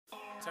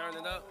Turn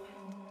it up.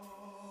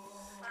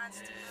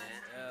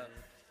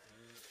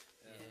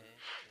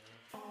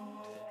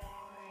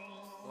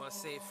 Wanna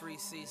say free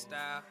C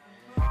style?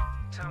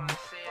 Tony said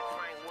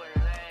Frank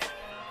wouldn't laugh.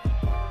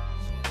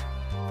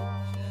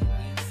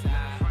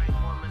 Eastside. Frank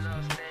woman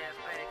upstairs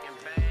packing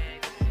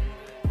bags.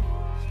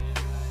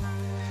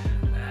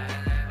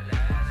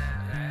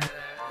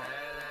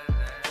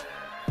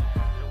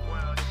 The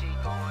world she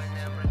going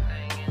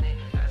everything in it.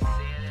 I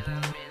said it, I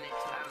meant it.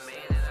 I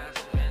made it, I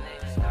spent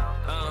it.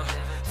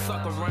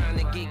 Fuck around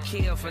and get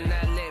killed for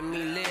not letting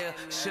me live.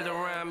 Shit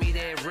around me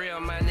that real,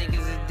 my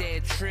niggas is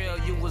dead trill.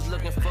 You was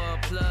looking for a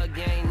plug,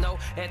 you ain't know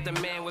that the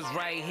man was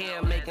right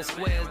here making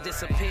squares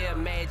disappear.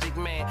 Magic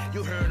man,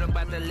 you heard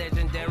about the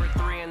legendary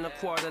 3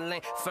 1/4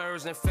 length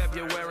furs in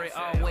February,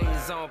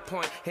 always on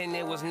point, and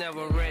it was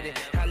never ready.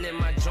 I lit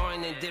my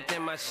joint and dipped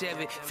in my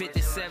Chevy,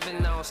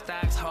 57 on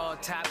stocks,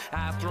 hard top.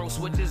 I throw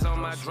switches on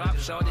my drop.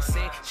 Shorty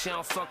said she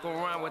don't fuck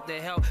around with the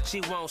help.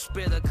 She won't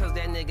spit her cause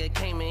that nigga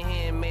came in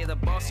here and made a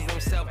boss of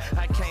himself.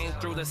 I came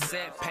through the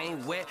set,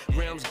 paint wet,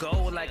 rims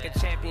gold like a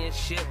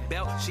championship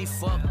belt. She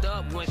fucked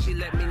up when she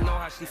let me know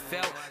how she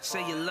felt.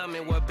 Say you love me,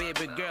 well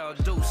baby girl,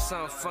 do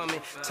something for me.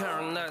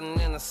 Turn nothing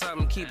into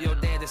something, keep your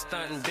daddy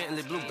stunting.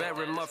 Bentley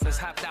blueberry muffins,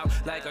 hopped out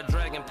like a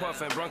dragon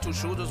puffin'. Brung 2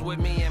 shooters with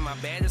me and my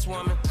baddest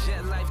woman.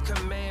 Jet life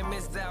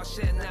commandments, thou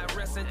shalt not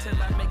rest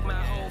until I make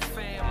my whole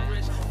fam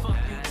rich. Fuck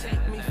you,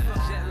 take me for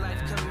jet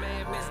life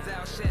commandments,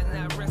 thou shalt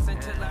not rest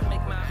until I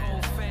make my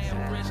whole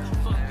fam rich.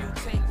 Fuck you,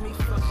 take me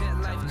for jet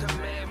life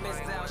commandments,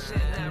 thou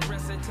shalt not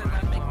rest until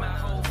I make my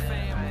whole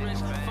fam rich.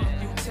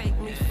 Fuck you, take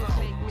me for.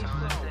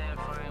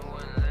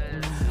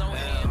 No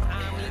ham,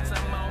 omelets,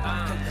 I'm on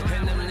my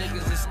and them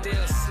niggas is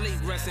still asleep.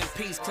 Rest in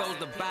peace, close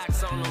the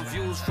box on them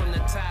views from the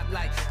top,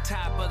 like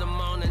top of the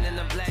morning in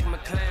the black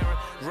McLaren.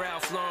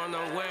 Ralph Lauren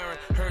I'm wearing.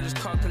 Heard his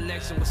car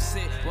collection was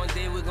sick. One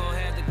day we gon'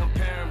 have to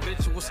compare him.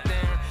 Bitch, you was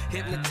staring.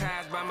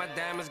 Hypnotized by my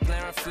diamonds,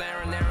 glaring,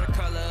 flaring. Every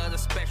color of the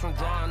spectrum,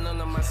 drawing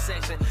under my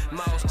section.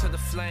 Mouse to the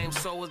flame,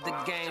 so was the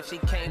game. She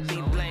can't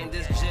be blamed,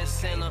 it's just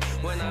sinner.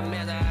 When I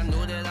met her, I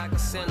knew that I could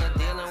send her.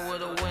 Dealing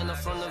with a winner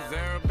from the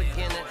very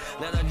beginning.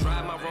 Let her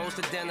drive my rose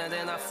to dinner,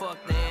 then I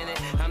fucked her in it.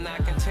 I'm not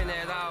content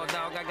at all,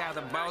 dog. I got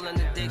a ballin'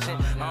 addiction.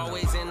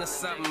 Always into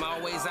something,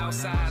 always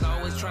outside,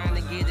 always trying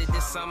to get it.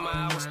 This summer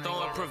I was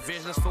throwing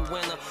provisions for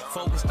winter.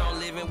 Focused on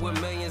living with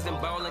millions and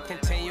ballin'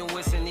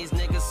 continuous. And these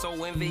niggas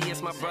so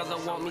envious. My brother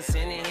want me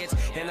sending hits.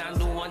 And I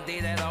knew one day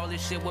that all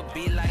this shit would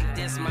be like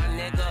this, my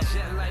nigga.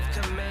 Jet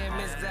life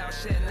commandments, thou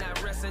shalt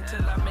not rest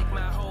until I make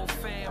my whole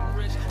fam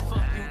rich.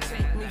 Fuck you,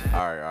 take me.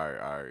 All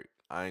right.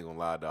 I ain't gonna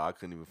lie, dog. I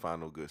couldn't even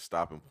find no good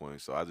stopping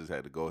point, so I just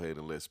had to go ahead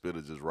and let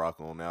Spitter just rock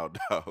on out,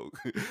 dog.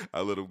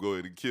 I let him go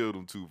ahead and kill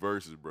them 2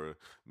 verses, bro.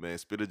 Man,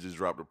 Spitter just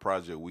dropped a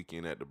project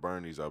weekend at the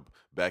Bernies.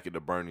 Back at the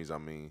Bernies, I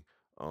mean.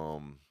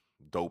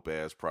 Dope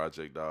ass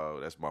project, dog.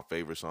 That's my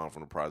favorite song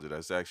from the project.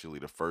 That's actually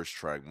the first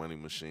track, Money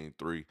Machine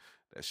 3.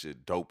 That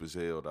shit dope as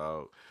hell,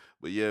 dog.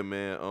 But yeah,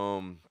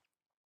 man,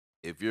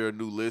 if you're a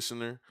new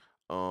listener,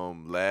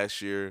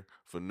 last year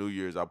for New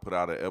Year's I put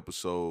out an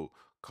episode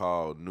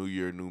called New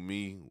Year New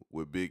Me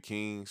with Big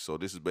King. So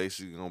this is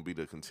basically gonna be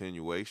the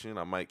continuation.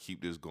 I might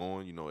keep this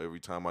going. You know,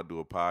 every time I do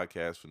a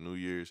podcast for New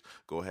Year's,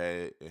 go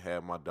ahead and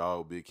have my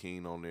dog Big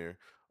King on there.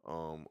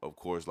 Of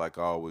course, like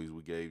always,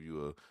 we gave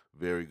you a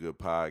very good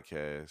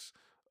podcast.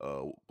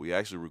 We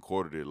actually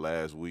recorded it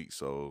last week,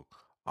 so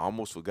I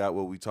almost forgot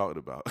what we talked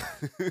about.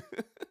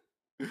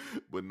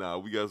 But nah,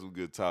 we got some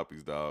good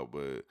topics, dog.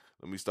 But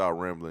let me start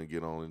rambling and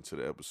get on into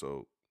the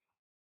episode.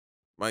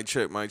 Mic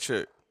check, mic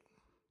check.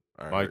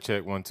 All right. Mic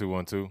check 1 2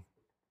 1 2.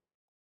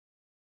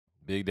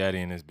 Big Daddy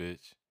in this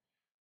bitch.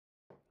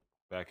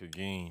 Back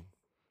again.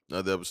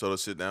 Another episode of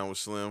Sit Down with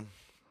Slim.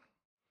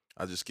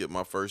 I just skipped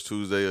my first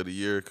Tuesday of the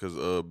year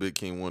because Big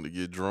King wanted to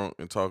get drunk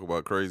and talk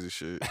about crazy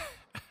shit.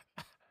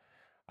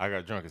 I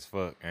got drunk as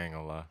fuck, I ain't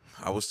gonna lie.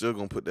 I was still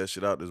gonna put that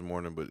shit out this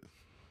morning, but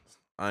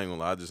I ain't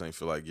gonna lie, I just ain't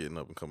feel like getting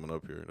up and coming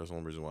up here. That's the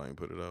only reason why I ain't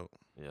put it out.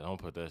 Yeah, don't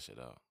put that shit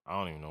out. I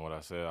don't even know what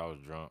I said. I was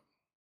drunk.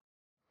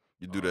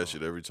 You do that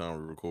shit every time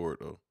we record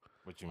though.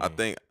 What you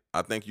mean?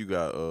 I think you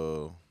got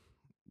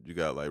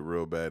like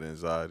real bad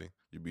anxiety.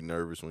 You be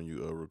nervous when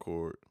you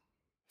record.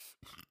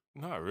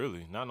 Not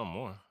really. Not no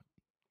more.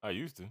 I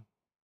used to.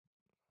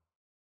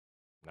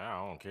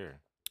 Now I don't care.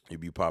 You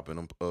be popping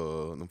them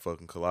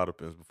fucking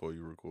Klonopins before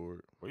you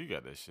record. Where you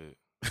got that shit?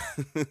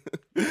 I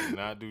do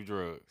not do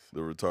drugs.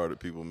 The retarded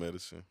people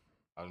medicine.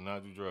 I do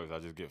not do drugs. I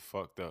just get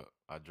fucked up.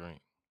 I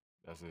drink.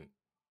 That's it.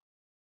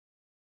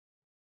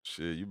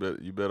 Shit, you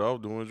better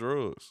off doing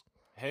drugs.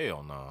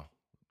 Hell nah.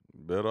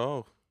 Better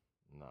off.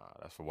 Nah,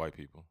 that's for white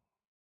people.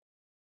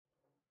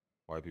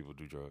 White people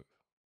do drugs.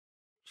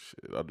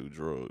 Shit, I do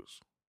drugs.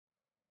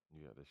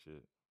 You got that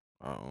shit.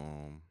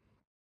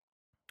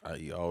 I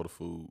eat all the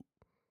food.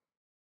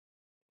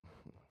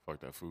 Fuck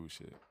that food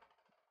shit.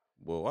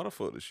 Well, why the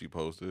fuck did she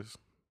post this?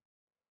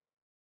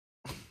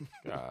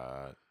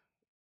 God.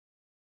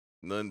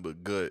 Nothing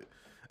but gut.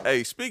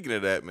 Hey, speaking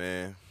of that,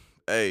 man.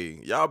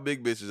 Hey, y'all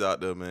big bitches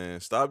out there, man.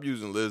 Stop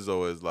using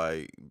Lizzo as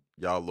like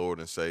y'all Lord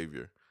and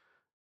Savior.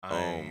 I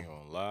ain't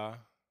gonna lie.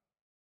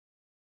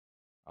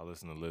 I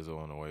listened to Lizzo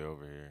on the way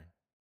over here.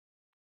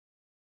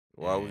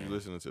 Why was you And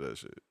listening to that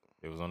shit?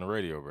 It was on the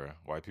radio, bro.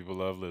 White people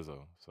love Lizzo,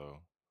 so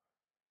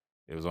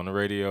it was on the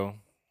radio.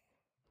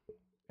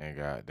 And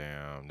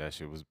goddamn, that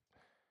shit was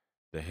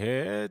the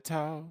head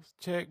toss.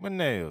 Check my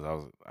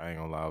nails. I ain't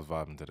gonna lie, I was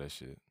vibing to that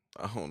shit.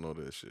 I don't know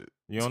that shit.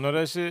 You don't know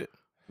that shit?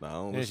 Nah, I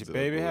don't Yeah, listen shit, to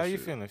baby, that how you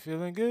bullshit. feeling?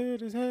 Feeling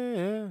good as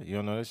hell. You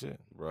don't know that shit?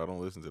 Bro, I don't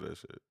listen to that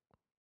shit.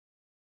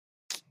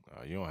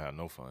 You don't have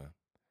no fun.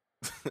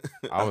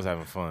 I was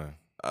having fun.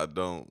 I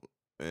don't.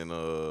 And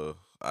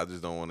I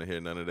just don't want to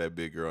hear none of that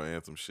big girl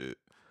anthem shit.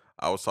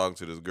 I was talking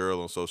to this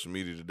girl on social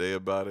media today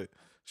about it.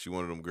 She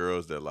one of them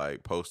girls that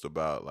like post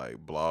about like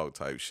blog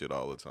type shit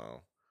all the time.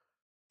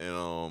 And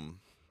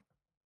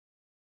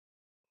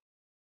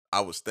I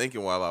was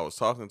thinking while I was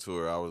talking to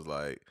her, I was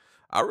like,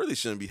 I really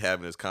shouldn't be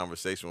having this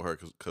conversation with her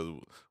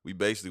because we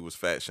basically was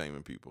fat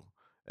shaming people.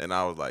 And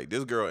I was like,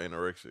 this girl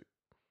anorexic.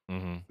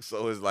 Mm-hmm.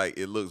 So it's like,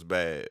 it looks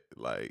bad.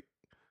 Like,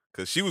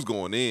 because she was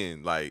going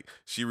in. Like,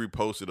 she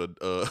reposted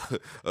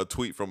a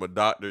tweet from a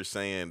doctor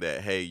saying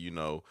that, hey, you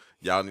know,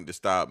 y'all need to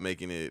stop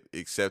making it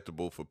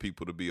acceptable for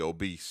people to be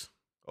obese.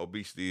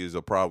 Obesity is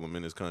a problem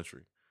in this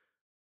country.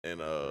 And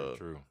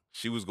True.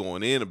 she was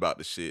going in about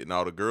the shit, and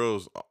all the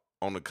girls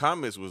on the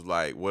comments was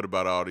like, "What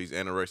about all these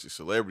anorexic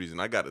celebrities?"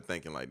 And I got to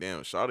thinking like,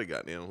 "Damn, Shawty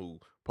got them who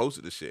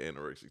posted the shit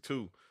anorexic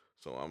too."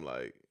 So I'm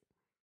like,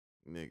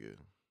 "Nigga,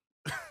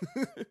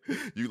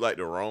 you like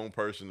the wrong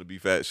person to be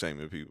fat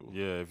shaming people."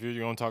 Yeah, if you're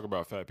gonna talk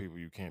about fat people,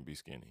 you can't be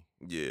skinny.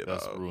 Yeah,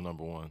 That's dog. rule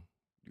number one.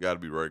 You got to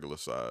be regular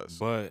size.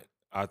 But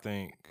I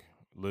think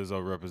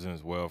Lizzo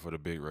represents well for the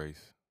big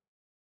race.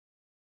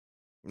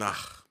 Nah,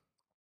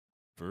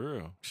 For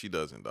real. she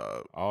doesn't,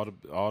 dog. All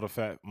the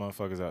fat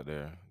motherfuckers out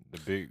there. The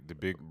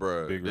big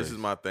Bruh, big this race. is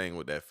my thing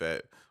with that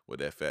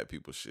fat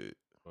people shit.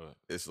 What?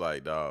 It's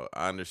like, dog,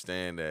 I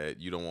understand that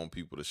you don't want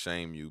people to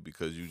shame you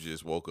because you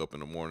just woke up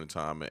in the morning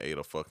time and ate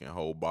a fucking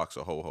whole box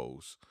of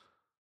ho-hos.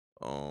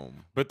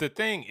 But the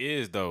thing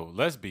is, though,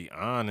 let's be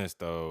honest,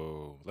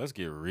 though. Let's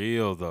get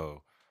real,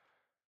 though.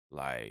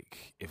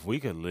 Like, if we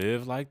could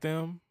live like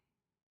them,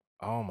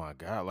 oh my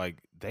God, like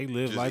they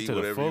live Just life eat to the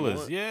whatever you fullest.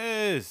 want?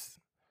 Yes.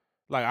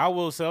 Like I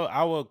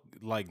will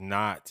like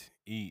not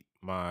eat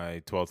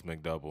my 12th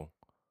McDouble,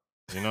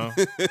 you know?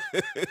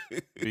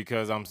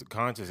 Because I'm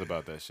conscious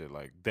about that shit.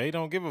 Like they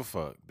don't give a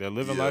fuck. They're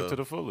living life Yeah. to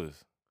the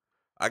fullest.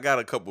 I got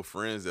a couple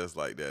friends that's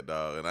like that,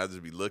 dog, and I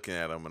just be looking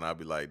at them and I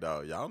be like,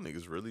 dog, y'all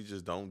niggas really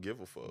just don't give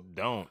a fuck.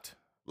 Don't.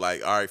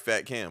 Like, all right,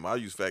 Fat Cam. I'll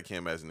use Fat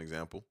Cam as an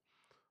example.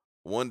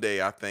 One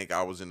day, I think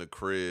I was in the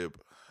crib.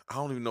 I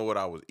don't even know what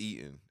I was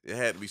eating. It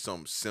had to be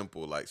something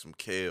simple, like some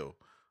kale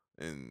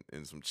and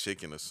some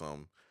chicken or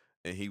something.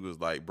 And he was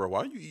like, bro,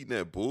 why you eating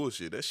that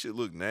bullshit? That shit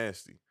look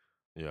nasty.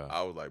 Yeah.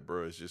 I was like,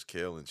 bro, it's just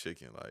kale and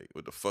chicken. Like,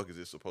 what the fuck is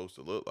it supposed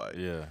to look like?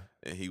 Yeah.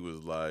 And he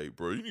was like,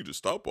 bro, you need to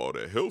stop all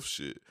that health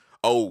shit.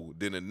 Oh,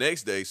 then the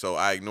next day, so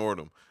I ignored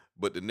him.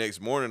 But the next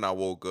morning, I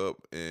woke up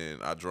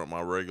and I drank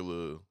my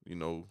regular,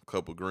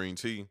 cup of green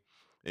tea.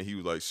 And he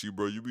was like, see,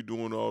 bro, you be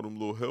doing all them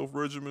little health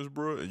regimens,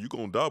 bro, and you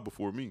gonna die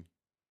before me.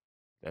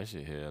 That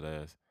shit hell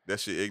ass. That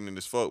shit ignorant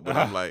as fuck. But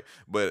I'm like,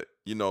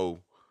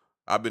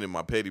 I've been in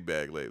my petty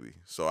bag lately.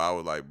 So I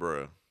was like,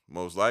 bro,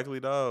 most likely,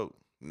 dog,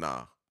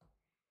 nah.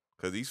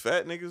 Cause these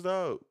fat niggas,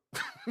 dog.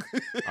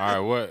 All right,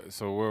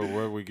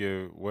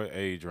 what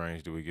age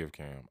range do we give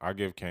Cam? I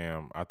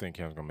think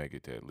Cam's gonna make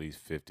it to at least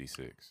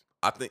 56.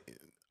 I think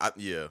a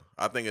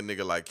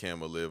nigga like Cam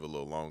will live a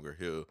little longer.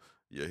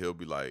 He'll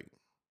be like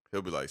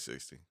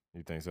 60.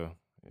 You think so?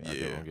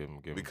 Yeah. Give him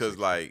Because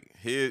 60. like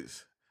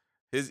his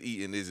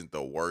eating isn't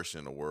the worst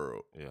in the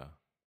world. Yeah.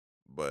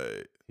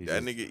 But He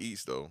that just- nigga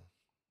eats though.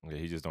 Yeah,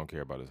 he just don't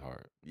care about his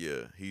heart.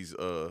 Yeah, he's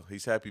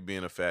happy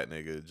being a fat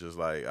nigga, just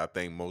like I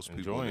think most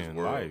people in this Enjoying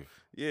world.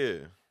 life. Yeah,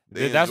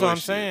 That's what I'm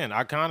shit. saying.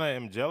 I kind of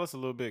am jealous a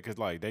little bit because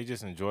like they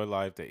just enjoy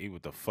life. They eat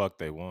what the fuck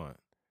they want.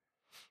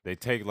 They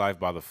take life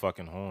by the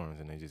fucking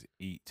horns and they just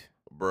eat.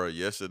 Bruh, They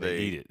yesterday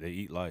eat it. They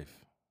eat life.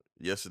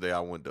 I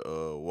went to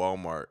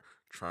Walmart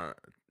trying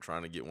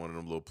to get one of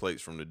them little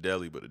plates from the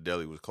deli, but the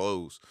deli was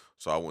closed.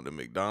 So I went to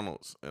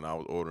McDonald's and I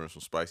was ordering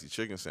some spicy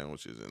chicken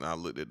sandwiches. And I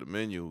looked at the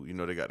menu. You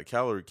know they got the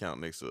calorie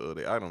count next to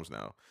the items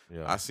now.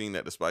 Yeah. I seen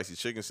that the spicy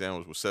chicken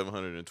sandwich was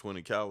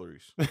 720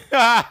 calories,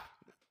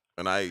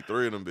 and I ate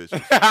 3 of them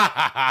bitches.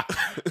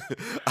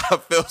 I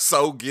felt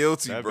so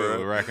guilty, That bro. bitch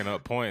was racking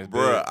up points,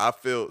 Bruh, dude. I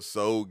felt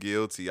so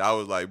guilty. I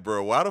was like,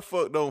 bro, why the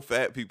fuck don't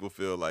fat people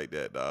feel like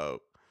that, dog?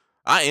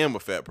 I am a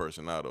fat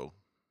person now, though.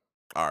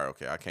 All right,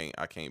 okay,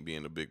 I can't be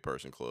in the big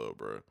person club,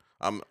 bro.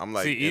 I'm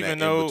like, See, in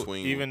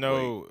between. even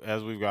though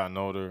as we've gotten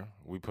older,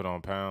 we put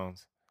on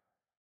pounds.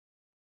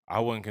 I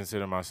wouldn't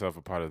consider myself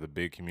a part of the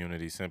big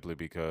community simply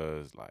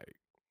because like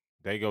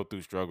they go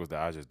through struggles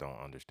that I just don't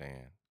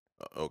understand.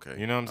 Okay,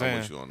 You know what I'm saying?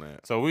 with you on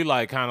that. So we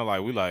like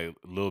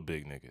little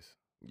big niggas.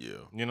 Yeah.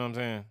 You know what I'm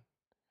saying?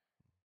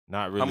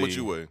 Not really. How much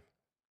you weigh?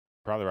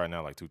 Probably right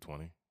now like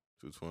 220,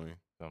 220.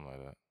 something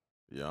like that.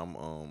 Yeah,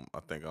 I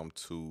think I'm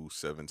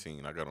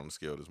 217. I got on the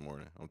scale this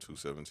morning. I'm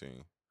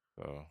 217.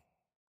 So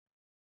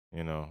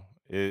You know,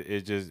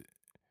 it just,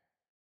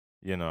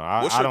 What's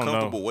I your don't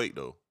comfortable know. weight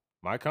though?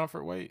 My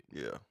comfort weight,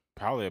 Yeah.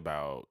 probably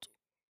about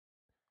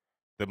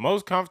the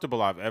most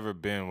comfortable I've ever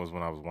been was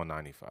when I was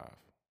 195.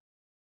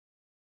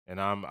 And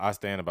I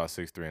stand about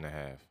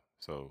 6'3.5".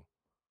 So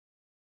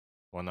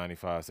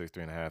 195,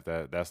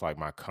 6'3.5", that's like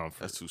my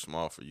comfort. That's too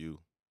small for you.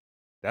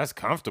 That's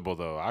comfortable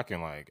though. I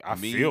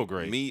Me, feel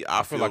great. me,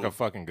 I feel like a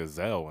fucking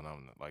gazelle when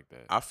I'm like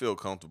that. I feel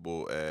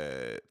comfortable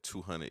at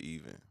 200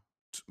 even,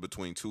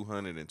 between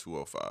 200 and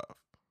 205.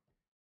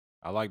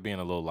 I like being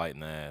a little light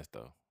in the ass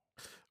though.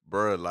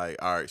 Bruh, like,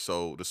 all right,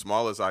 so the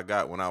smallest I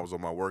got when I was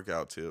on my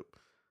workout tip,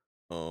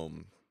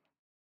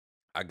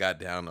 I got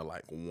down to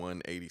like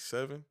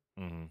 187.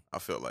 Mm-hmm. I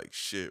felt like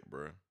shit,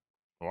 bruh.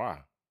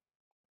 Why?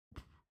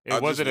 I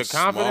Was just it a was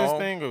confidence small.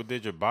 thing or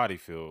did your body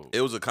feel?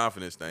 It was a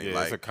confidence thing. Yeah,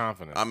 like, it's a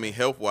confidence. I mean,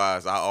 health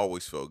wise, I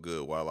always felt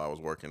good while I was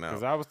working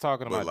Because out. I was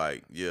talking But about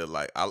like, yeah,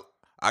 like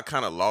I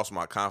kind of lost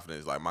my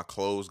confidence. Like my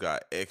clothes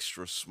got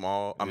extra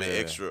small. I mean, Yeah.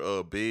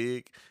 extra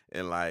big,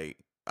 and like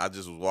I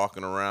just was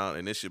walking around,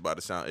 and this shit about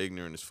to sound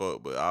ignorant as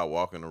fuck, but I'll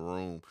walk in the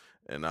room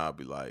and I'll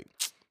be like,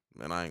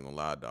 man, I ain't gonna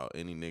lie, dog.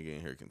 Any nigga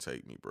in here can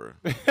take me, bro.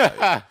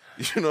 Like,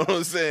 you know what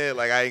I'm saying?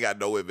 Like I ain't got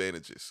no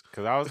advantages.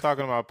 Because I was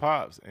talking about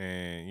Pops,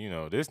 and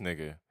this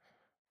nigga,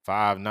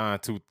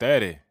 5'9",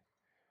 230.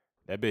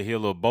 That bitch he a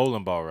little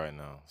bowling ball right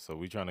now. So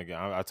we trying to get.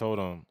 I told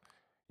him,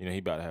 he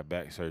about to have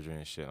back surgery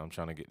and shit. I'm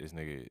trying to get this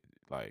nigga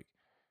like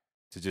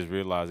to just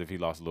realize if he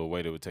lost a little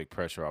weight, it would take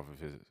pressure off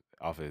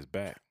of his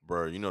back.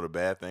 Bro, you know the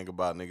bad thing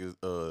about niggas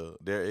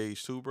their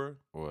age too, bro?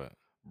 What?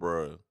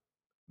 Bro,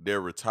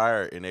 they're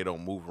retired and they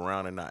don't move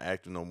around and not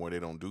active no more. They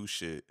don't do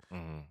shit.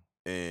 Mm-hmm.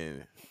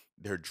 And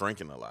they're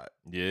drinking a lot.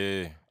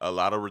 Yeah. A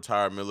lot of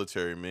retired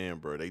military men,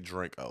 bro, they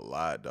drink a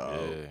lot,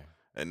 dog. Yeah.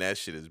 And that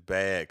shit is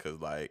bad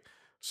because, like,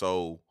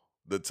 so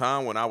the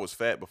time when I was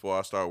fat before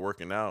I started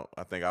working out,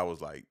 I think I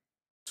was like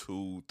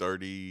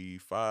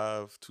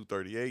 235,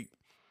 238.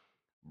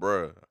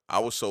 Bruh, I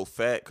was so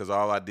fat because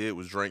all I did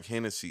was drink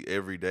Hennessy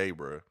every day,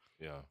 bruh.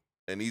 Yeah.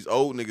 And these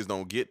old niggas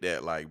don't get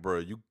that. Like,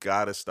 bruh, you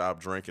gotta stop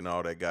drinking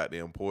all that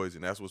goddamn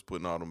poison. That's what's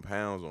putting all them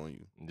pounds on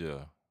you.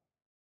 Yeah.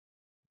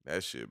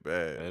 That shit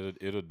bad.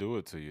 It'll do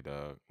it to you,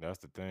 dog. That's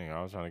the thing.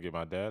 I was trying to get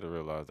my dad to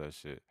realize that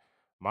shit.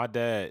 My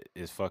dad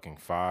is fucking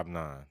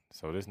 5'9",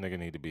 so this nigga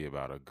need to be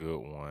about a good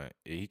one.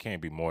 He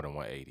can't be more than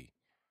 180.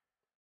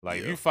 Like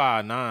if Yeah. you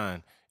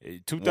 5'9",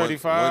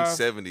 235,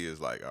 170 is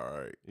like, all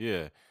right.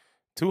 yeah,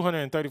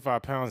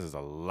 235 pounds is a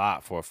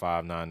lot for a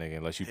 5'9" nigga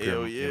unless you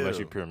Hell unless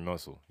you yeah. pure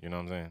muscle. You know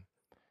what I'm saying?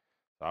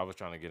 So I was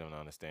trying to get him to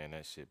understand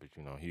that shit, but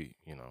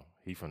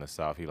he from the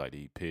South. He like to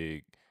eat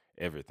pig,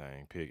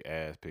 everything, pig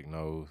ass, pig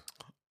nose.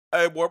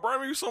 Hey, boy,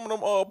 bring me some of them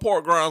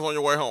pork grinds on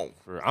your way home.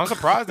 I'm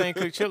surprised they ain't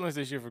cooked chitlins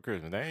this year for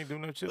Christmas. They ain't do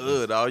no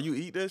chitlins. Dog, you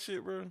eat that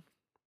shit, bro?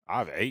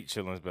 I've ate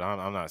chitlins, but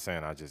I'm not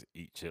saying I just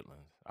eat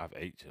chitlins. I've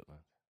ate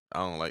chitlins. I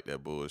don't like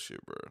that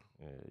bullshit, bro.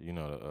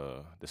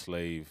 Yeah, the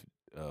slave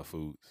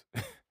foods,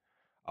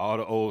 all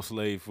the old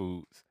slave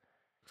foods.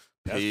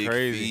 That's Pig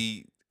crazy.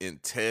 feet,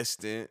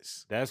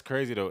 intestines. That's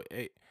crazy though.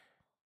 Hey,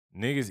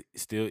 niggas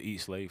still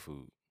eat slave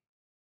food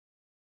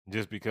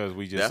just because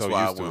we just That's so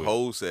why used to when it.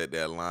 Ho said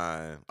that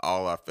line,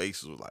 all our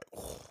faces was like,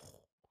 oh.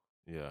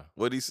 Yeah.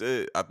 What he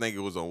said, I think it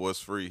was on What's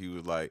Free. He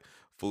was like,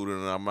 food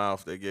in our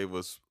mouth. They gave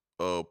us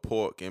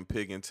pork and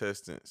pig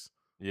intestines.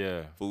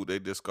 Yeah. Food they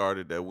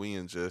discarded that we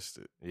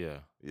ingested. Yeah.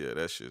 Yeah,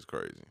 that shit's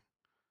crazy.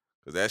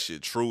 Cause that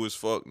shit true as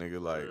fuck,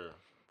 nigga. Like,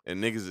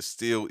 and niggas is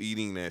still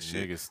eating that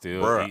shit. Niggas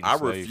still Bruh, eating I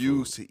slave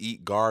refuse food. to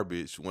eat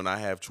garbage when I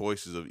have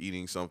choices of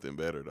eating something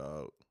better,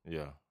 dog.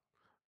 Yeah.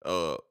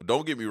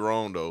 Don't get me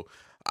wrong though.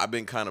 I've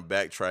been kind of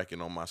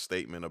backtracking on my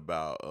statement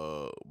about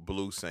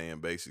Blue saying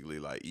basically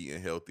like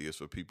eating healthy is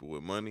for people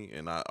with money,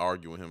 and I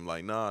argue with him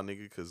like, nah,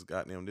 nigga, cause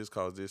goddamn this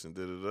caused this and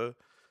da da da.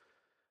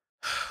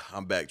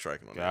 I'm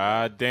backtracking on that.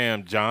 God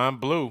damn, John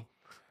Blue.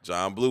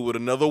 John Blue with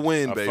another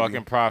win, A baby.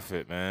 fucking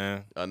prophet,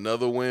 man.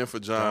 Another win for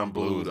John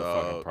Blue, is a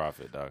dog. fucking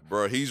prophet, dog.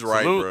 Bro, he's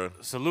right, bro.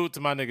 Salute to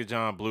my nigga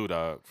John Blue,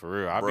 dog. For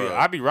real. Bruh.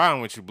 I be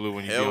riding with you, Blue,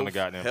 when you be on the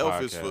goddamn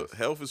podcast.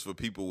 Health is for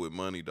people with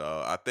money,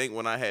 dog. I think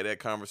when I had that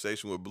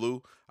conversation with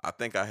Blue, I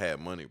think I had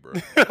money, bro.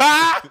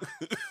 That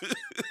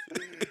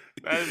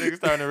nigga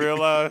starting to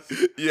realize.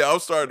 Yeah, I'm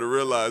starting to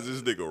realize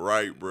this nigga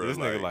right, bro. This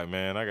nigga like,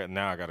 man,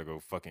 I gotta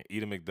go fucking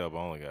eat a McDouble.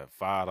 I only got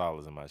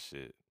 $5 in my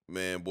shit.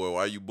 Man, boy,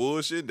 why you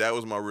bullshit? That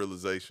was my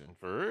realization.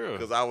 For real.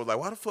 Because I was like,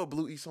 why the fuck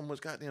Blue eat so much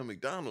goddamn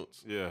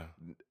McDonald's? Yeah.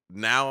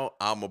 Now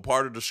I'm a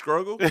part of the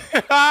struggle.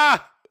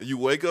 You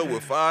wake up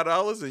with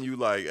 $5 and you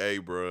like, hey,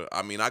 bro.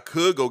 I mean, I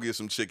could go get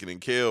some chicken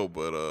and kale,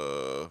 but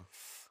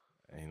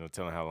ain't no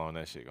telling how long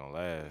that shit gonna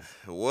last.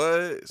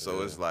 What? So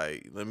Yeah. it's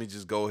like, let me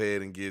just go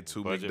ahead and get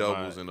two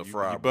McDoubles and a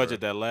fry. You budget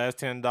that last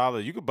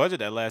 $10. You could budget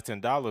that last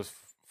 $10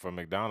 for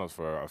McDonald's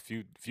for a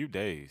few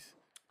days.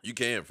 You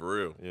can, for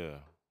real. Yeah.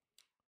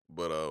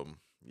 But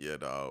yeah,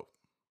 dog.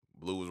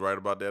 Blue was right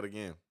about that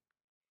again.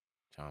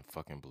 John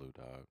fucking Blue,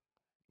 dog.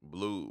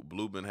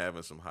 Blue been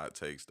having some hot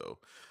takes though.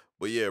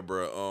 But yeah,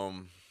 bro.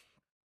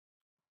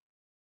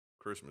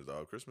 Christmas,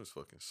 dog. Christmas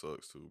fucking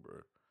sucks too, bro.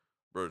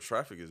 Bro,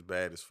 traffic is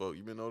bad as fuck.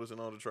 You been noticing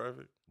all the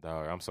traffic?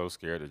 Dog, I'm so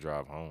scared to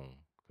drive home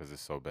because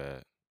it's so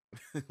bad.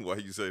 Why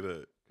you say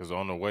that? Because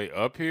on the way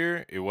up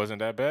here, it wasn't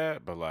that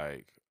bad, but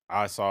like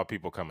I saw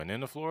people coming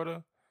into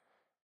Florida,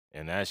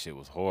 and that shit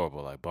was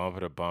horrible. Like bumper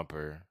to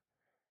bumper,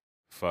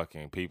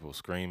 fucking people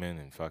screaming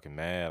and fucking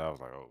mad. I was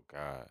like, oh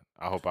God,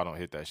 I hope I don't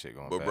hit that shit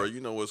going But back. bro, you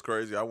know what's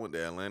crazy? I went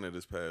to Atlanta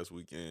this past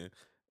weekend,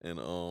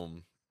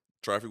 and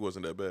traffic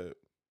wasn't that bad.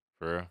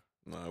 For real?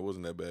 Nah, it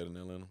wasn't that bad in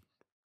Atlanta.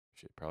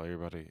 Shit,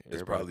 everybody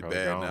It's probably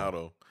bad gone. now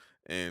though.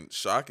 And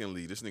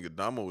shockingly, this nigga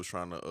Damo was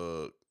trying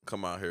to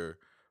come out here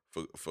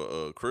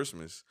for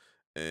Christmas,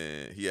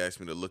 and he asked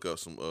me to look up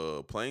some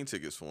plane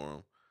tickets for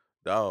him.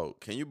 Dog,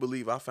 can you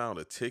believe I found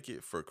a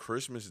ticket for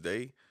Christmas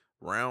Day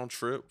round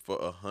trip for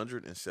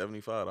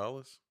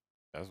 $175?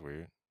 That's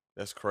weird.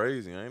 That's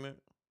crazy, ain't it?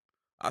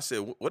 I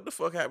said, what the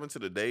fuck happened to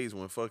the days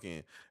when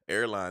fucking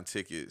airline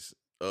tickets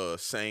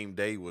same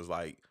day was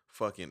like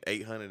fucking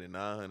 $800 and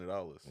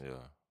 $900? Yeah.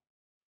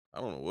 I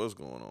don't know what's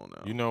going on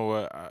now. You know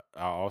what?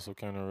 I also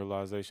came to a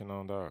realization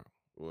on, dog.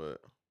 What?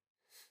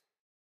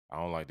 I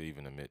don't like to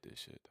even admit this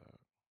shit, dog.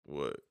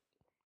 What?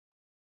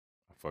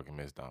 I fucking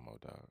miss Damo,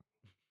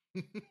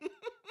 dog.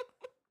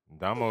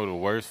 Damo, the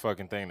worst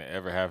fucking thing that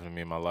ever happened to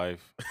me in my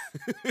life.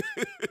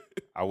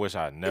 I wish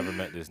I had never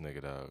met this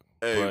nigga, dog.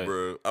 Hey,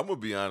 bro, I'm gonna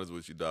be honest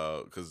with you,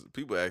 dog, because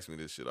people ask me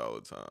this shit all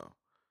the time.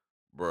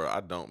 Bro, I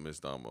don't miss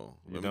Damo.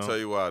 Let me tell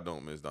you why I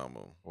don't miss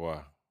Damo.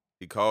 Why?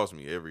 He calls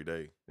me every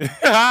day.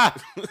 I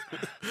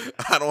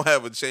don't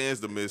have a chance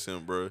to miss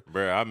him, bro.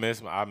 Bro, I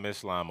miss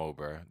Slimo,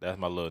 bro. That's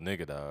my little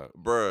nigga, dog.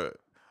 Bro,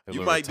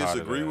 you might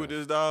disagree with ass.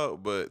 this,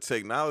 dog, but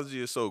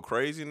technology is so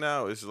crazy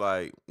now. It's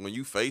like when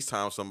you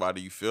FaceTime somebody,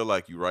 you feel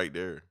like you right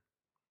there.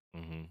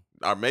 Mm-hmm.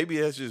 Or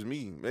maybe that's just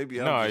me. Maybe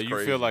I'm just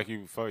crazy. Feel like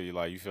you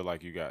feel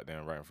like you got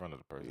them right in front of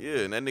the person. Yeah,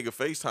 and that nigga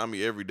FaceTime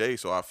me every day,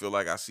 so I feel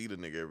like I see the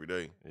nigga every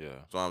day. Yeah.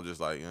 So I'm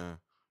just like,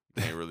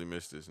 can't really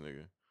miss this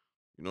nigga.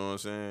 You know what I'm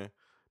saying?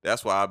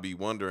 That's why I be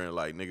wondering,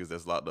 like, niggas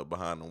that's locked up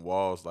behind them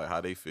walls, like,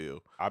 how they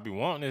feel. I be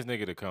wanting this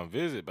nigga to come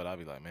visit, but I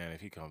be like, man,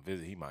 if he come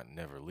visit, he might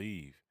never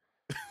leave.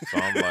 So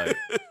I'm like,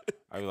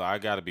 I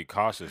gotta be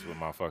cautious with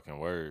my fucking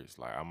words.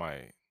 Like, I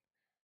might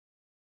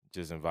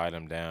just invite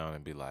him down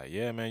and be like,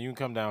 yeah, man, you can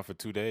come down for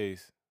 2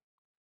 days.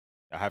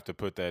 I have to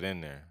put that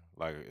in there.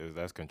 Like,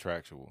 that's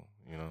contractual,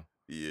 you know?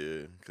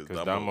 Yeah, because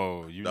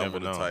Damo, you never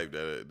know. the type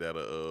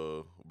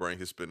that'll bring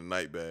his spend the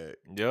night bag.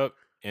 Yep.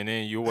 And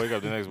then you wake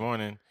up the next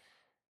morning,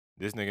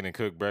 this nigga done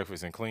cooked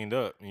breakfast and cleaned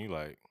up, and you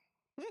like,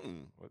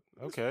 what?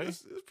 Okay,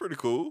 it's pretty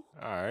cool.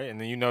 All right,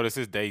 and then you notice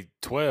it's day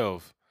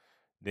 12.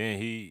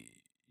 Then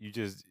you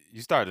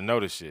start to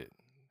notice shit.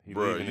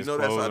 Bro, you know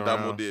that's how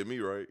Damo did me,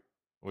 right?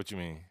 What you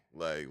mean?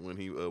 Like when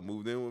he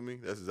moved in with me,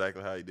 that's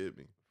exactly how he did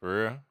me.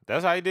 For real?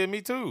 That's how he did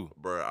me too.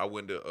 Bro, I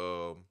went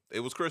to it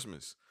was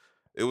Christmas.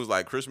 It was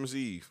like Christmas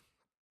Eve.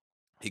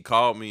 He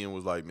called me and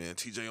was like, man,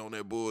 TJ on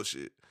that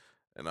bullshit.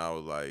 And I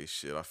was like,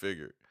 shit, I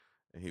figured.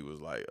 And he was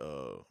like,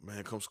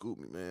 man, come scoop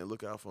me, man.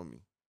 Look out for me.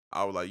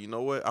 I was like, you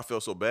know what? I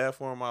felt so bad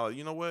for him. I was like,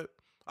 you know what?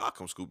 I'll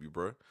come scoop you,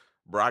 bro.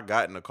 Bro, I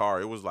got in the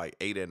car. It was like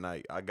 8 at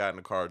night. I got in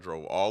the car,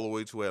 drove all the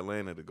way to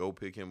Atlanta to go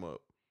pick him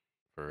up.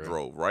 For real?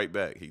 Drove right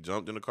back. He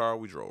jumped in the car.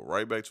 We drove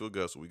right back to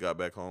Augusta. We got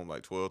back home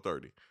like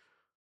 12:30.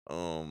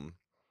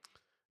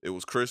 It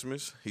was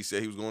Christmas. He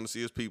said he was going to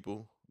see his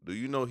people. Do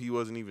you know he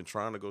wasn't even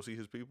trying to go see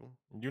his people?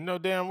 You know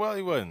damn well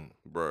he wasn't.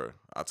 Bruh,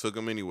 I took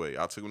him anyway.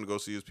 I took him to go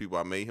see his people.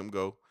 I made him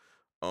go.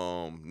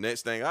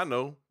 Next thing I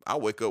know, I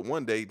wake up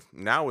one day.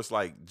 Now it's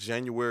like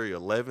January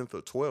 11th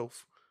or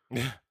 12th.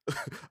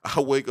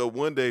 I wake up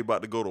one day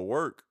about to go to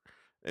work,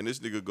 and this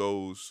nigga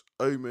goes,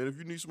 hey, man, if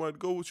you need somebody to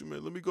go with you,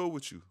 man, let me go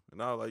with you.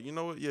 And I was like, you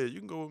know what? Yeah, you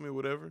can go with me,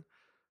 whatever.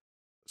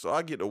 So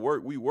I get to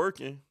work. We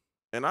working,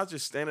 and I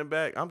just standing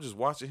back. I'm just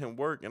watching him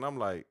work, and I'm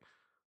like,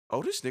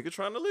 oh, this nigga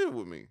trying to live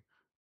with me.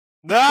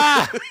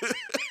 Nah.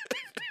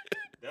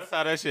 That's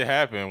how that shit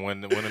happen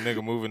when a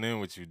nigga moving in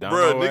with you.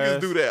 Bro,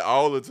 niggas do that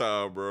all the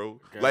time, bro.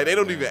 God, like they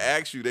don't man. even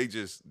ask you; they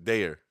just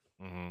there.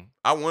 Mm-hmm.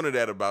 I wonder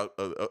that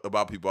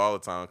about people all the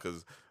time,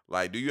 because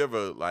like, do you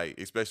ever like,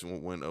 especially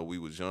when we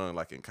was young,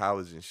 like in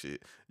college and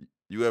shit,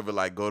 you ever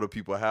like go to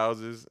people's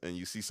houses and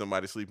you see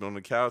somebody sleeping on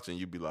the couch and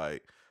you be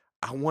like,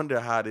 I wonder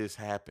how this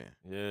happened.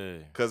 Yeah,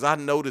 because I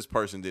know this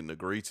person didn't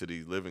agree to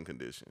these living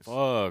conditions.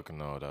 Fuck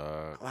no,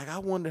 dog. Like I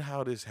wonder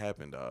how this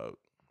happened, dog.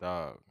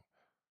 Dog.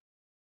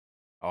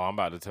 Oh, I'm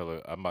about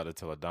to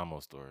tell a Damo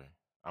story.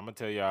 I'm gonna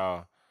tell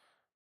y'all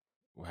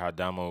how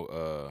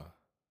Damo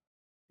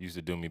used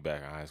to do me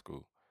back in high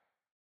school.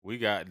 We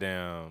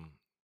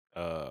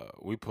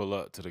we pull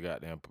up to the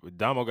goddamn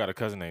Damo got a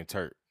cousin named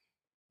Turk.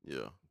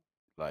 Yeah.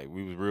 Like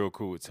we was real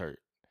cool with Turk.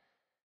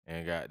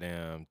 And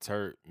goddamn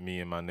Turk, me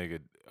and my nigga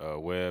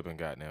Webb and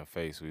goddamn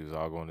Face, we was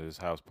all going to this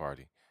house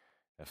party.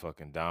 That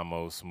fucking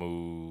Damo,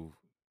 Smooth,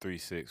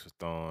 3-6 was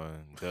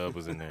throwing, Dub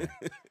was in there.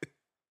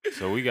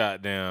 So we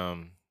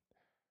goddamn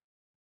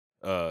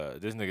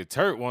this nigga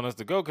Turk want us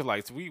to go, cause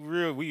like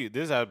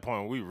this at a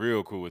point we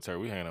real cool with Turk.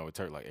 We hang out with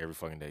Turk like every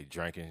fucking day,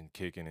 drinking,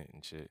 kicking it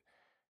and shit.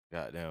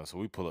 Goddamn. So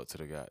we pull up to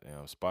the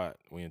goddamn spot.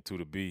 We into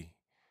the B,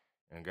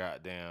 and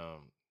goddamn,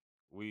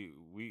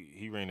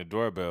 he rang the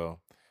doorbell.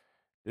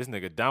 This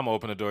nigga Damo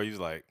opened the door. He was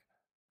like,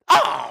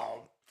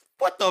 "Oh,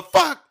 what the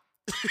fuck?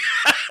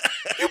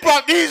 You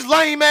brought these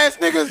lame ass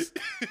niggas."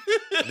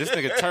 This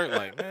nigga Turk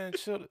like, "Man,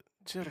 chill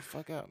the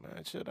fuck out,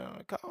 man. Chill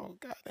down.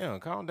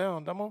 Calm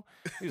down, Damo."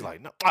 He's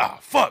like, "No,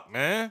 fuck,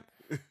 man."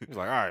 He's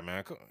like, "All right,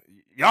 man.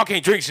 Y'all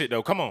can't drink shit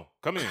though. Come on,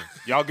 come in.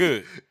 Y'all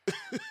good,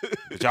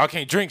 but y'all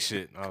can't drink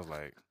shit." And I was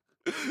like,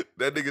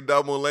 that nigga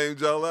Damo lamed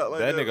y'all out like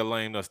that? That nigga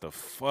lamed us the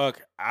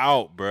fuck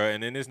out, bruh.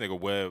 And then this nigga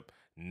Webb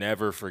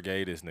never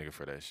forgave this nigga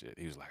for that shit.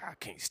 He was like, "I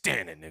can't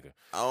stand that nigga.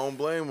 I don't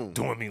blame him.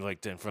 Doing me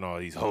like that in front of all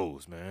these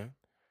hoes, man."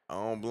 I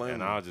don't blame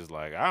him. And I was just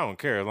like, I don't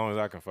care as long as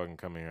I can fucking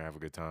come in here and have a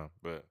good time.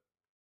 But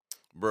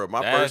bro,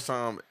 my first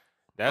time.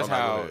 That's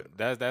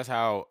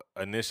how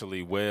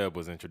initially Webb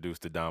was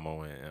introduced to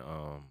Damo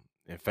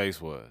and Face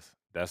was.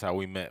 That's how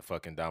we met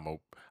fucking Damo.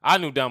 I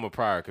knew Damo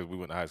prior because we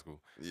went to high school.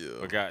 Yeah.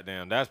 But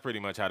goddamn, that's pretty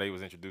much how they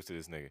was introduced to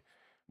this nigga.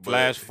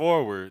 Flash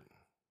forward.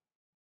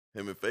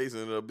 Him and Face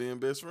ended up being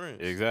best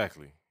friends.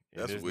 Exactly.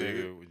 That's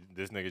weird.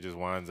 This nigga just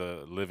winds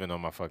up living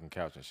on my fucking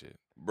couch and shit.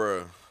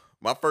 Bruh,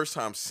 my first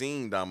time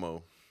seeing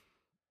Damo,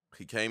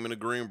 he came into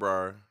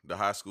Greenbrier, the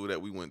high school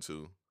that we went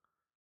to.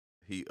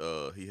 He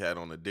had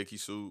on a Dickie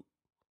suit,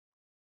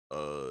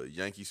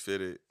 Yankees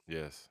fitted.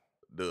 Yes.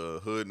 The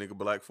hood nigga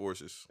Black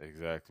Forces.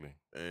 Exactly.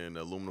 And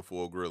the aluminum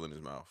foil grill in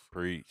his mouth.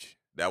 Preach.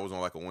 That was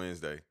on like a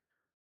Wednesday.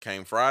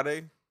 Came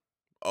Friday.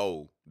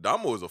 Oh,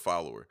 Damo is a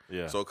follower.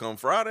 Yeah. So come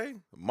Friday,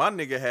 my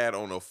nigga had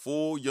on a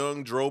full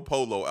Young Dro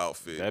Polo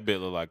outfit. That bit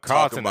look like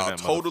Carlton. Talking about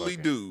totally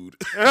dude.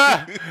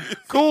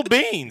 Cool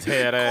beans,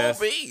 head ass.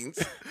 Cool beans.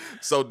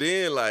 So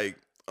then like,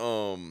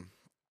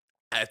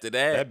 after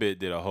that. That bit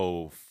did a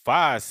whole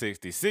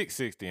 560,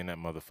 660 in that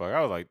motherfucker.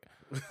 I was like,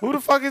 who the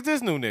fuck is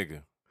this new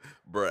nigga?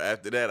 Bro,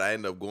 after that, I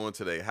ended up going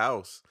to their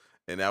house,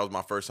 and that was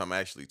my first time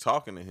actually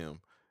talking to him.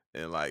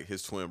 And, like,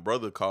 his twin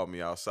brother called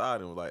me outside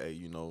and was like, "Hey,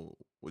 you know,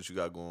 what you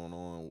got going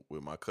on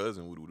with my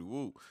cousin?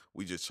 Woo-doo-doo-woo."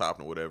 We just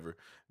chopping or whatever.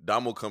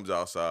 Damo comes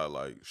outside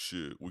like,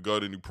 "Shit, we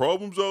got any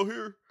problems out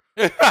here?"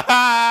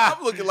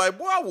 I'm looking like,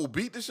 boy, I will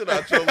beat the shit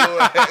out your little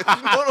ass.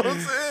 You know what I'm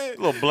saying?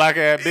 Little black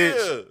ass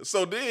bitch. Yeah.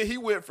 So then he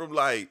went from,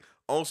 like,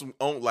 on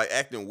like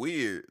acting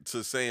weird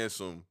to saying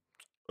some,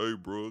 "Hey,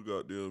 bro,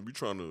 goddamn, you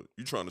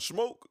trying to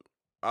smoke?"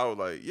 I was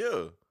like,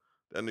 "Yeah."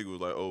 That nigga was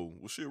like, "Oh,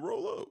 well, shit,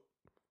 roll up."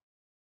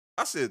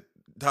 I said,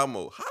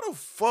 "Damo, how the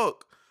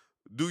fuck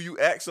do you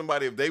ask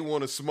somebody if they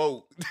want to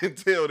smoke and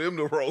tell them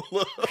to roll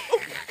up?"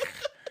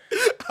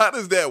 How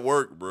does that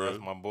work, bro? That's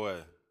my boy.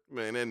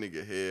 Man, that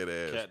nigga head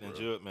ass. Captain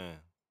Judd, man.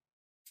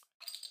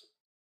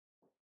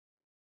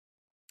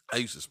 I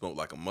used to smoke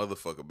like a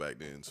motherfucker back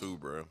then too,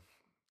 bro.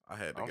 I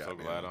had to. I'm so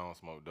glad I don't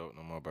smoke dope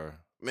no more, bro.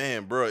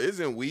 Man, bro,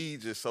 isn't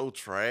weed just so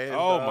trash?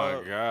 Oh dog?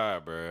 my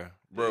god, bro.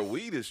 Bro,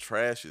 weed is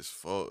trash as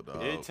fuck,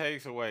 dog. It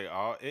takes away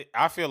all.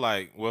 I feel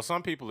like, well,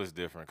 some people is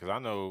different because I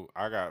know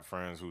I got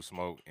friends who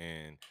smoke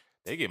and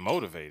they get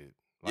motivated.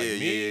 Like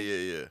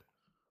yeah.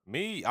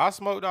 Me, I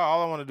smoke, dog.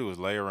 All I want to do is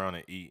lay around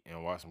and eat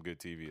and watch some good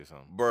TV or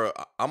something. Bro,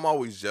 I'm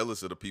always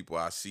jealous of the people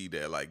I see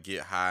that like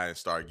get high and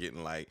start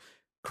getting like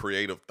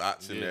creative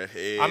thoughts in their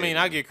head. I mean,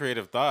 I get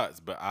creative thoughts,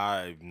 but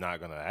I'm not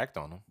gonna act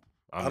on them.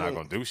 I'm not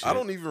gonna do shit. I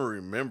don't even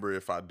remember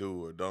if I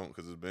do or don't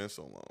because it's been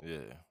so long.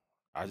 Yeah,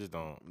 I just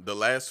don't. The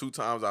last 2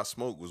 times I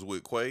smoked was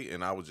with Quay,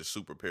 and I was just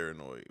super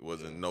paranoid. It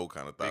wasn't no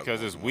kind of thought.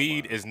 Because this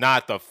weed is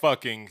not the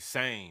fucking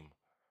same.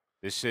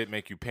 This shit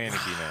make you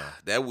panicky now.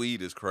 That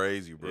weed is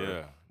crazy, bro.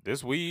 Yeah,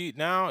 this weed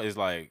now is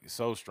like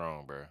so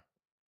strong, bro.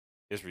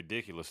 It's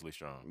ridiculously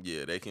strong.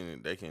 Yeah, they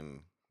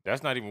can.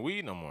 That's not even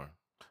weed no more.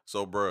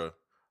 So, bro,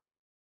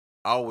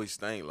 I always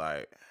think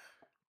like,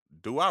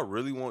 do I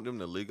really want them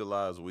to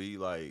legalize weed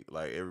like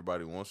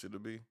everybody wants it to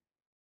be?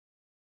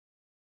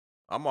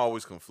 I'm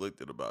always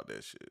conflicted about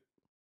that shit.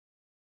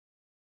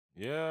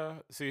 Yeah.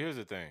 See, here's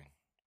the thing.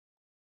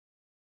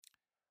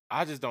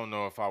 I just don't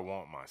know if I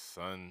want my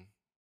son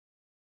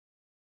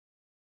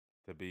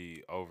to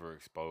be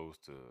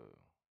overexposed to.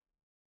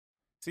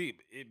 See,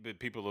 but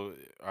people are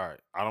all right.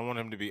 I don't want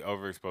him to be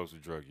overexposed to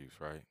drug use,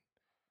 right?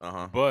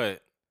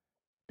 But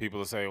people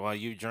will say, "Well,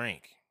 you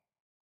drink,"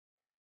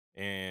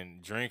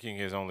 and drinking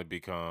has only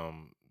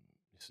become,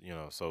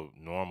 so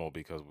normal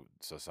because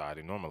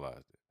society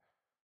normalized it.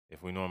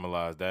 If we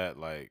normalize that,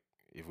 like,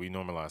 if we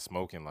normalize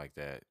smoking like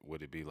that,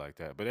 would it be like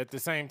that? But at the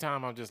same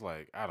time, I'm just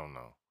like, I don't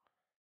know.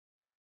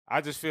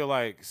 I just feel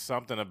like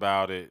something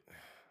about it.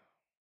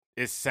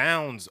 It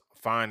sounds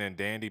fine and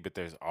dandy, but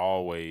there's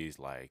always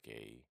like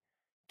a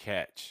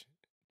catch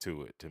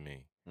to it to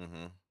me.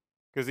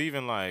 Because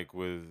even like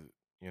with,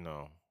 I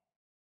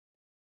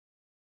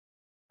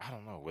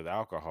don't know, with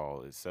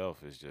alcohol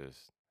itself is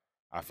just,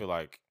 I feel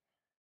like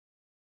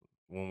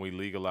when we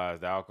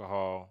legalized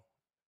alcohol,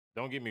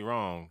 don't get me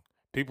wrong,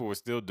 people were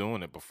still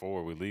doing it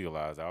before we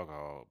legalized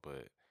alcohol,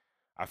 but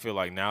I feel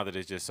like now that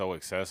it's just so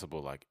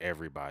accessible, like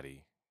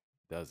everybody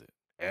does it.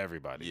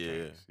 Everybody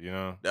drinks,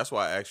 That's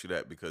why I asked you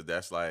that because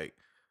that's like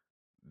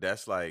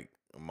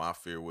my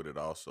fear with it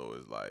also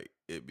is like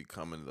it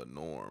becoming the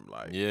norm.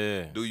 Like,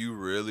 Yeah. do you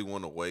really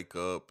want to wake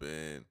up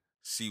and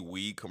see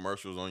weed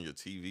commercials on your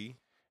TV?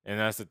 And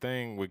that's the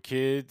thing with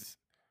kids.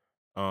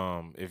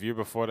 If you're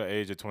before the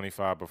age of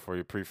 25, before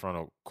your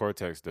prefrontal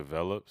cortex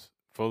develops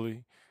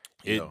fully,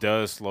 Yeah. it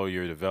does slow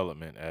your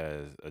development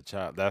as a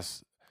child.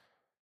 That's,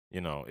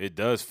 it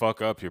does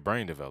fuck up your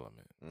brain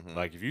development. Mhm.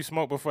 Like if you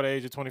smoke before the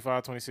age of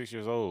 25, 26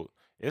 years old,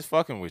 it's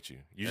fucking with you.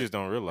 You just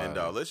don't realize And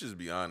it. let's just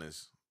be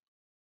honest.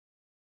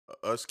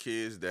 Us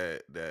kids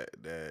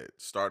that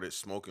started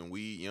smoking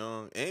weed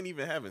young and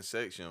even having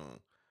sex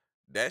young,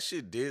 that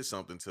shit did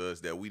something to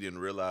us that we didn't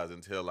realize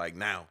until like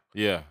now.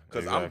 Yeah,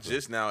 Because exactly. I'm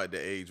just now at the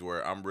age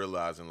where I'm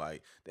realizing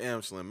like,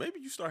 damn, Slim, maybe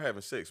you start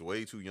having sex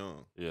way too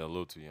young. Yeah, a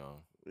little too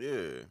young.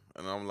 Yeah,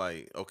 and I'm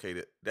like,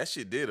 okay, that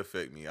shit did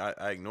affect me.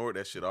 I ignored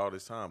that shit all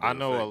this time. But I it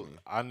know. affect me.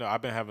 I know.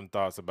 I've been having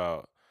thoughts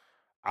about.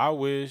 I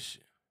wish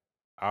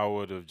I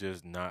would have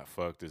just not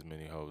fucked as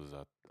many hoes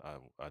as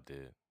I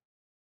did.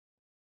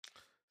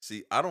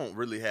 See, I don't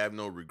really have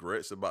no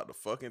regrets about the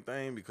fucking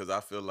thing because I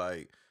feel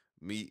like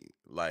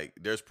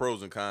there's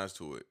pros and cons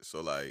to it.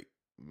 So like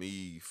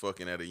me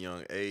fucking at a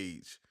young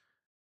age,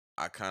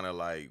 I kind of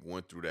like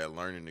went through that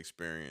learning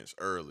experience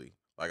early.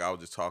 Like I was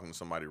just talking to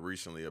somebody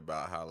recently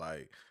about how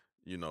like,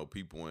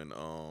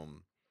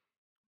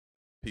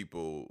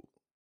 people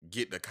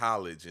get to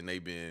college and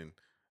they've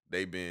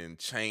been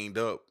chained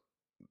up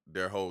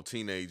their whole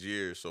teenage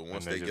years. So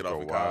once they they just get off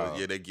go in college, wild.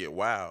 yeah, they get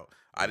wild.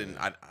 I didn't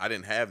Yeah. I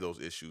didn't have those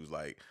issues.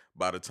 Like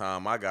by the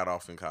time I got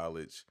off in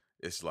college,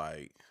 it's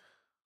like,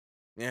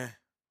 yeah,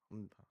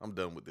 I'm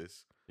done with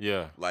this.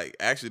 Yeah. Like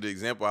actually the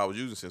example I was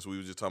using since we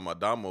was just talking about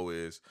Damo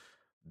is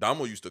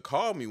Damo used to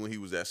call me when he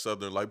was at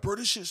Southern, like, bro,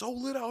 this shit's so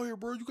lit out here,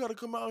 bro. You gotta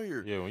come out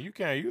here. Yeah, when you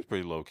was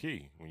pretty low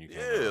key when you came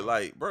Yeah, out.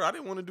 like, bro, I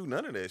didn't want to do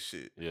none of that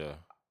shit. Yeah.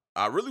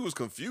 I really was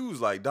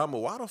confused. Like, Damo,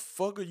 why the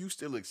fuck are you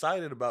still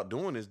excited about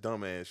doing this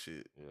dumbass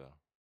shit? Yeah.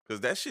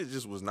 Because that shit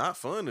just was not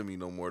fun to me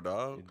no more,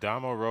 dog.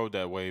 Damo rode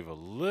that wave a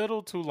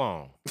little too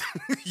long.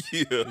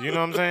 Yeah. You know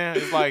what I'm saying?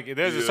 It's like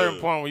there's a certain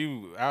Yeah. point where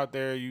you out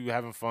there, you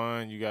having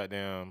fun, you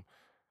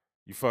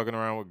fucking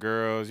around with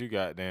girls, you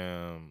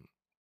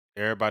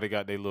everybody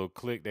got their little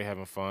clique, they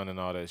having fun and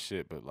all that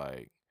shit. But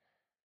like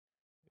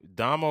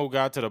Damo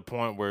got to the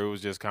point where it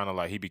was just kind of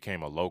like he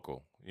became a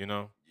local,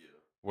 Yeah.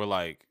 Where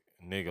like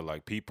nigga,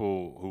 like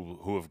people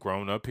who have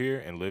grown up here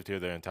and lived here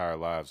their entire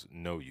lives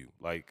know you.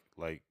 Like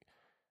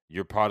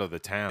you're part of the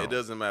town. It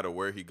doesn't matter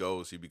where he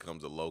goes, he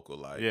becomes a local.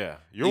 Like, Yeah.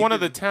 You're one of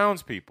the even-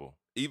 townspeople.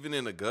 even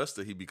in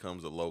Augusta, he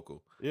becomes a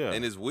local. Yeah.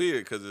 And it's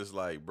weird because it's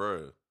like,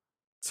 bruh,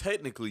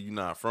 technically you're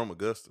not from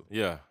Augusta.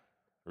 Yeah.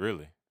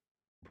 Really.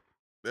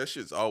 That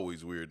shit's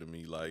always weird to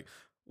me. Like,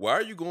 why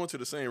are you going to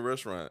the same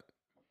restaurant?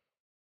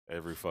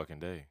 Every fucking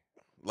day.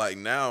 Like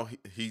now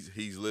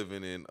he's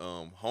living in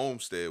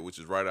Homestead, which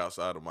is right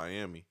outside of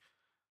Miami.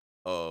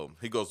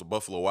 He goes to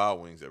Buffalo Wild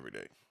Wings every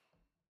day.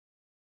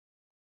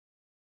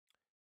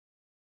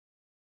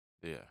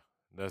 Yeah.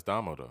 That's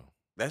Damo though.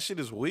 That shit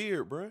is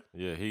weird, bruh.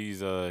 Yeah,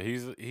 he's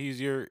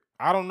your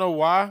I don't know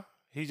why.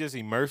 He just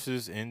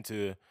immerses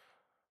into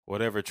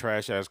whatever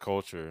trash ass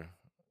culture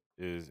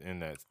is in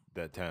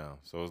that town.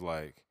 So it's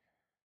like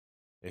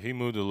if he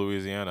moved to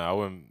Louisiana, I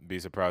wouldn't be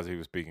surprised if he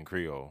was speaking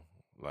Creole.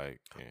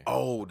 Like, yeah.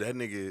 Oh, that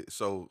nigga.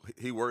 So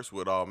he works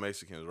with all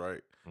Mexicans,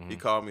 right? He Mhm.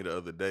 called me the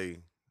other day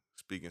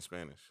speaking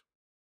Spanish.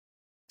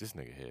 This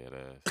nigga head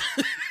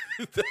ass.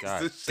 That's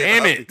God the shit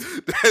damn it.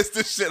 That's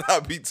the shit I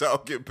be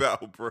talking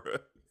about, bruh.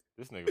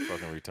 This nigga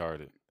fucking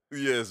retarded.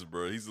 Yes,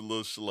 bro. He's a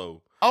little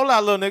slow.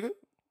 Hola, little nigga.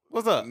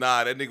 What's up?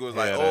 Nah, that nigga was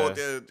like, Head oh,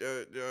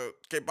 ass.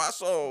 que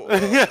paso?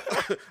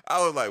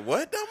 I was like,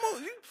 what, Damo?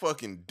 You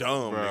fucking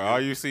dumb, Bro, nigga.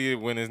 all you see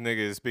when this nigga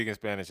is speaking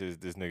Spanish is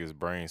this nigga's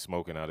brain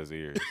smoking out his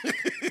ears.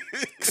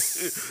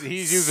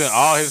 He's using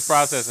all his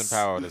processing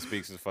power to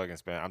speak his fucking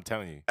Spanish. I'm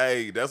telling you.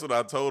 Hey, that's what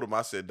I told him.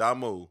 I said,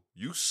 Damo,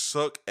 you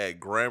suck at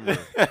grammar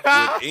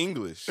with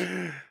English.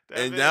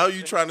 And now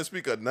you trying to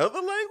speak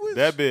another language?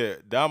 That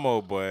bit,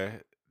 Damo, boy.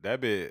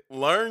 That bit.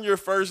 Learn your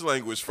first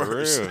language For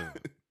first. real.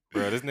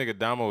 Bro, this nigga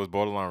Damo is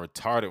borderline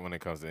retarded when it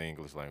comes to the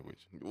English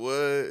language.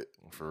 What?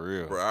 For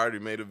real. Bro, I already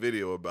made a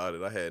video about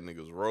it. I had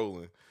niggas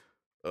rolling.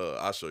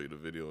 I'll show you the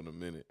video in a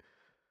minute.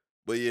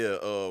 But yeah,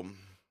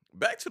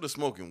 back to the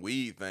smoking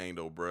weed thing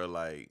though, bro.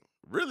 Like,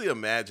 really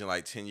imagine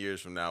like 10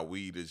 years from now,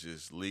 weed is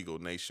just legal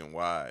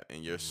nationwide,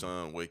 and your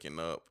son waking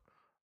up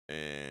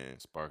and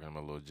Sparking him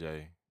a little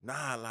J.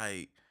 nah,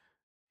 like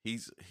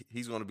he's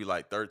gonna be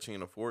like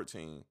 13 or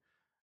 14,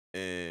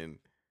 and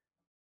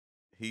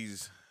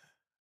he's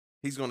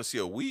gonna see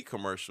a weed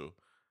commercial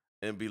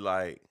and be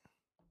like,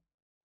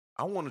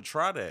 I want to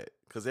try that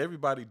because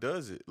everybody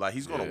does it. Like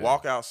he's gonna Yeah.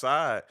 walk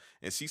outside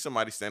and see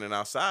somebody standing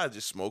outside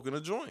just smoking a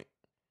joint.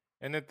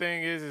 And the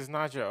thing is, it's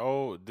not your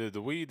old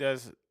the weed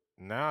that's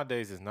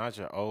nowadays is not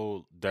your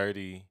old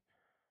dirty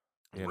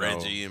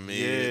Reggie and Mid.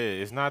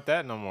 Yeah, it's not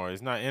that no more.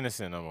 It's not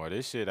innocent no more.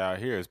 This shit out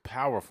here is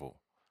powerful.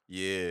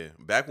 Yeah,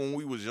 back when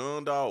we was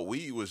young, dog,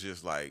 weed was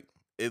just like,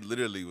 it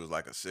literally was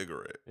like a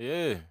cigarette.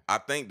 Yeah. I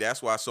think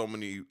that's why so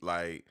many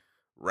like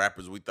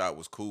rappers we thought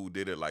was cool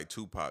did it, like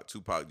Tupac.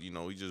 Tupac, you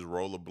know, he just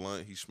roll a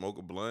blunt, he smoke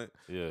a blunt.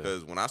 Yeah.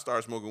 Cause when I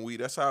started smoking weed,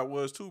 that's how it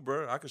was too,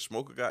 bro. I could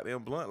smoke a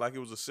goddamn blunt like it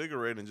was a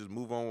cigarette and just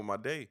move on with my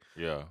day.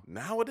 Yeah.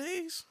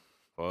 Nowadays,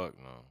 Fuck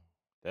no.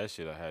 That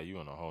shit'll have you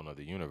in a whole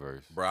nother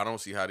universe. bro, I don't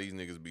see how these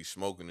niggas be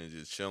smoking and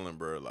just chilling,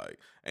 bro. Like,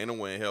 ain't no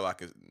way in hell I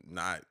could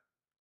not,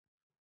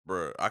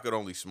 bro. I could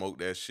only smoke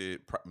that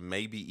shit,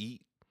 maybe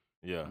eat,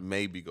 Yeah.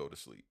 maybe go to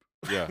sleep.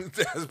 Yeah.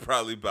 That's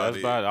probably about That's it.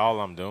 about all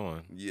I'm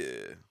doing.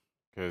 Yeah.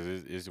 Cause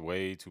it's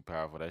way too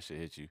powerful. That shit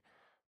hit you,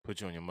 put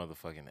you on your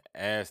motherfucking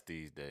ass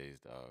these days,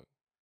 dog.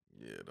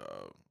 Yeah,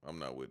 dog. I'm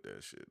not with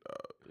that shit,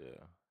 dog.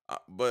 Yeah.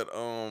 But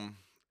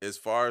as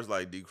far as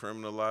like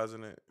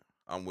decriminalizing it,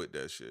 I'm with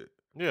that shit.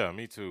 Yeah,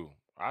 me too.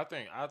 I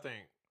think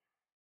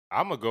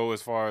I'm gonna go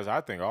as far as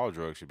I think all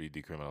drugs should be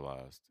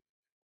decriminalized.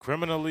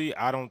 Criminally,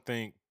 I don't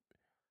think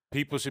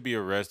people should be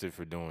arrested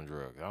for doing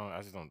drugs.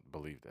 I just don't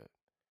believe that.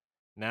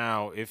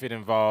 Now, if it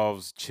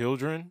involves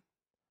children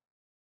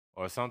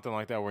or something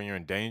like that where you're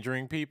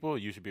endangering people,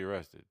 you should be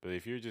arrested. But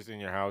if you're just in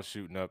your house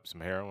shooting up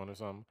some heroin or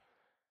something,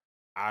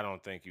 I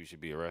don't think you should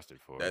be arrested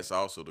for That's it.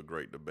 also the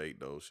great debate,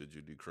 though. Should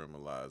you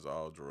decriminalize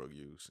all drug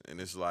use? And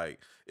it's like,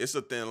 it's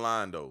a thin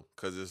line, though,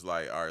 because it's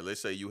like, all right,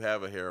 let's say you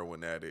have a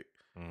heroin addict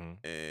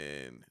Mm-hmm.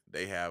 and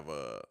they have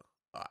a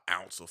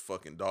ounce of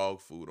fucking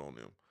dog food on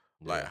them.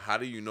 Like, Yeah. how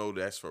do you know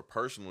that's for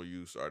personal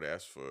use or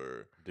that's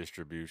for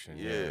Distribution.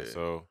 Yeah. Yeah.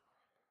 So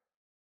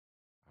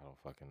I don't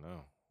fucking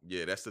know.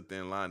 Yeah, that's the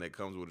thin line that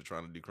comes with it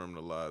trying to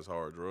decriminalize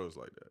hard drugs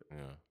like that.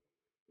 Yeah.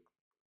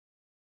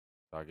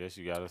 I guess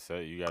you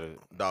gotta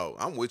Dog,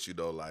 I'm with you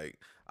though. Like,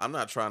 I'm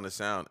not trying to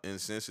sound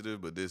insensitive,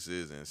 but this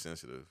is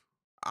insensitive.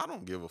 I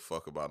don't give a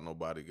fuck about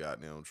nobody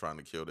goddamn trying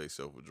to kill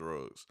themselves with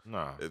drugs.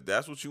 nah. If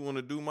that's what you want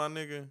to do, my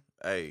nigga,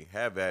 hey,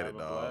 have at Have it, a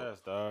dog.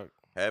 blast, dog.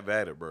 Have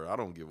at it, bro. I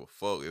don't give a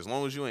fuck. As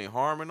long as you ain't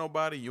harming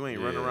nobody, you ain't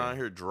running Yeah. around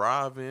here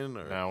driving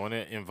or Now, when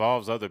it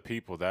involves other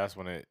people, that's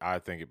when I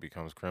think it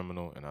becomes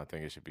criminal, and I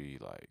think it should be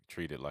like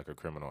treated like a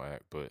criminal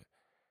act. But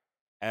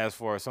as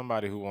for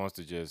somebody who wants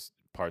to just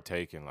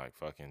partake in like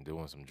fucking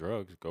doing some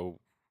drugs, go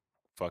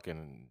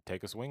fucking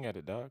take a swing at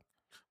it, dog.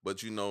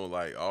 But you know,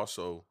 like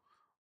also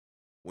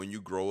when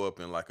you grow up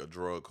in like a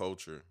drug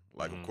culture,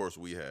 like of Mhm. course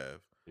we have,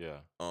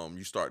 Yeah,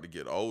 you start to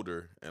get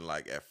older and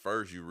like at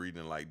first you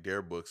reading like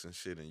dare books and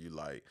shit and you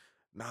like,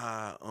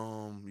 nah,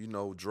 you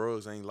know,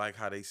 drugs ain't like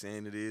how they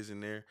saying it is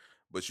in there.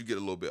 But you get a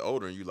little bit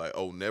older and you like,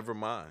 oh, never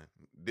mind.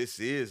 This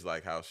is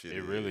like how shit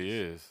it really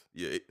is.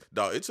 Yeah,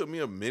 dog, it took me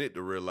a minute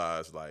to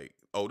realize like,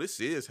 oh, this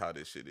is how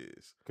this shit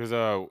is. Cause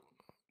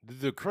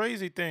the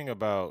crazy thing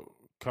about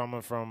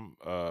coming from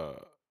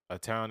a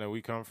town that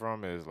we come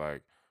from is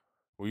like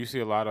where you see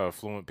a lot of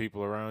affluent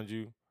people around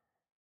you,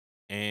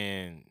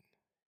 and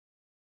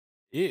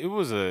it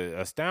was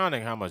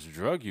astounding how much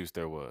drug use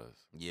there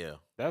was. Yeah.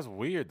 That's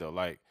weird though.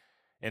 Like,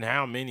 and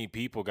how many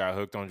people got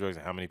hooked on drugs,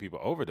 and how many people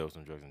overdosed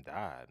on drugs and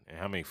died, and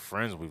how many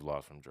friends we've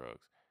lost from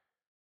drugs.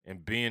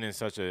 And being in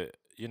such a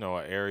an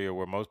area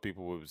where most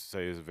people would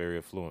say is a very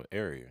affluent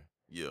area.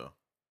 Yeah.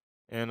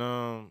 And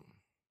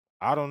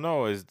I don't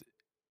know, is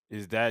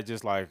that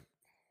just like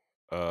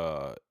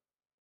uh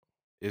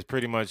is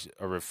pretty much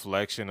a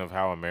reflection of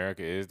how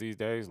America is these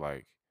days?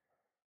 Like,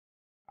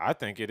 I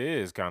think it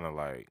is kind of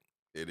like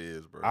It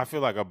is, bro. I feel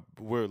like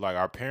we're like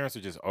our parents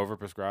are just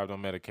overprescribed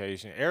on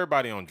medication.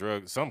 Everybody on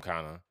drugs, some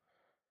kind of.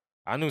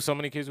 I knew so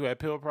many kids who had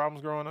pill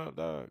problems growing up,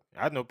 dog.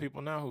 I know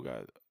people now who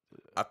got.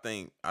 I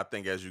think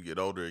as you get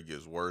older, it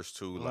gets worse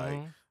too. Like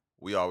Mhm.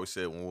 we always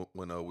said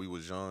when we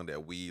was young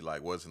that weed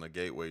like wasn't a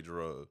gateway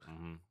drug.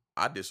 Mhm.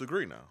 I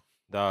disagree now.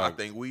 Dog, I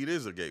think weed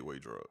is a gateway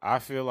drug. I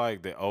feel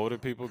like the older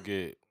people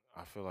get,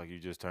 I feel like you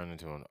just turn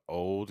into an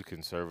old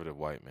conservative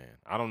white man.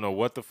 I don't know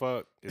what the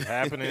fuck is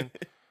happening,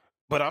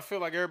 but I feel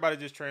like everybody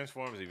just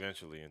transforms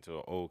eventually into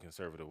an old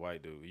conservative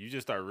white dude. You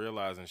just start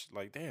realizing,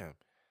 like, damn,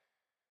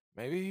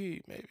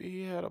 maybe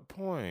he had a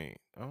point.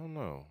 I don't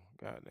know.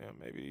 Goddamn,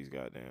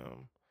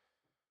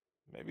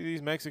 maybe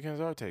these Mexicans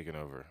are taking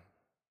over.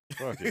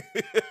 Fuck it.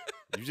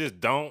 You just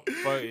don't.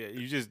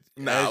 You just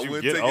Nah, as I you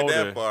wouldn't get take older.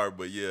 it that far,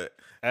 but yeah.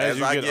 As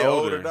you I get get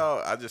older, older,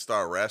 dog, I just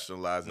start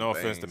rationalizing. no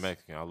offense to things.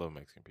 Mexican, I love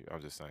Mexican people.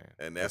 I'm just saying,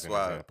 And just that's an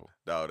why, example.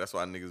 dog. That's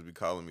why niggas be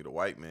calling me the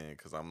white man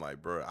because I'm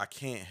like, bro, I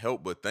can't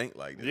help but think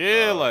like this.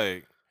 Yeah, dog.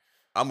 like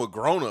I'm a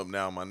grown up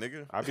now, my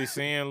nigga. I be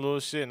seeing little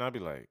shit, and I be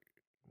like,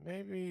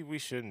 maybe we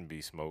shouldn't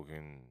be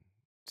smoking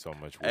so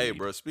much weed. Hey,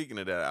 bro. Speaking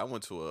of that, I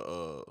went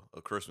to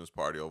a Christmas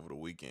party over the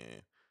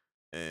weekend,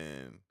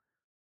 and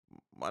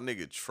my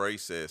nigga Trey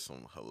said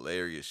some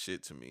hilarious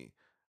shit to me.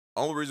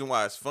 Only reason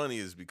why it's funny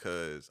is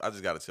because I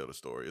just got to tell the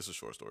story. It's a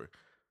short story.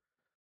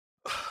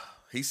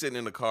 He's sitting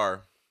in the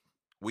car.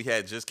 We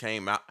had just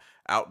came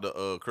out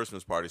the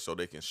Christmas party so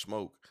they can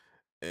smoke,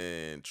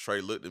 and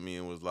Trey looked at me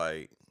and was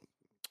like,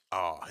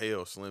 "Oh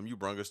hell, Slim, you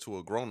brung us to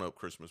a grown up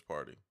Christmas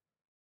party."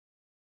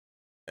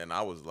 And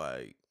I was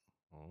like,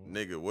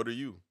 "Nigga, what are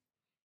you?"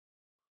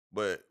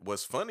 But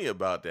what's funny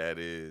about that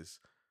is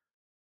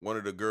one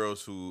of the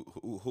girls who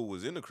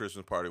was in the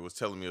Christmas party was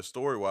telling me a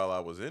story while I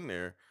was in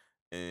there,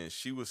 and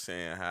she was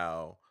saying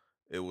how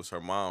it was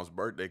her mom's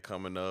birthday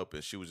coming up,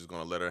 and she was just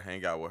gonna let her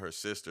hang out with her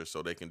sister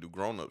so they can do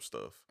grown up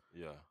stuff.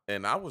 Yeah.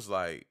 And I was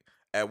like,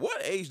 at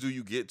what age do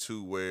you get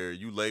to where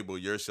you label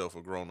yourself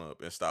a grown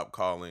up and stop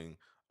calling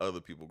other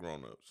people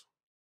grown ups?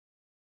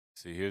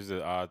 See, here's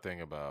the odd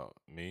thing about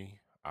me.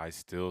 I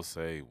still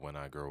say when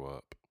I grow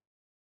up,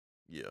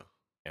 Yeah.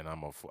 and I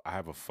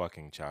have a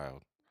fucking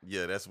child.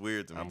 Yeah, that's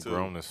weird to me I'm too.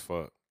 grown as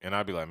fuck. And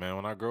I'd be like, man,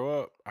 when I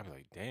grow up, I'd be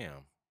like,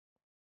 damn,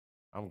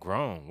 I'm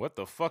grown. What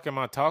the fuck am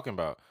I talking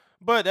about?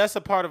 But that's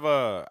a part of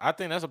I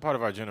think that's a part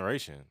of our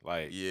generation.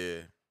 Like,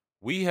 Yeah.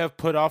 we have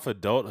put off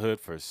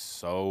adulthood for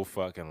so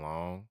fucking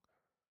long.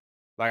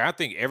 Like, I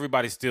think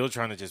everybody's still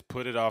trying to just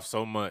put it off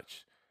so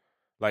much.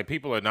 Like,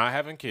 people are not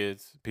having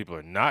kids. People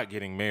are not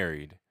getting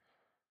married.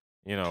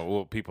 You know,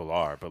 well, people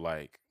are, but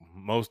like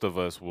most of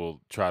us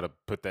will try to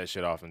put that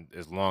shit off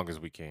as long as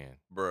we can.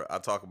 Bro, I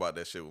talk about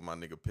that shit with my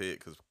nigga Pitt,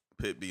 because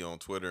Pitt be on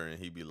Twitter and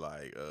he be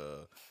like,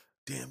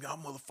 damn, y'all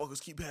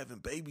motherfuckers keep having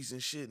babies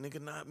and shit,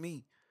 nigga, not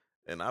me.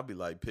 And I be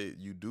like, Pitt,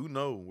 you do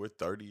know we're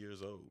 30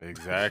 years old.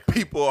 Exactly.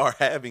 People are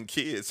having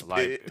kids,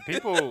 Like, Pitt.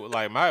 people,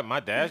 like my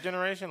dad's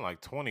generation,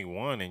 like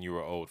 21 and you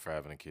were old for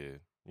having a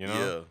kid. You know?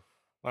 Yeah.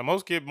 Like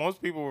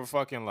most people were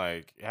fucking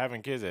like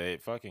having kids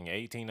at fucking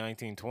 18,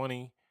 19,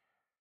 20,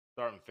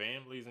 starting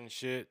families and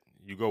shit.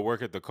 You go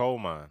work at the coal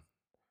mine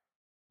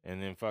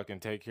and then fucking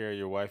take care of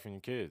your wife and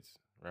your kids,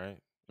 right?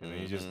 And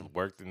then you just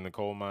worked in the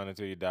coal mine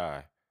until you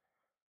die.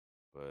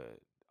 But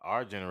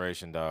our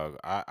generation, dog,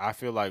 I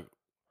feel like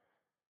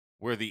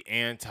we're the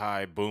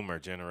anti-boomer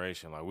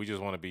generation. Like, we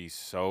just want to be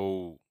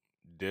so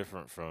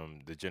different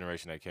from the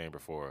generation that came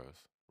before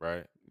us,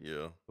 right?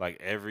 Yeah.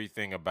 Like,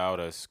 everything about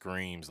us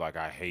screams like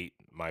I hate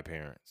my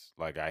parents.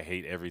 Like, I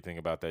hate everything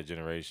about that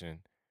generation.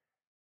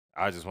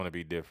 I just want to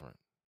be different,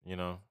 you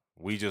know?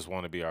 We just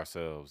want to be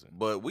ourselves.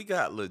 But we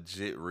got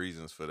legit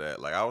reasons for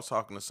that. Like, I was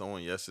talking to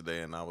someone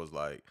yesterday and I was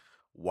like,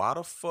 why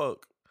the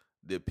fuck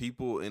did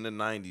people in the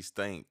 90s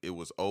think it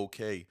was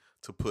okay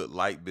to put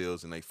light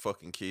bills in they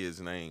fucking kids'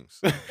 names?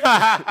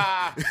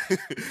 Like,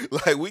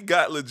 we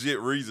got legit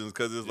reasons,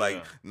 because it's like,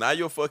 Yeah. now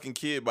your fucking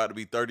kid about to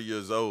be 30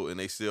 years old and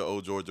they still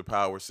owe Georgia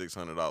Power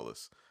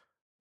 $600.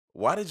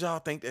 Why did y'all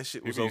think that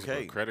shit was People used to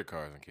okay? put credit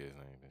cards in kids'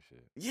 names and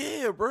shit.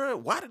 Yeah, bro.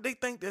 Why did they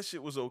think that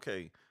shit was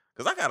okay?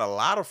 Because I got a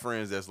lot of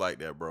friends that's like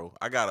that, bro.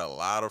 I got a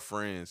lot of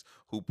friends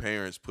who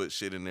parents put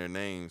shit in their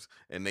names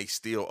and they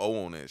still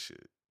owe on that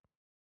shit.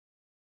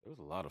 There was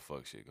a lot of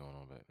fuck shit going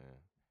on back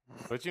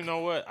then. But you know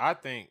what? I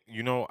think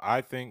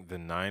the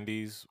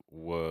 90s,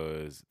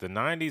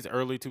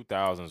 early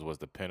 2000s was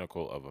the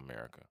pinnacle of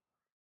America.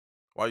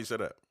 Why you say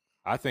that?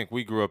 I think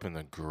we grew up in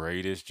the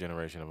greatest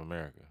generation of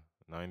America,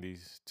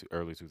 90s to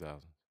early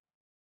 2000s.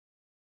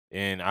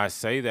 And I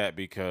say that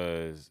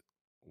because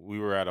we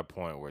were at a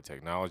point where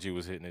technology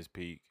was hitting its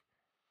peak,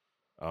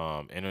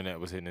 internet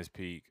was hitting its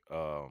peak,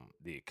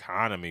 the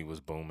economy was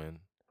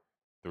booming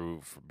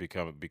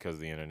because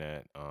of the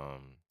internet.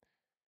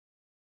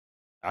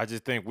 I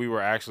just think we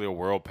were actually a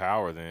world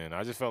power then.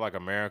 I just felt like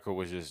America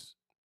was just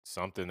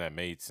something that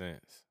made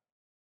sense.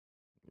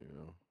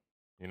 Yeah.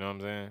 You know what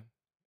I'm saying?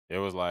 It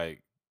was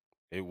like,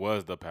 it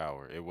was the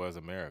power. It was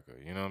America.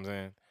 You know what I'm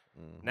saying?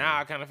 Now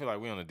I kind of feel like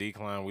we on a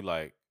decline. We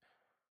like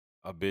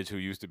a bitch who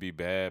used to be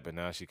bad, but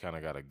now she kind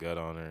of got a gut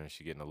on her and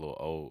she getting a little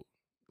old.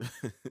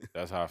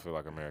 That's how I feel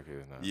like America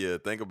is now. Yeah,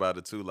 think about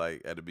it too.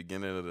 Like, at the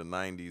beginning of the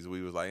 90s,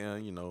 we was like,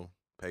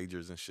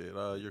 pagers and shit.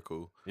 You're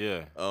cool.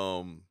 Yeah.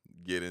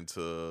 Get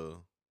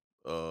into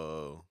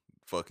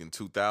fucking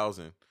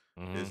 2000.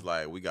 It's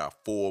like we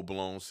got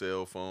full-blown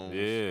cell phones.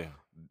 Yeah.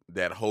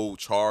 That hold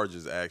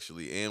charges,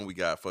 actually, and we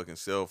got fucking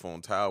cell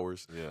phone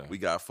towers. Yeah. We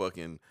got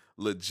fucking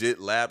legit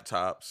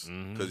laptops,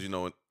 because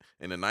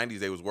in the 90s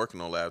they was working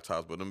on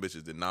laptops, but them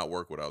bitches did not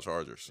work without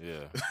chargers.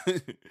 Yeah.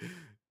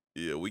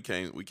 Yeah, we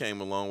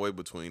came a long way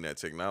between that.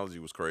 Technology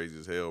was crazy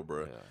as hell,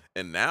 bro. Yeah.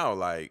 And now,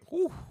 like,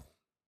 whew,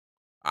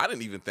 I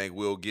didn't even think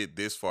we'll get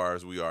this far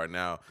as we are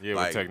now. Yeah,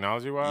 like, with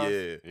technology-wise?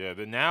 Yeah. Yeah,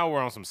 but now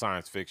we're on some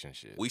science fiction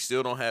shit. We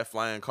still don't have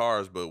flying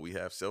cars, but we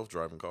have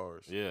self-driving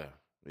cars. Yeah.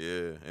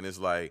 Yeah, and it's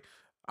like,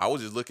 I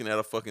was just looking at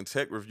a fucking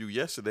tech review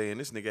yesterday, and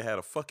this nigga had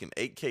a fucking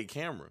 8K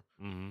camera.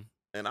 And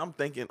I'm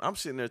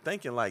sitting there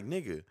thinking, like,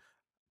 nigga,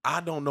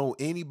 I don't know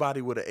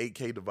anybody with an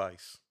 8K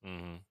device.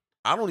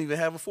 I don't even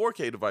have a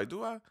 4K device,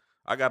 do I?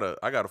 I got a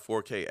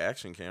 4K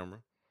action camera.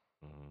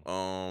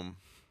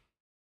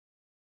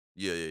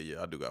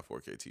 Yeah. I do got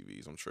 4K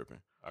TVs. I'm tripping.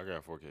 I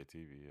got 4K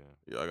TV, yeah.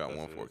 Yeah, I got That's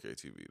one it. 4K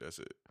TV. That's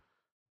it. I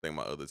think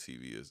my other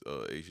TV is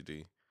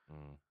HD.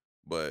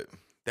 But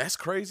that's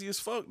crazy as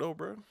fuck, though,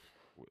 bro.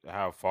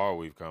 How far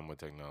we've come with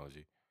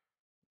technology.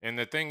 And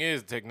the thing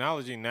is,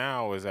 technology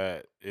now is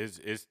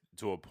it's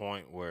to a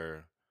point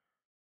where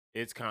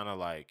it's kind of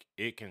like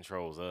it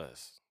controls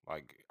us.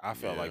 Like, I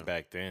felt like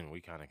back then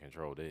we kind of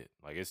controlled it.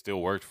 Like, it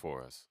still worked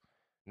for us.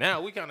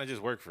 Now we kind of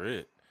just work for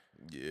it.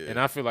 Yeah. And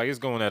I feel like it's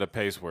going at a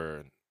pace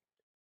where,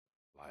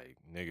 like,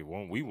 nigga,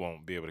 we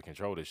won't be able to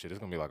control this shit. It's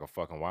gonna be like a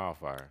fucking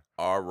wildfire.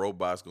 Are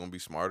robots gonna be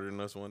smarter than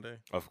us one day?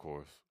 Of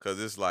course. Cause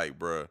it's like,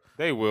 bruh,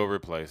 They will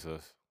replace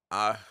us.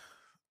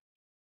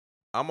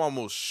 I'm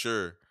almost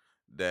sure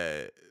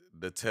that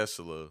the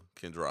Tesla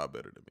can drive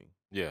better than me.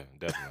 Yeah,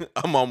 definitely.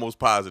 I'm almost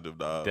positive,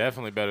 dog.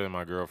 Definitely better than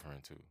my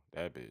girlfriend too.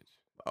 That bitch.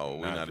 Oh,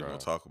 we're Not not even gonna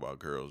drive. talk about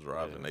girls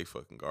driving. Yeah. They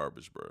fucking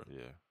garbage, bro.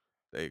 Yeah.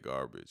 They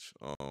garbage.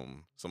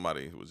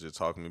 Somebody was just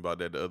talking to me about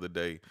that the other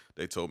day.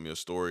 They told me a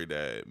story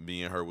that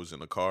me and her was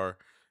in a car,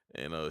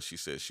 and she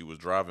said she was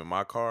driving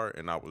my car,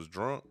 and I was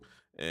drunk,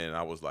 and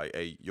I was like,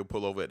 "Hey, you'll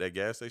pull over at that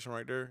gas station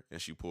right there,"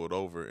 and she pulled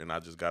over, and I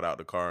just got out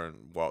the car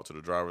and walked to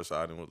the driver's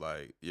side and was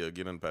like, "Yeah,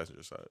 get in the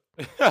passenger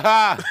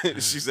side."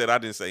 She said I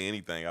didn't say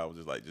anything. I was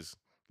just like, "Just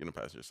get in the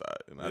passenger side,"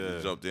 and I Yeah.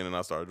 just jumped in and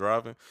I started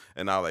driving,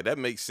 and I was like, "That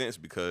makes sense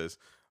because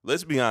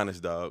let's be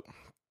honest, dog.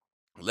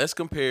 Let's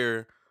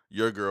compare."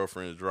 Your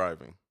girlfriend's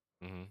driving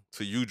hmm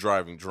to you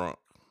driving drunk.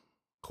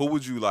 Who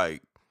would you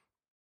like?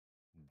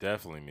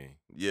 Definitely me.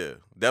 Yeah,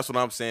 that's what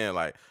I'm saying.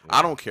 Like, Yeah.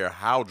 I don't care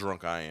how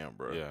drunk I am,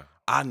 bro. Yeah.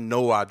 I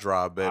know I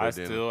drive better I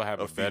than still have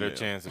a better female.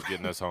 chance of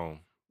getting us home.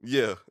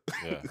 Yeah,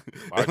 Yeah.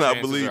 Our and I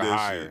chances believe are that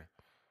higher. shit.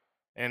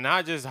 And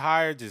not just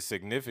higher, just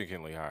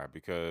significantly higher.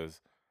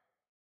 Because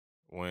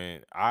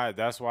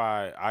that's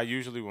why I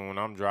usually when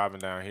I'm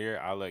driving down here,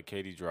 I let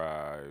Katie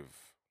drive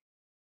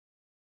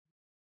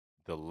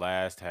the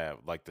last half,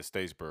 like the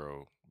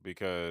Statesboro,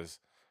 because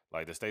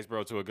like the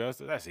Statesboro to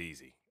Augusta, that's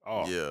easy.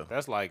 Oh, Yeah.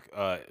 that's like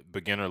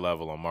beginner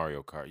level on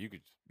Mario Kart. You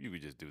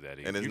could just do that.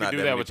 Easy. And it's You not could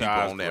that do that many with your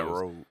people eyes on that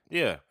closed. road.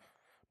 Yeah,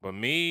 but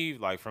me,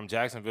 like from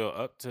Jacksonville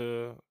up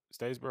to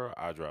Statesboro,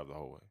 I drive the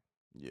whole way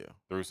Yeah,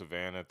 through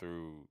Savannah,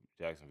 through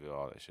Jacksonville,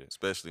 all that shit.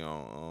 especially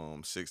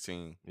on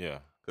 16, Yeah,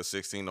 because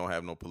 16 don't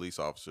have no police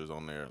officers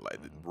on there,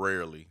 like Mhm.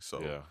 rarely. So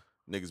yeah,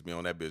 niggas be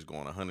on that bitch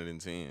going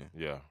 110.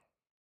 yeah,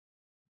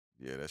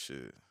 Yeah, that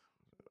shit.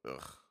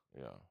 Ugh.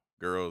 yeah.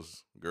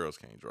 Girls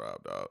can't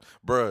drive, dog.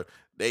 Bruh,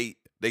 they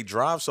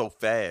drive so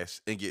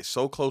fast and get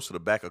so close to the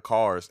back of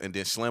cars and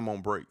then slam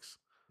on brakes.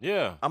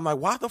 Yeah. I'm like,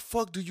 why the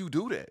fuck do you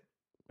do that?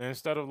 And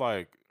instead of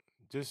like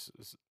just,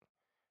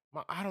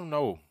 I don't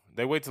know.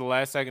 They wait till the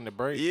last second to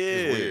brake. Yeah.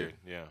 It's weird.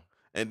 Yeah.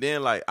 And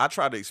then like I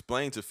try to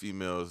explain to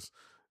females,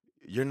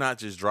 you're not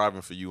just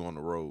driving for you on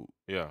the road.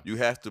 Yeah. You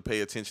have to pay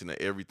attention to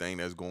everything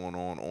that's going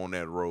on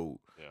that road.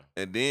 Yeah.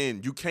 And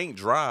then you can't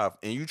drive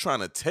and you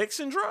trying to text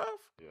and drive?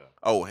 Yeah.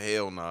 Oh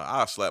hell no.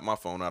 I'll slap my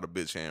phone out of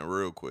bitch hand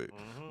real quick.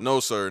 Mhm. No,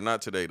 sir,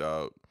 not today,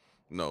 dog.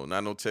 No,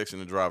 not no texting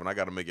and driving. I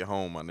gotta make it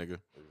home, my nigga.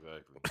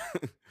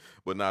 Exactly.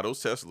 But nah, those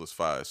Teslas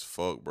fire as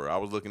fuck, bro. I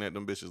was looking at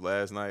them bitches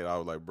last night. I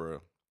was like,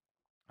 bro,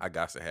 I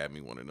got to have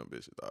me one of them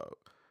bitches, dog.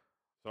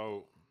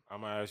 So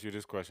I'm gonna ask you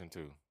this question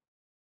too.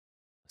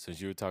 Since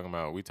we talking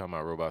about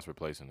robots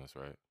replacing us,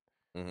 right?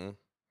 Mm-hmm.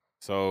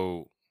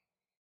 So,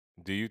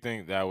 do you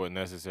think that would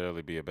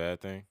necessarily be a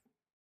bad thing?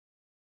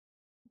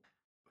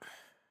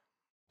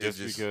 Just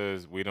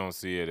because we don't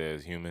see it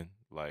as human,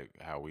 like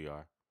how we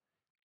are.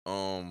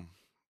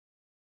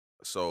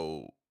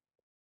 So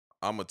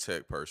I'm a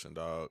tech person,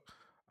 dog.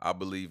 I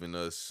believe in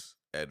us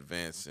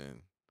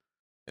advancing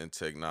in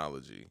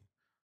technology.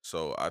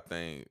 So I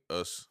think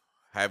us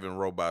having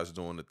robots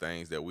doing the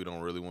things that we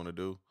don't really want to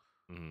do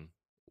hmm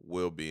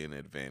will be an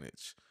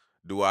advantage.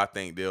 Do I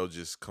think they'll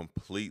just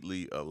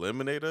completely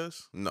eliminate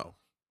us? No.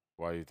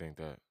 Why do you think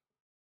that?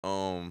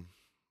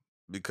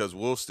 Because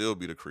we'll still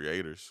be the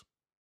creators.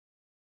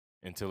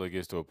 Until it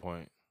gets to a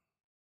point.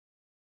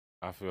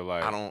 I feel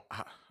like I don't,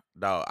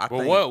 dog. I But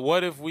think.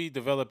 what if we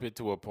develop it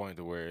to a point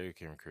to where it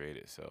can create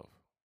itself?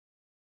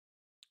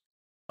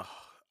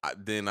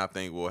 Then I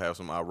think we'll have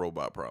some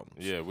iRobot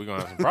problems. Yeah, we're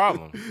gonna have some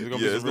problems.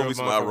 It's gonna be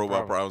some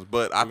iRobot problems.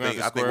 But I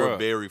think we're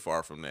very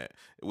far from that,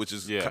 which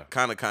is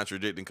kind of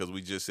contradicting because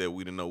we just said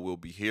we didn't know we'll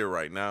be here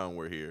right now and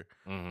we're here.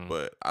 Mm-hmm.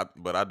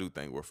 But I do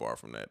think we're far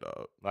from that,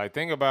 dog. Like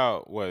think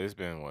about it's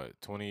been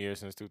 20 years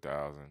since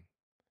 2000,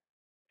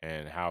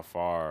 and how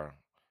far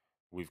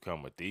we've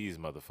come with these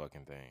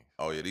motherfucking things.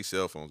 Oh yeah, these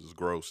cell phones is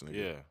gross, nigga.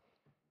 Yeah.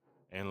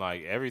 And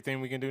like everything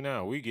we can do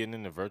now, we getting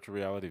into virtual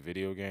reality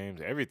video games.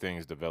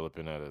 Everything's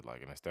developing at an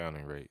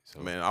astounding rate.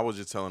 So man, I was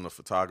just telling the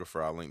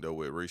photographer I linked up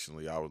with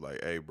recently. I was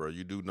like, "Hey, bro,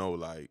 you do know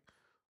like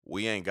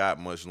we ain't got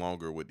much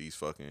longer with these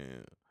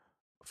fucking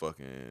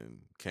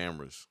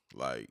cameras.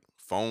 Like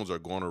phones are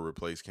going to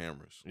replace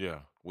cameras. Yeah,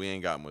 we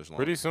ain't got much longer.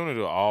 Pretty soon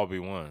it'll all be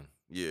one.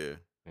 Yeah,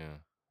 yeah.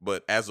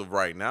 But as of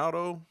right now,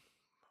 though,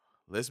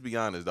 let's be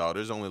honest, dog.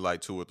 There's only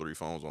like 2 or 3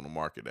 phones on the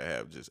market that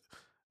have just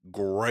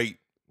great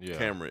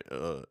camera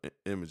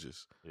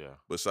images. Yeah.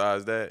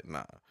 Besides that,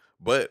 nah.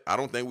 But I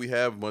don't think we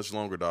have much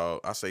longer, dog.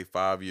 I say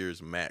 5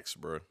 years max,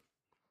 bro.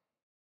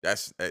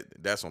 That's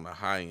on the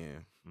high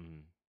end. Mm-hmm.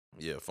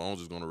 Yeah, phones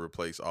is gonna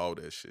replace all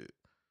that shit.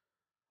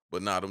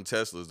 But nah, them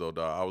Teslas though,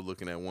 dog. I was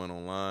looking at one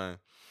online.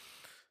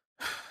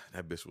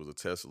 That bitch was a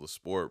Tesla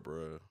Sport,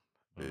 bro.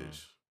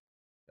 Bitch,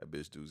 that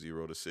bitch do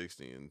 0 to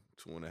 60 in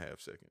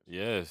 2.5 seconds.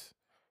 Yes,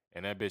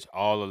 and that bitch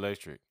all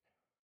electric.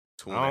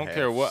 2.5 I don't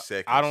care what.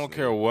 seconds, I don't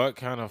care nigga. what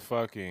kind of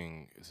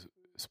fucking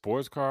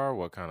sports car,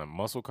 what kind of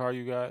muscle car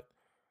you got.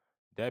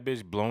 That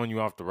bitch blowing you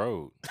off the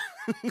road.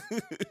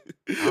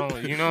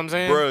 You know what I'm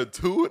saying? Bruh,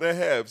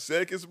 2.5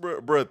 seconds,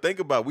 bruh. Think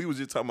about, we was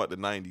just talking about the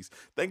 90s.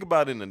 Think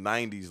about in the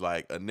 90s,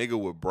 like a nigga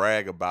would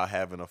brag about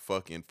having a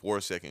fucking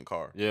 4-second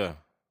car. Yeah.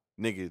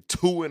 Nigga,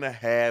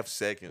 2.5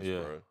 seconds, Yeah.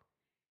 bruh.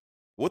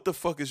 What the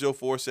fuck is your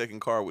 4-second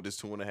car with this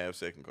 2.5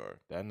 second car?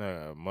 That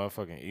nigga,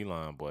 motherfucking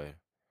Elon, boy.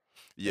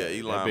 Yeah, That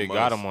Elon big Musk.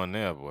 got him on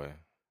there, boy.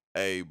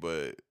 Hey,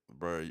 but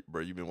bro,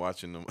 you been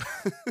watching them.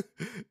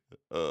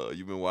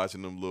 You been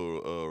watching them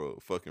little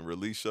fucking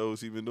release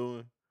shows he been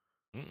doing.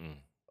 Mm-mm.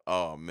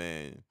 Oh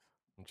man,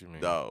 What you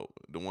mean? dog,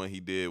 the one he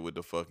did with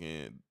the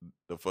fucking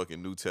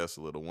new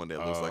Tesla, the one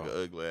that looks like an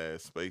ugly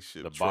ass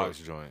spaceship. The truck. box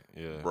joint,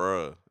 yeah.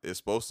 Bruh, it's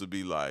supposed to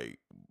be like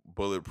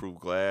bulletproof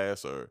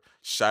glass or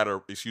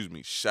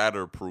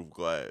shatterproof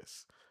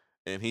glass.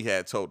 And he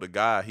had told the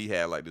guy he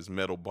had like this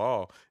metal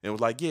ball and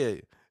was like, yeah,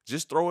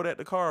 just throw it at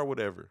the car or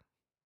whatever.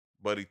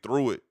 But he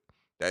threw it.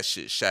 That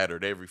shit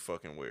shattered every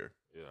fucking where.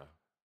 Yeah.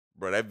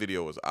 Bro, that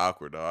video was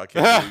awkward, dog. I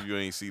can't believe you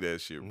ain't see that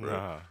shit, bro.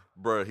 Nah.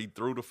 Bro, he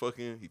threw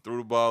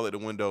the ball at the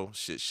window.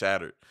 Shit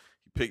shattered.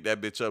 He picked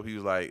that bitch up. He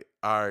was like,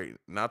 all right,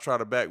 now try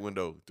the back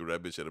window. Threw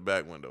that bitch at the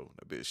back window.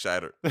 That bitch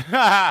shattered.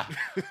 I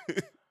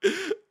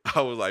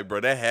was like,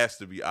 bro, that has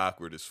to be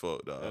awkward as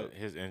fuck, dog.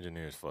 His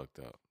engineer's fucked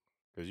up.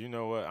 Because you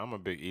know what? I'm a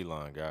big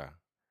Elon guy.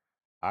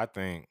 I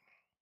think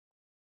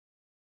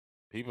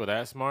people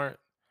that smart,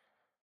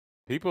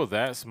 we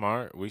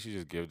should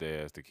just give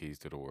their ass the keys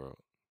to the world.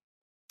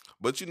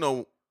 But you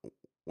know,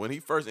 when he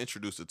first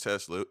introduced the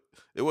Tesla,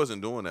 it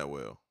wasn't doing that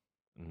well.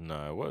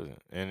 No, it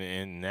wasn't.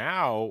 And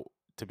now,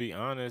 to be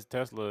honest,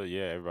 Tesla,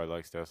 yeah, everybody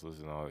likes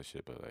Teslas and all that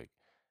shit, but like,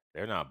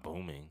 they're not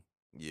booming.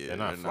 Yeah, they're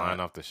not flying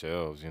off the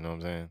shelves. You know what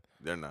I'm saying?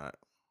 They're not.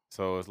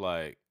 So it's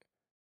like,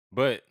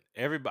 but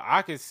everybody,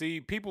 I could see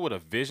people with a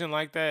vision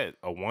like that,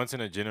 a once in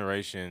a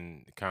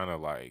generation kind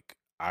of like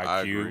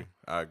IQ.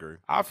 I agree.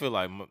 I feel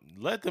like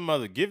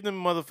give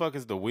them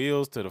motherfuckers the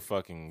wheels to the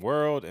fucking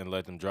world and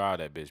let them drive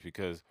that bitch,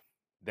 because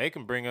they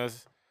can bring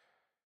us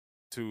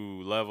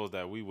to levels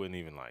that we wouldn't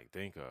even like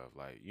think of.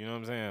 Like, you know what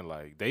I'm saying?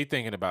 Like, they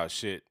thinking about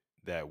shit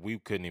that we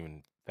couldn't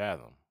even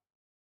fathom.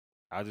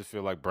 I just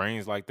feel like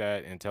brains like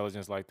that,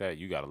 intelligence like that,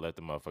 you got to let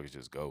the motherfuckers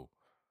just go.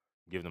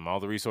 Give them all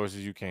the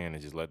resources you can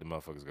and just let the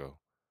motherfuckers go.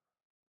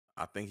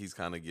 I think he's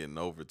kind of getting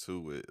over too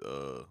with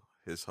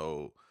his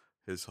whole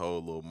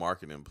little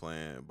marketing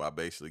plan by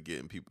basically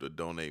getting people to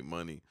donate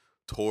money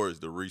towards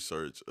the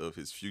research of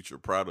his future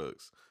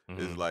products.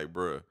 Mm-hmm. It's like,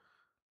 bruh,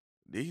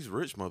 these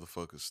rich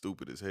motherfuckers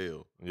stupid as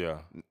hell. Yeah.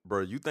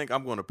 Bruh, you think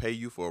I'm going to pay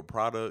you for a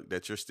product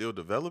that you're still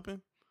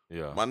developing?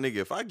 Yeah. My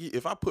nigga,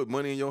 if I put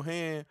money in your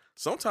hand,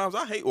 sometimes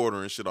I hate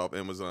ordering shit off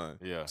Amazon.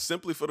 Yeah.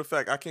 Simply for the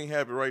fact I can't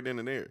have it right then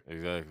and there.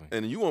 Exactly.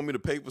 And you want me to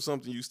pay for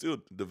something you still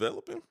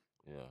developing?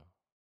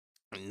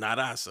 Yeah. Not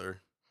I, sir.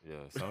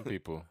 Yeah. Some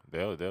people,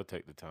 they'll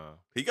take the time.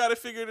 He got it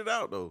figured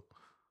out though.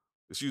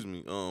 Excuse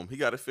me. He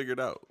got it figured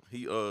out.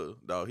 He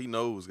dog, he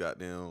knows,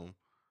 goddamn,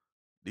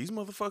 these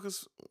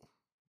motherfuckers,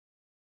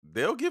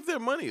 they'll give their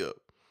money up.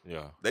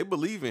 Yeah. They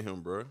believe in him,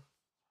 bro.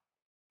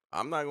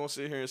 I'm not gonna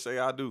sit here and say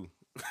I do.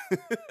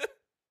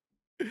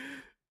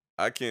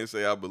 I can't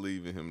say I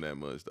believe in him that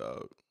much,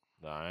 dog.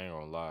 Nah, I ain't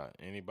gonna lie.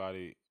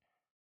 Anybody,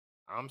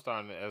 I'm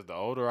starting to, as the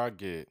older I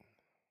get,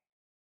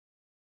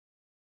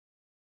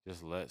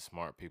 just let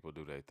smart people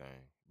do their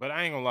thing. But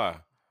I ain't gonna lie.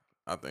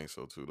 I think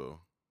so too, though.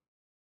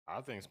 I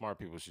think smart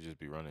people should just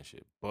be running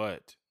shit.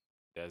 But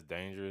that's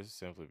dangerous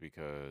simply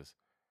because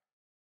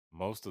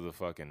most of the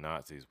fucking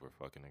Nazis were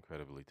fucking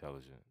incredibly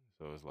intelligent.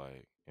 So it's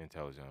like,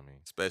 intelligent, I mean.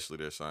 Especially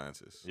their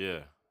scientists. Yeah.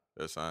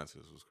 Their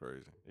scientists was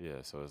crazy.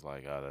 Yeah, so it's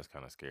like, that's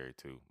kind of scary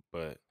too.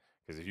 But,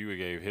 because if you would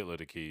gave Hitler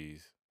the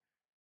keys,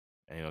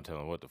 ain't no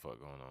telling what the fuck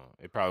going on.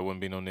 It probably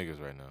wouldn't be no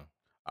niggas right now.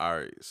 All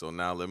right, so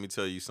now let me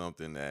tell you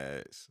something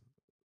that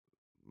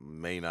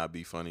may not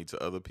be funny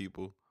to other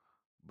people,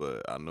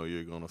 but I know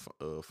you're going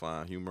to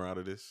find humor out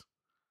of this.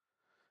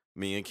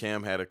 Me and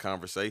Cam had a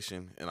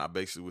conversation, and I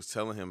basically was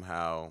telling him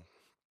how,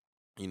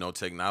 you know,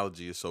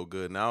 technology is so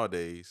good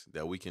nowadays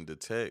that we can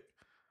detect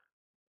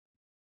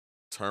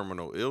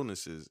terminal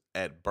illnesses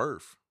at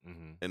birth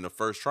in the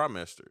first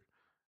trimester.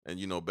 And,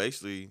 you know,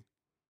 basically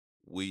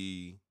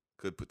we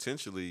could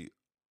potentially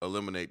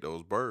eliminate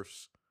those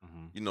births.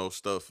 You know,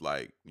 stuff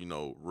like, you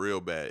know,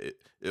 real bad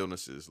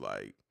illnesses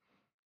like,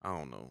 I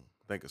don't know,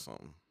 think of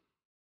something.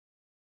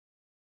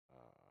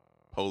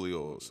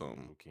 Polio or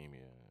something.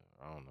 Leukemia.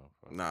 I don't know.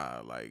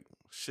 Nah, like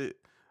shit.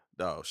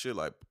 Dog, shit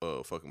like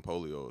fucking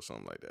polio or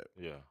something like that.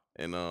 Yeah.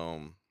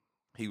 And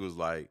he was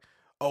like,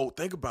 oh,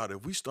 think about it.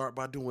 If we start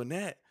by doing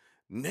that,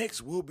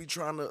 next we'll be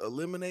trying to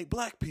eliminate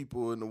black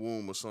people in the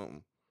womb or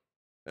something.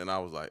 And I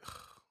was like,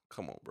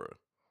 come on, bro.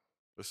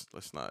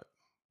 Let's not.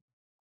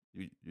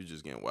 You're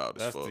just getting wild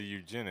as fuck. That's the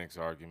eugenics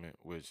argument,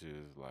 which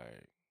is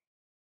like,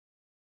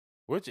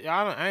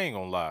 I ain't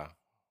gonna lie.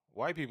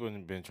 White people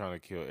have been trying to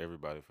kill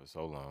everybody for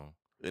so long.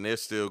 And they're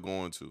still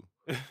going to.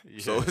 Yeah.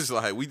 So it's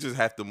like, we just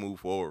have to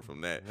move forward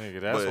from that.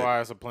 Nigga, that's why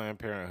it's a Planned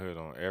Parenthood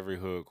on every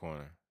hood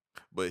corner.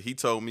 But he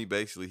told me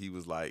basically, he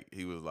was like,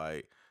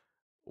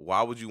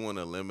 why would you want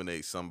to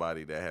eliminate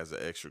somebody that has an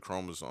extra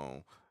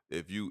chromosome?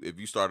 If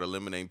you start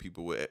eliminating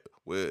people with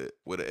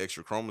an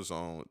extra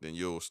chromosome, then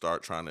you'll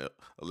start trying to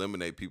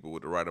eliminate people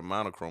with the right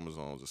amount of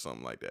chromosomes or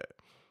something like that.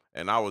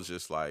 And I was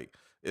just like,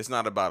 it's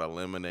not about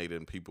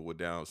eliminating people with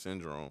Down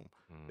syndrome.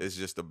 It's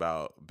just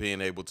about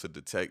being able to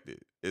detect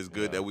it. It's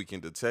good Yeah. that we can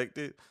detect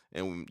it,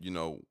 and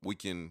we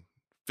can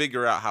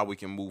figure out how we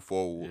can move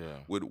forward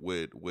Yeah.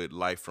 with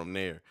life from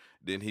there.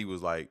 Then he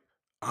was like,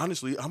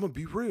 honestly, I'm gonna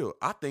be real.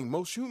 I think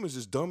most humans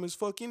is dumb as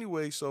fuck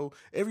anyway, so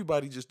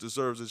everybody just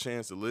deserves a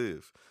chance to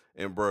live.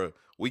 And bruh,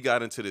 we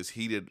got into this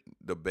heated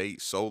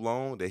debate so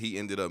long that he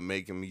ended up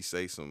making me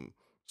say some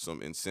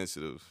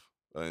insensitive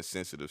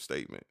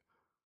statement.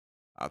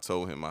 I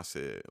told him, I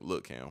said,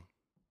 look, Cam,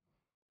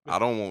 I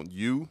don't want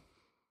you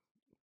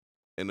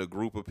and a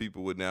group of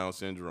people with Down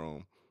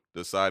syndrome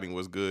deciding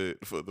what's good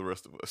for the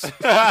rest of us.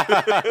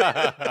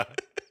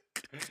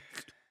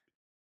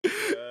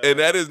 And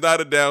that is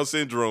not a Down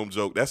syndrome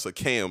joke. That's a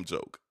Cam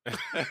joke.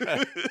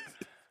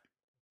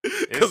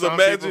 Because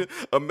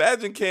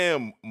imagine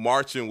Cam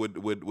marching with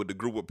the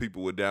group of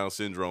people with Down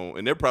syndrome,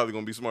 and they're probably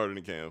gonna be smarter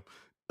than Cam.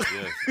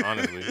 Yes,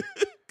 honestly.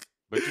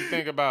 But you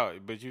think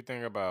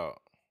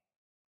about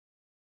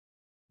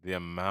the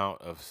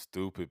amount of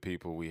stupid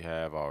people we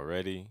have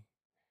already,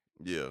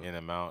 Yeah. and the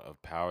amount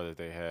of power that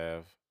they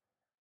have.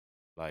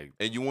 Like,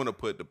 And you want to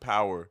put the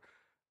power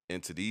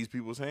into these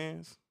people's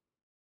hands?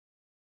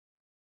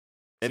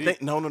 And See-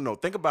 no.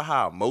 Think about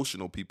how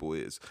emotional people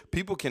is.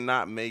 People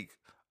cannot make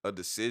a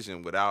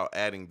decision without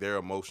adding their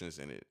emotions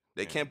in it.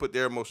 They can't put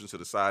their emotions to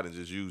the side and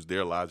just use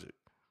their logic.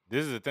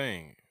 this is the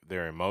thing: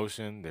 their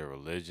emotion, their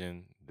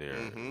religion, their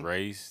Mhm.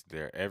 race,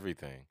 their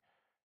everything.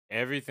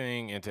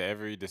 Everything into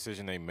every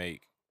decision they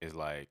make is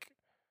like.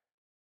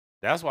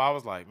 That's why I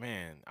was like,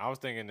 man, I was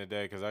thinking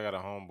today because I got a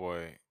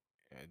homeboy.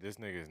 This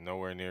nigga is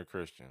nowhere near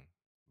Christian,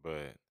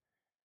 but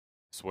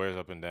swears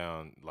up and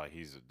down like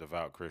he's a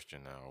devout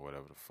Christian now or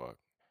whatever the fuck.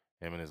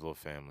 Him and his little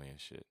family and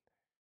shit.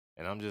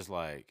 And I'm just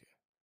like,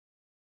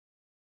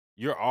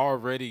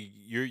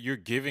 you're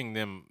giving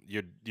them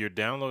you're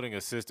downloading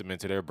a system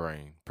into their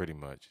brain pretty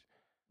much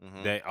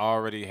Mhm. that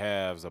already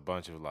has a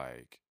bunch of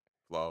like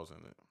Flaws in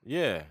it.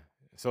 yeah.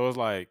 So it's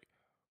like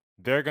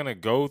they're gonna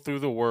go through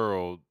the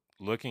world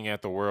looking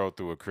at the world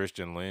through a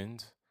Christian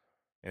lens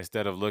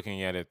instead of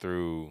looking at it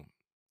through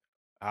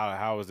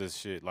how is this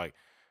shit like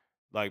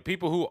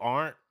people who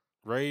aren't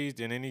raised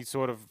in any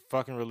sort of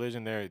fucking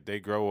religion they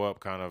grow up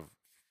kind of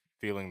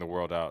feeling the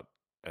world out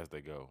as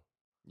they go.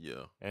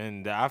 Yeah.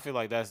 And I feel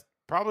like that's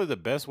probably the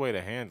best way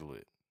to handle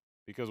it.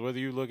 Because whether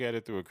you look at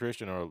it through a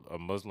Christian or a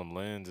Muslim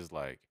lens is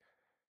like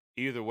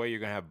either way you're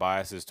going to have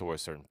biases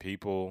towards certain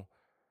people,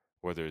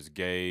 whether it's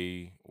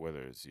gay,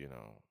 whether it's,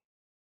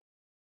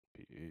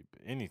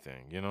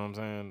 anything, you know what I'm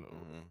saying?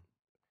 Mhm.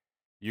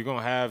 You're going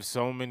to have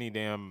so many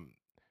damn,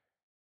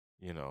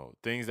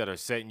 things that are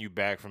setting you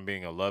back from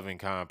being a loving,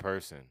 kind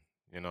person.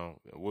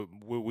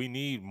 We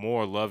need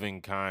more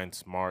loving, kind,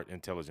 smart,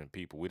 intelligent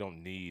people. We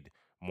don't need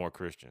more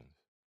Christians.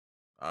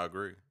 I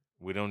agree.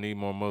 We don't need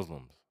more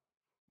Muslims.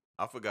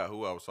 I forgot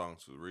who I was talking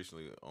to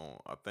recently on,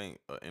 I think,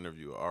 an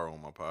interview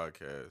on my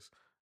podcast,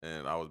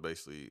 and I was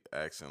basically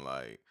asking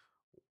like,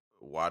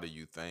 why do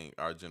you think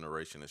our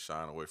generation is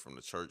shying away from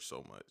the church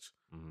so much?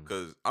 Mhm.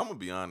 Because I'm gonna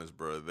be honest,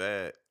 bro,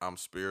 that I'm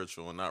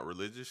spiritual and not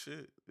religious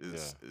shit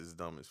is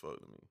dumb as fuck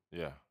to me.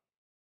 Yeah.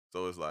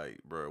 So it's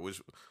like, bro,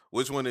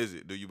 which one is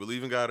it? Do you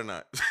believe in God or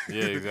not?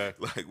 Yeah,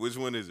 exactly. Like, which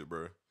one is it,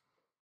 bro?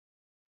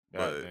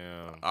 But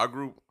Goddamn. our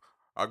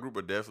group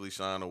are definitely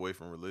shying away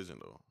from religion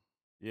though.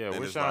 Yeah, And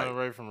we're it's shying like,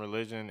 away from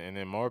religion, and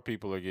then more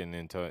people are getting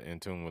in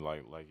tune with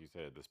like you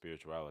said, the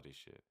spirituality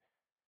shit.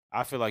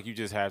 I feel like you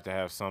just have to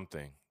have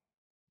something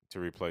to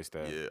replace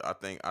that. yeah, I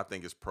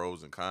think it's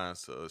pros and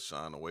cons to us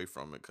shying away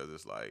from it because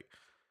it's like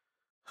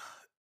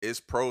it's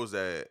pros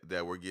that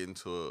we're getting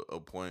to a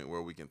point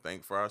where we can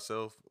think for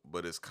ourselves,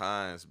 but it's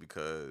cons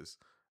because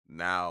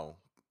now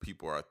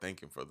people are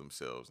thinking for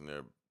themselves and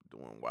they're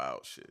doing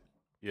wild shit.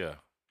 Yeah.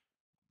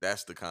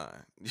 That's the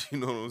con. You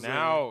know what I'm saying?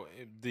 Now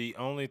the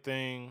only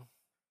thing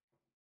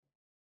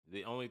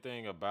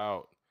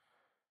about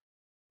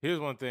here's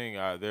one thing.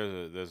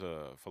 There's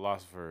a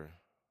philosopher,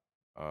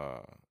 uh,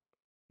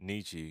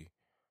 Nietzsche,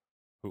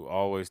 who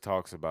always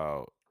talks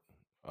about,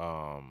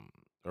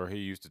 or he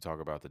used to talk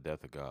about the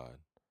death of God.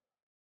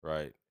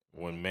 Right.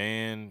 When Mhm.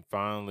 man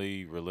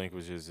finally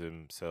relinquishes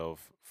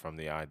himself from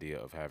the idea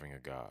of having a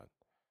God,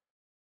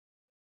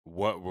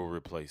 what will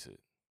replace it?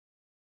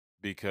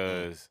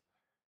 Because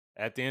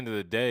at the end of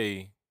the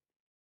day,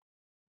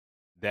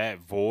 that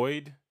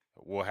void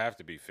will have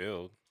to be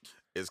filled.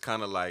 It's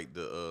kind of like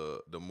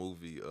the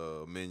movie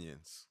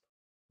Minions.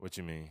 What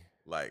you mean?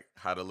 Like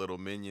how the little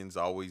minions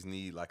always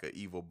need like an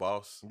evil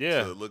boss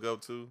Yeah. to look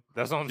up to.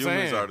 That's what I'm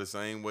Humans saying. are the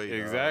same way. dog.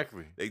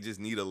 Exactly. They just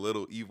need a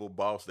little evil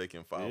boss they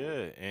can follow.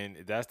 Yeah,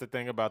 and that's the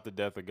thing about the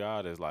death of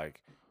God is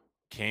like,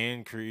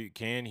 can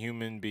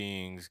human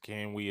beings,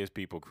 can we as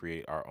people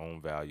create our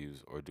own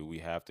values, or do we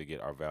have to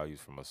get our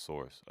values from a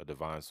source, a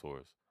divine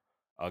source,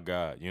 a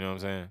God? You know what I'm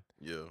saying?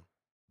 Yeah.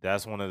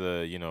 that's one of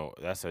the,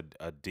 that's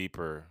a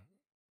deeper,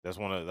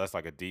 that's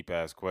like a deep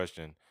ass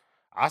question.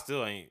 I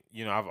still ain't,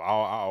 I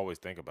always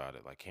think about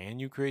it. Like, can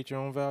you create your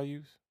own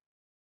values?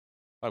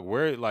 Like,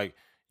 like,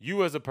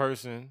 you as a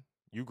person,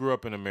 you grew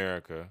up in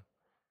America.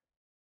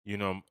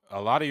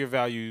 A lot of your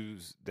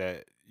values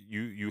that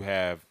you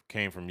have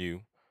came from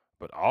you,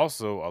 but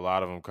also a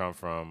lot of them come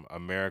from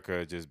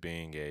America just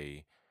being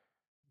a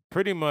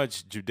pretty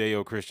much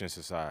Judeo-Christian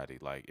society.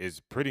 Like, it's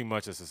pretty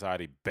much a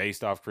society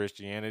based off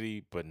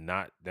Christianity, but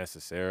not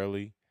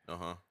necessarily.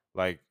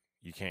 Like,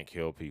 you can't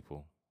kill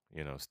people.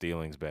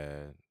 Stealing's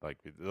bad. Like,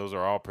 those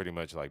are all pretty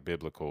much like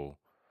biblical,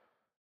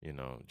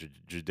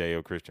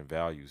 Judeo-Christian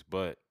values,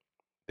 but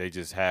they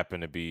just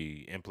happen to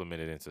be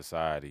implemented in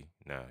society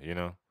now,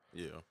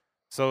 Yeah.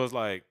 So it's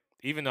like,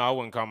 even though I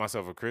wouldn't call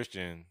myself a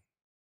Christian,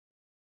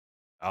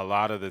 a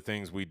lot of the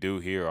things we do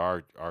here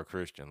are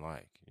Christian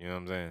like. You know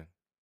what I'm saying?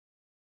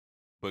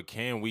 But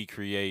can we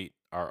create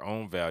our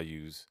own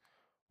values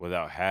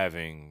without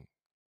having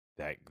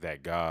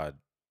that God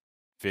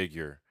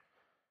figure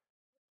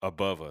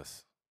above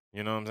us?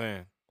 You know what I'm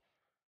saying?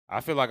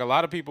 I feel like a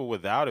lot of people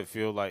without it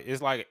feel like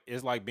it's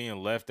like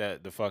being left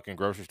at the fucking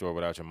grocery store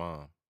without your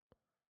mom.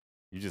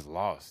 You just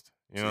lost.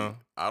 You know?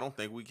 I don't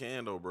think we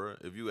can though, bro.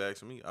 If you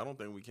ask me, I don't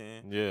think we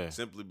can. Yeah.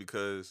 Simply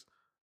because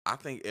I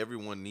think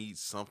everyone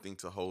needs something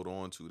to hold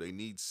on to. They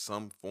need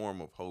some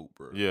form of hope,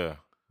 bro. Yeah.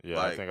 Yeah.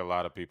 Like, I think a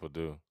lot of people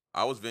do.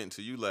 I was venting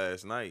to you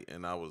last night,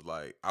 and I was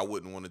like, I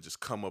wouldn't want to just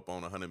come up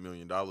on $100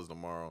 million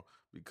tomorrow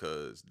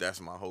because that's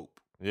my hope.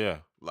 Yeah.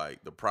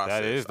 Like, the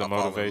process. That is the I fall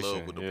in motivation.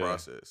 love with the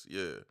process.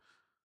 Yeah.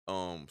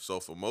 So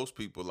for most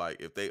people,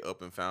 like, if they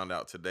up and found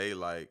out today,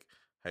 like,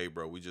 hey,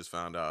 bro, we just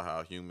found out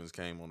how humans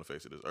came on the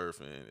face of this earth,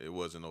 and it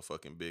wasn't no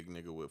fucking big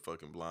nigga with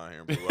fucking blonde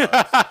hair and blue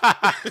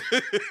eyes.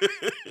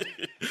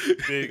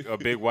 A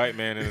big white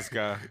man in the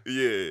sky.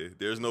 Yeah,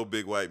 there's no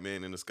big white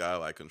man in the sky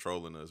like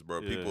controlling us,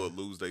 bro. Yeah. People would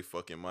lose their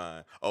fucking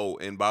mind. Oh,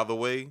 and by the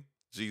way,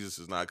 Jesus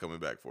is not coming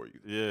back for you.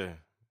 Yeah.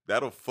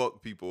 That'll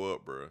fuck people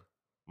up, bro.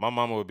 My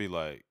mama would be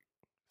like,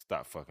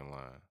 stop fucking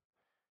lying.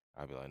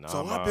 I'd be like, nah.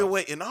 So Ma. I've been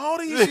waiting all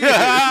these years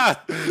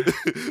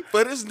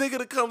for this nigga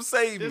to come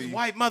save this me.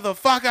 white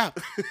motherfucker.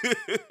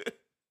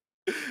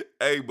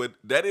 Hey, but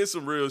that is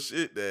some real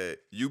shit that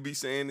you be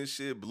saying this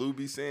shit, Blue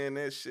be saying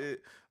that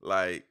shit.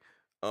 Like,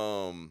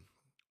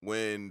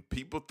 when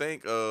people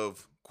think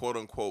of quote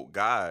unquote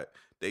God,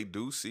 they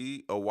do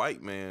see a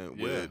white man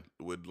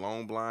with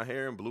long blonde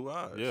hair and blue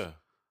eyes. Yeah.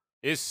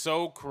 It's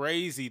so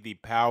crazy the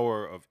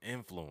power of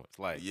influence.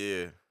 Like,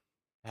 yeah.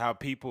 How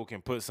people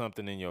can put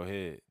something in your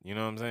head. You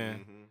know what I'm saying?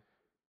 Mm-hmm.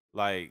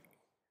 Like,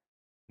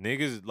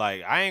 niggas,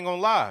 like, I ain't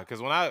gonna lie.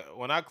 Because when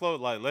I close,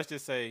 like, let's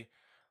just say,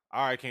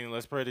 all right, King,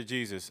 let's pray to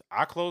Jesus.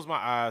 I close my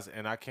eyes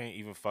and I can't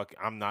even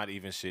I'm not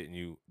even shitting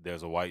you.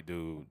 There's a white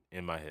dude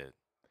in my head.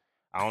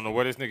 I don't know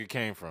where this nigga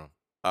came from.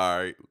 All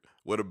right.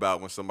 What about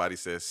when somebody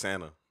says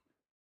Santa?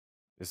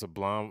 It's a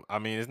blonde. I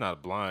mean, it's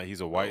not blind. He's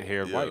a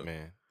white-haired white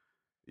man.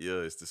 Yeah,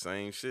 it's the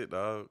same shit,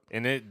 dog.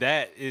 And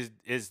that is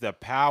the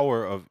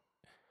power of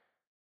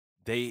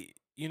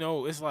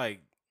it's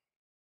like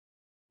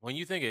when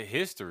you think of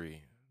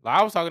history. Like,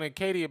 I was talking to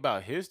Katie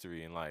about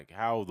history and like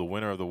how the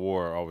winner of the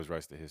war always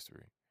writes the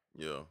history.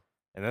 Yeah.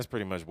 And that's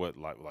pretty much what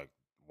like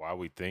why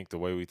we think the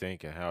way we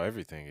think and how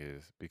everything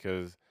is,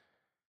 because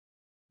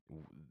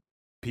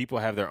people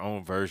have their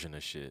own version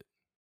of shit.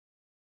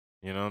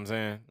 You know what I'm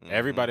saying? Mm-hmm.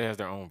 Everybody has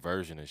their own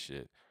version of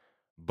shit.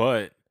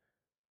 But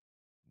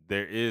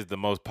there is the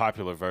most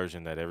popular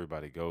version that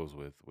everybody goes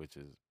with, which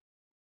is,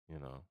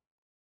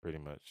 pretty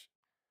much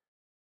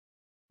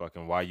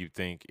fucking why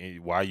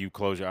you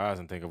close your eyes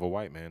and think of a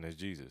white man as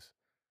Jesus.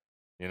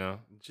 You know?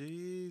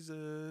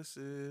 Jesus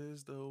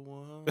is the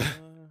one.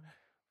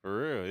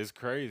 For real, it's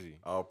crazy.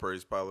 All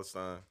praise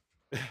Palestine.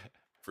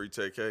 Free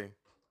TK.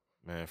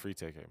 Man, free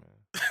TK,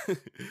 man.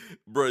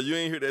 Bro, you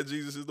ain't hear that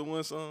Jesus is the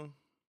one song?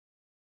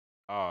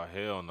 Oh,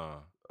 hell no.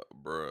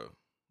 Bruh,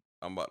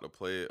 I'm about to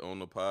play it on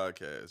the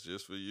podcast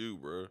just for you,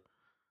 bro.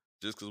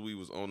 Just because we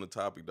was on the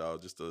topic,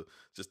 dog. Just to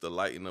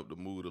lighten up the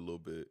mood a little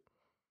bit.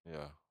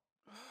 Yeah.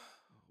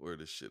 Where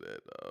this shit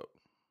at, dog?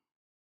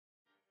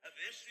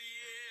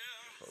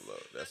 Hold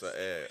up. That's an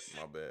ad.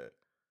 My bad.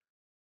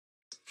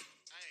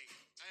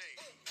 Hey.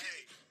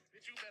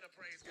 Bitch, you better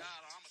praise God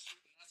or I'ma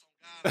shoot the nuts on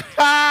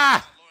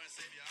God. Lord and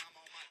Savior, I'm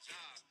on my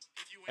job.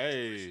 If you ain't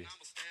Christian,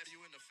 I'ma stab you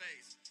in the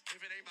face.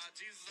 If it ain't about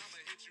Jesus, I'ma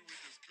hit you with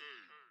this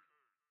cane.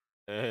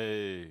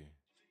 Hey.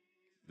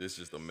 This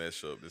just a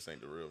mesh up. This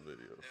ain't the real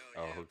video.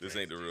 Oh, okay. This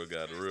ain't the real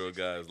guy. The real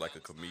guy is like a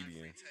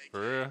comedian.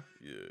 For real?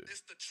 Yeah.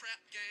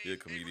 He a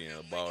comedian,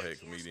 a bald head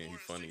comedian. He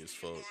funny as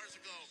fuck.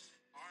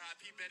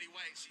 R.I.P. Betty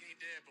White. She ain't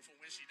dead before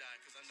when she died,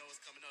 because I know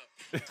it's coming up.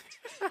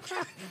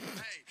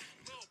 Hey,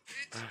 little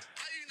bitch.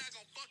 Why you not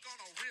gonna fuck on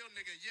a real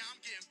nigga? Yeah,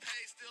 I'm getting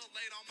paid, still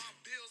late on my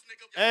bills,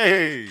 nigga.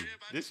 Hey,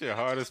 this shit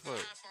hard as fuck.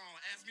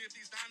 Ask me if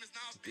these diamonds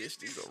now, Bitch,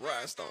 these are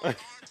rhinestones.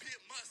 armpit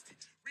musty.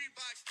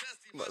 Reeboks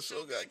dusty. My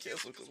show got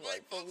canceled because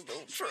white folks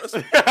don't trust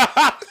me.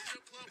 My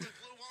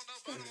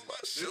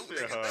show,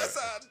 nigga. That's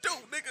how I do,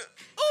 nigga.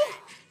 Ooh.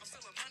 I'm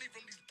stealing money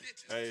from these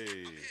bitches. Hey. I'm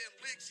hitting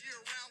licks year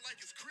round like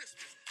it's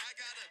Christmas. I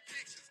got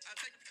addictions. I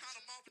take the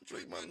condom off and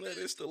Drink drink my my nut,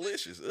 nuts. it's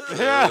delicious.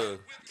 Yeah.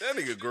 That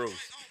nigga gross.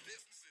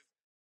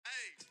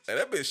 Hey, Hey,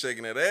 that bitch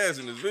shaking that ass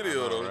in this I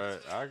video know, though.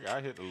 right?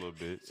 I hit the little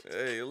bitch.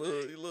 Hey, a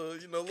little,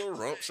 little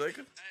rump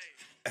shaker.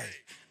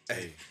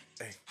 Hey.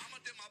 I'ma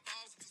dip my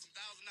balls into some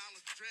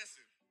 $1,000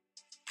 dressing.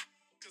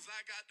 Cause I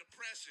got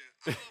depression.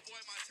 I'ma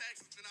avoid my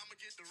taxes, then I'ma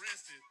get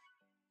arrested.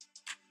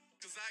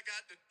 Cause I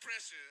got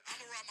depression.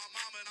 I'ma rob my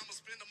mama and I'ma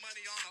spend the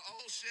money on an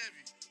old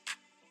Chevy.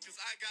 Cause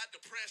I got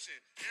depression.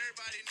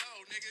 Everybody know,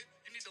 nigga,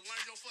 you need to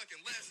learn your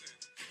fucking lesson.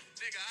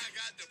 Nigga, I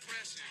got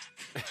depression.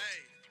 Hey.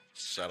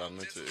 Shout out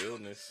mental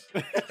illness.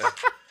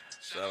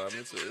 Shout out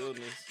mental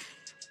illness.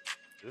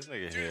 This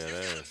nigga Dude, head you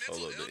got a ass. mental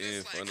Hold up, the illness,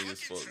 end funny as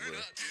fucking fuck, turn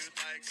bro. up, dude.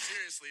 Like,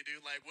 seriously,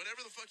 dude. Like,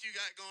 whatever the fuck you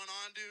got going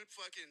on, dude,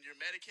 fucking, you're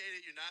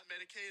medicated, you're not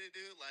medicated,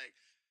 dude. Like,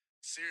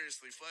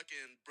 seriously,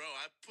 fucking, bro,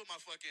 I put my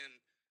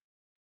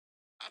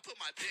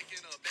dick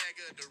in a bag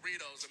of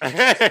Doritos and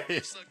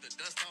make suck the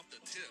dust off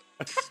the tip.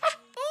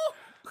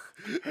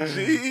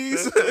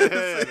 Jesus.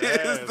 Head is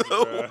ass, the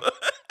bro. one.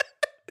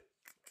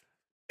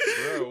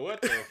 Bro,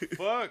 what the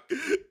fuck?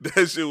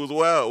 That shit was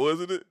wild,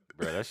 wasn't it?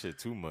 Bro, that shit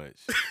too much.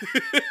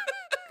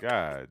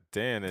 God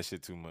damn, that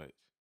shit too much.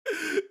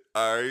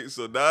 All right,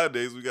 so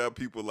nowadays we got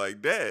people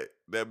like that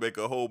make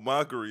a whole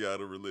mockery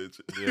out of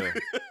religion. Yeah.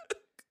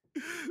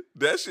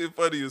 That shit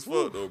funny as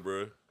fuck though,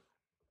 bro.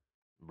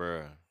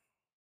 Bruh.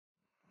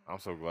 I'm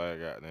so glad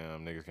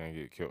goddamn niggas can't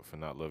get killed for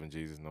not loving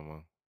Jesus no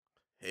more.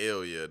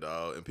 Hell yeah,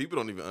 dog. And people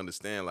don't even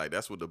understand, like,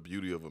 that's what the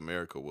beauty of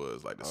America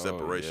was, like the Oh,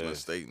 separation of yes.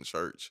 state and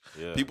church.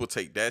 Yeah. People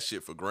take that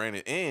shit for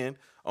granted. And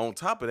on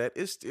top of that,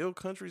 it's still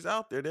countries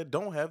out there that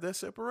don't have that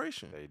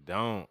separation. They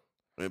don't.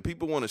 And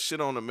people want to shit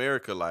on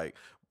America like,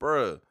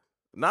 bruh,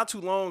 not too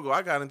long ago,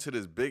 I got into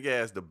this big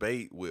ass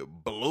debate with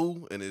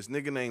Blue and this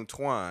nigga named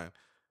Twine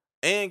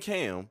and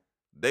Cam.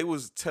 They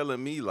was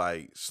telling me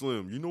like,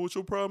 Slim, you know what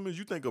your problem is?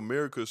 You think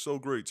America is so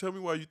great. Tell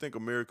me why you think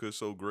America is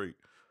so great.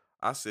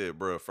 I said,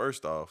 bruh,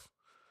 first off,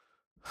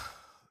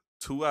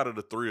 2 out of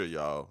the 3 of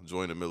y'all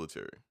joined the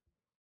military.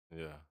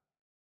 Yeah.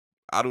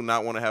 I do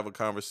not want to have a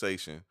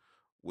conversation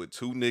with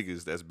 2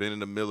 niggas that's been in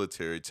the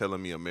military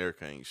telling me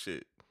America ain't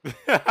shit.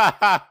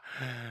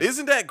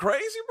 Isn't that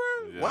crazy,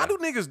 bro? Yeah. Why do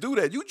niggas do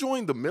that? You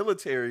joined the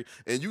military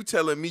and you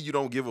telling me you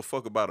don't give a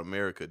fuck about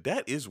America.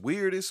 That is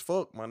weird as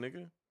fuck, my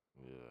nigga.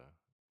 Yeah.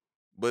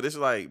 But it's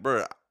like,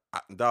 bro,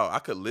 dog, I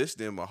could list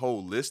them a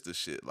whole list of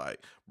shit. Like,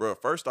 bro,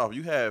 first off,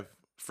 you have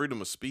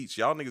freedom of speech.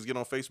 Y'all niggas get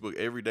on Facebook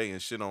every day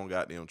and shit on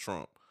goddamn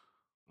Trump.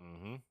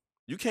 Mm-hmm.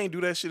 You can't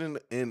do that shit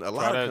in a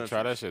lot of countries.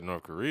 Try that shit in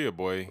North Korea,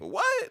 boy.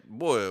 What?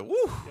 Boy, woo.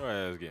 Your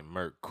ass getting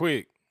murked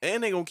quick.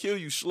 And they gonna kill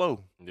you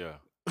slow. Yeah.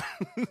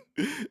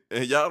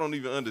 And y'all don't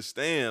even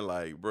understand,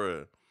 like,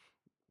 bruh,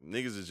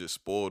 niggas is just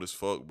spoiled as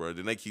fuck, bruh.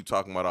 Then they keep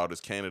talking about all this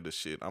Canada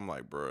shit. I'm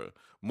like, bruh,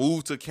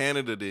 move to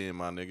Canada then,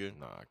 my nigga.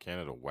 Nah,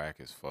 Canada whack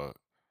as fuck.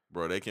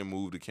 Bro, they can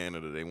move to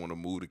Canada. They want to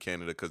move to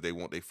Canada because they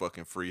want their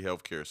fucking free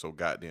healthcare so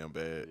goddamn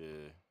bad.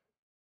 Yeah.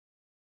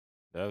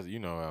 That's, you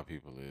know how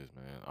people is,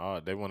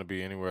 man. They want to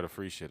be anywhere the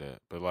free shit at.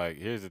 But like,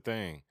 here's the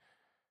thing.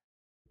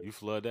 You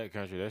flood that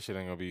country, that shit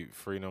ain't gonna be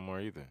free no more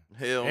either.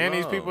 Hell And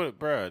these no. people,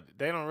 bruh,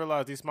 they don't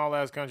realize these small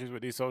ass countries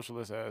with these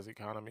socialist ass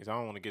economies. I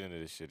don't want to get into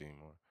this shit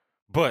anymore.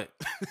 But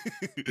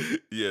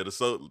Yeah,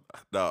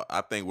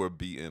 I think we're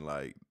beating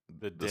like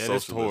the the deadest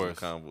socialism horse.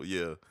 convo.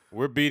 Yeah.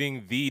 We're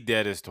beating the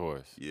deadest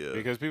horse. Yeah.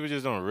 Because people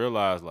just don't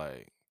realize,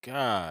 like,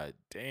 God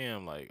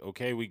damn, like,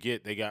 okay, we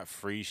get they got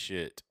free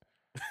shit.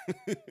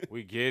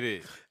 We get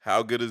it.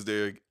 How good is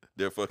their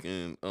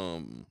fucking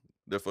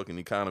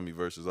economy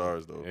versus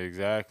ours though?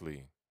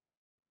 Exactly.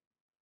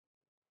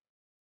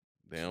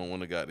 They don't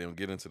want to goddamn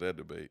get into that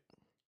debate.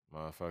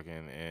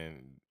 Motherfucking,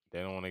 and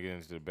they don't want to get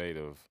into the debate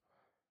of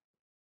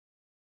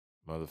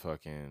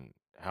motherfucking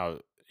how,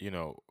 you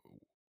know,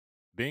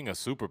 being a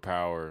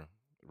superpower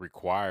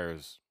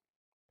requires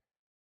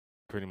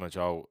pretty much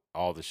all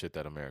the shit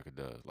that America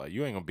does. Like,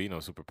 you ain't gonna be no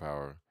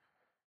superpower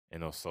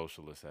in no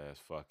socialist ass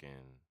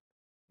fucking.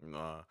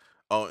 Nah.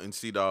 Oh, and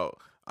see, dog,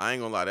 I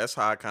ain't gonna lie. That's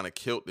how I kind of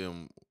killed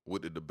them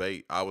with the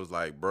debate. I was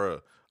like,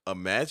 bruh,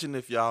 imagine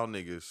if y'all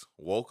niggas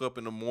woke up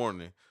in the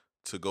morning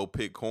to go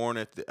pick corn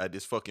at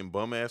this fucking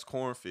bum ass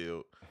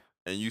cornfield,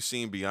 and you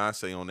seen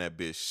Beyonce on that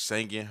bitch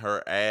singing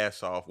her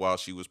ass off while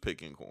she was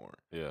picking corn.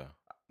 Yeah.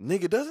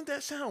 Nigga, doesn't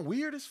that sound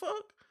weird as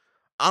fuck?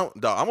 I'm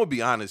gonna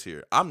be honest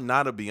here. I'm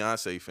not a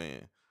Beyonce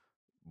fan,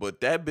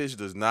 but that bitch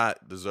does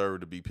not deserve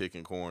to be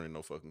picking corn in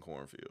no fucking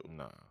cornfield.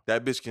 Nah.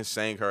 That bitch can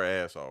sing her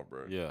ass off,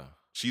 bro. Yeah.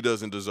 She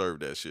doesn't deserve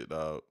that shit,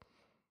 dog.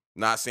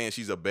 Not saying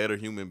she's a better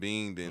human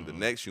being than the Mhm.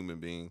 next human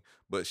being,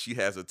 but she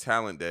has a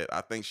talent that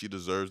I think she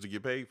deserves to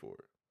get paid for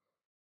it.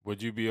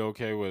 Would you be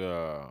okay with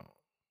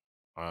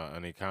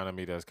an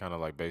economy that's kind of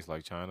like based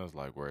like China's,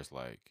 like where it's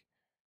like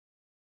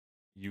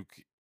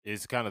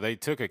it's kind of, they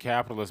took a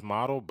capitalist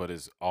model, but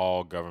it's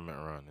all government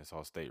run, it's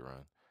all state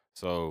run.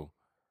 So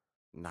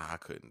Nah, I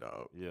couldn't,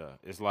 dog. yeah,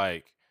 it's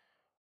like,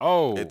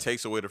 oh, It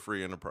takes away the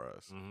free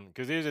enterprise.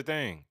 because here's the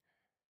thing,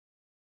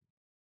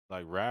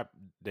 like rap.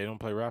 They don't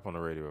play rap on the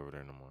radio over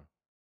there no more.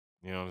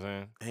 You know what I'm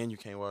saying? And you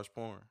can't watch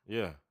porn.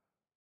 Yeah.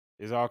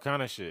 It's all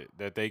kind of shit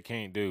that they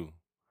can't do.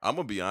 I'm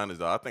gonna be honest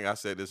though. I think I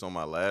said this on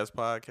my last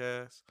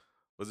podcast.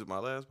 Was it my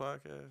last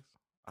podcast?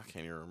 I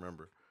can't even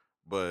remember.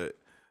 But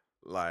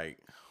like,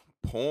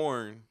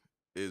 porn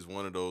is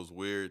one of those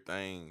weird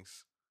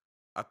things.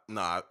 I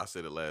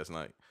said it last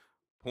night.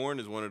 Porn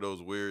is one of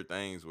those weird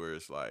things where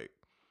it's like,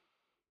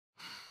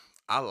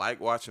 I like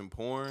watching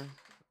porn,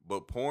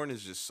 but porn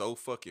is just so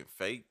fucking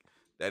fake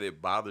that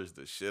it bothers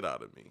the shit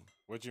out of me.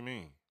 What you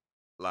mean?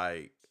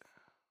 Like,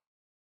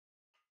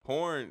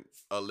 porn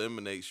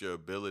eliminates your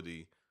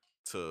ability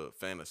to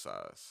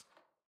fantasize.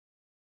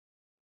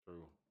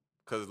 True.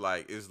 Cause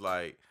like it's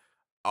like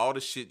all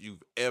the shit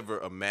you've ever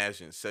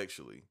imagined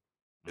sexually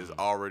is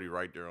already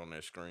right there on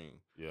that screen.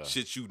 Yeah.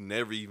 Shit you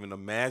never even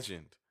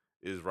imagined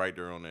is right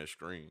there on that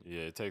screen.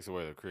 Yeah, it takes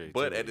away the creativity.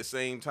 But at the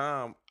same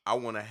time, I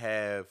want to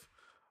have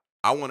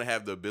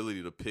the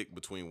ability to pick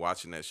between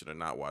watching that shit or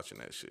not watching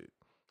that shit.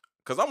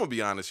 Cause I'm gonna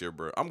be honest here,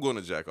 bro. I'm going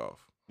to jack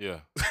off. Yeah.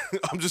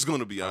 I'm just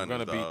gonna be honest. I'm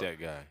gonna dog. beat that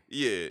guy.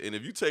 Yeah, and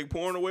if you take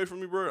porn away from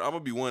me, bro, I'm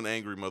gonna be one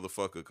angry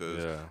motherfucker.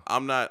 Cause Yeah.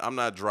 I'm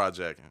not dry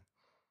jacking.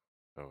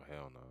 Oh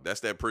hell no. That's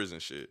that prison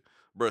shit,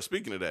 bro.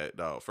 Speaking of that,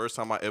 dog, first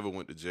time I ever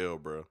went to jail,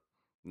 bro.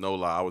 No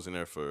lie, I was in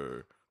there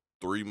for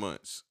 3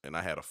 months and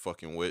I had a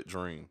fucking wet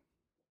dream.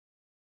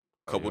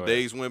 Couple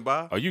days went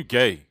by. Are you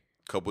gay?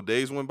 Couple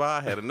days went by.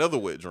 I had another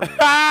wet dream.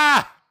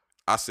 Ah!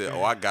 I said,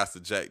 "Oh, I got to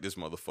jack this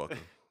motherfucker,"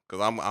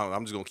 because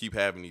I'm just gonna keep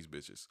having these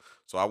bitches.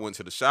 So I went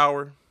to the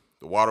shower.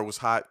 The water was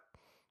hot.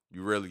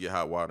 You rarely get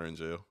hot water in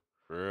jail.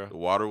 For real? The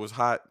water was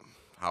hot.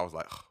 I was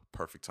like, oh,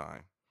 perfect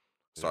time.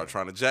 Started Yeah.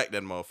 trying to jack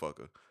that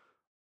motherfucker.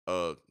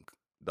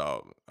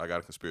 Dog, I got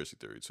a conspiracy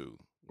theory too.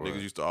 What?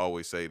 Niggas used to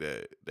always say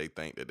that they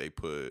think that they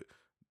put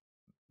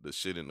the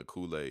shit in the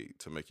Kool-Aid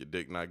to make your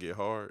dick not get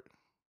hard.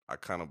 I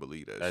kind of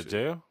believe that At shit.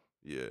 jail?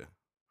 Yeah.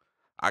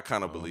 I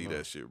kind I of don't believe know.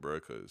 that shit, bro,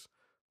 because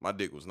my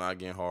dick was not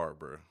getting hard,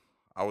 bro.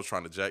 I was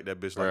trying to jack that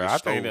bitch Bruh, like I it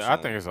stole think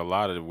something. it's a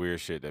lot of the weird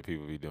shit that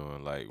people be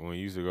doing. Like when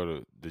you used to go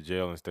to the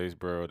jail in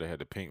Statesboro, they had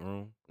the pink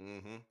room.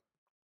 Mm-hmm.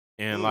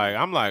 And like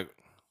I'm like,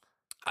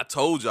 I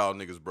told y'all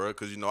niggas, bro,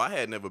 because, I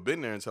had never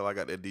been there until I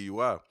got that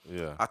DUI.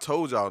 yeah. I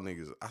told y'all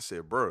niggas, I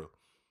said, bro,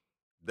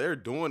 they're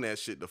doing that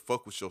shit to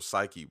fuck with your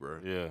psyche, bro.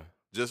 Yeah.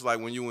 Just like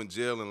when you in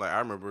jail, and like I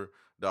remember,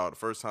 dog, the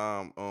first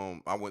time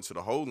I went to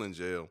the hole in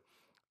jail,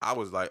 I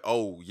was like,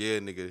 oh yeah,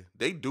 nigga,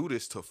 they do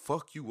this to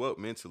fuck you up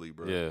mentally,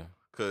 bro. Yeah.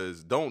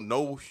 Cause don't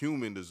no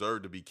human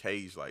deserve to be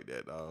caged like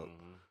that, dog.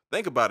 Mhm.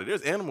 Think about it.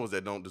 There's animals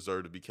that don't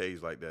deserve to be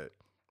caged like that.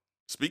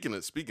 Speaking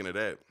of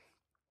that,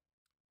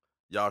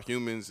 y'all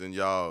humans and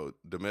y'all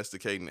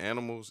domesticating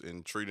animals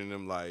and treating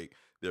them like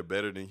they're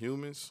better than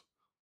humans,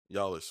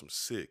 y'all are some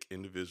sick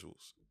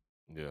individuals.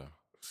 Yeah.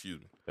 Excuse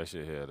me. That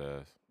shit head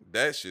ass.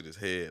 That shit is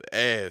head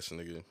ass,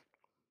 nigga.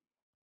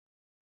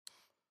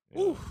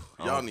 Yeah. Ooh,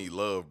 I y'all don't- need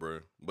love,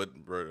 bro. But,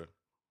 bro,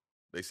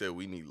 they said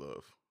we need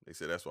love. They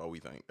said that's why we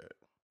think that.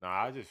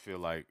 Nah, I just feel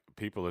like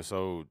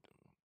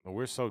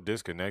we're so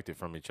disconnected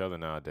from each other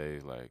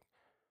nowadays. Like,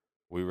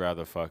 we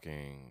rather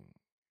fucking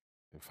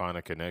find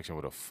a connection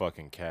with a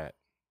fucking cat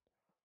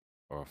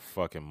or a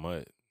fucking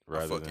mutt I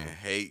rather fucking than,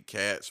 hate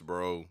cats,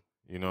 bro.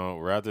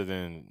 rather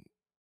than,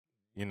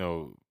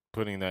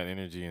 putting that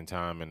energy and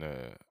time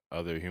into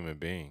other human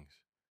beings.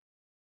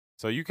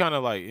 So you kind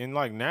of like, and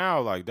like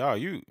now, like,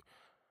 dog,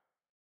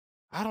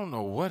 I don't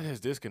know what has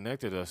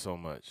disconnected us so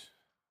much.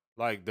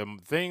 Like the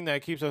thing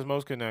that keeps us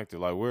most connected,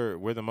 like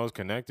we're the most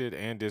connected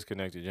and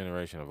disconnected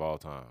generation of all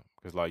time.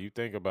 Because like you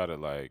think about it,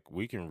 like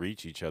we can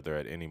reach each other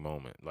at any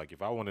moment. Like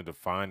if I wanted to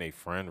find a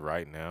friend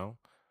right now,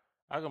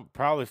 I can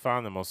probably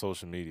find them on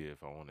social media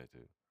if I wanted to.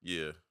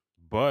 Yeah.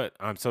 But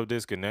I'm so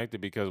disconnected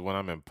because when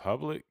I'm in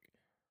public,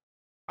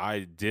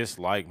 I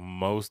dislike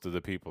most of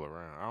the people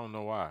around. I don't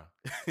know why.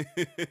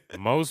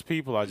 Most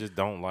people I just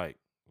don't like.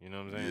 You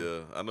know what I'm saying? Yeah,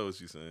 I know what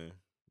you're saying.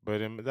 But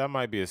that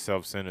might be a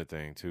self-centered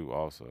thing too.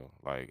 Also,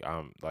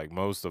 like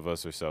most of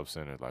us are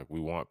self-centered. Like we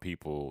want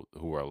people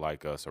who are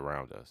like us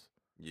around us,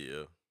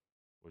 Yeah,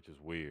 which is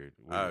weird.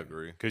 I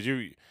agree. Because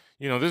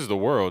this is the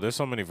world. There's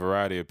so many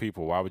variety of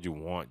people. Why would you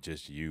want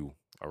just you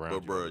around?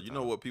 But, you bro, all the you know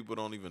time? what people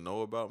don't even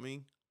know about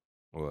me?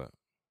 What?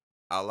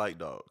 I like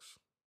dogs.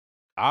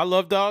 I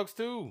love dogs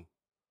too.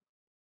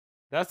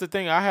 That's the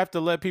thing. I have to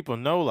let people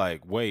know.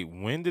 Like, wait,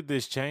 when did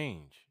this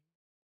change?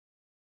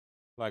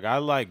 Like, I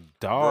like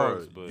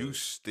dogs, Bruh, but you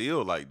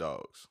still like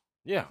dogs.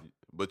 yeah,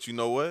 But you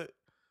know what?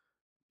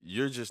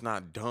 You're just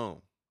not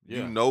dumb. yeah.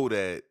 You know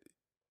that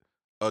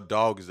a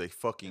dog is a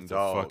fucking It's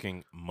dog. a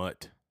fucking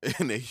mutt.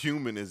 And a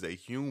human is a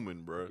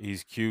human, bro.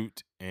 He's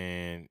cute,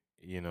 and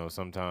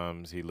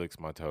sometimes he licks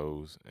my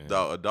toes. And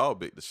A dog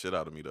bit the shit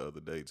out of me the other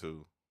day,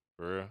 too,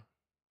 for real?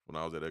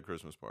 when I was at that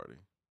Christmas party.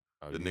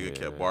 Oh, The you nigga head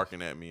kept ass.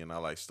 barking at me, and I,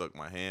 like, stuck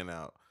my hand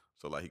out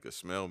so, like, he could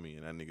smell me,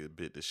 and that nigga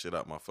bit the shit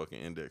out my fucking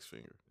index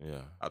finger.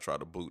 Yeah. I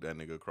tried to boot that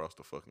nigga across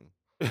the fucking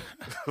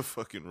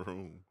fucking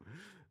room.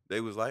 They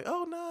was like,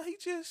 oh nah, he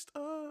just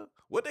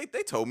what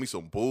they told me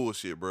some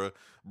bullshit, bruh.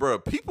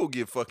 Bruh, people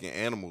give fucking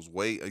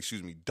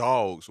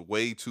dogs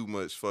way too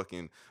much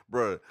fucking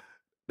bruh.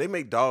 They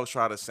make dogs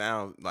try to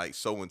sound like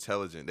so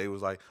intelligent. They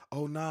was like,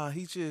 oh nah,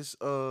 he's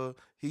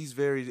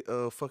very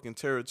fucking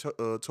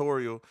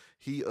territorial.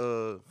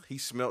 He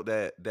smelt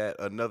that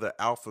another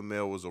alpha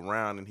male was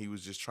around and he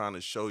was just trying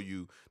to show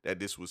you that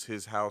this was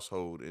his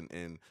household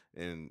and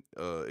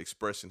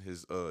expressing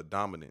his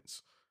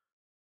dominance.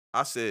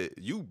 I said,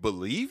 you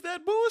believe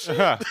that bullshit?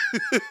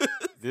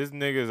 This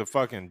nigga is a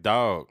fucking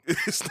dog.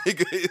 This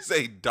nigga is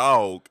a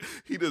dog.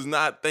 He does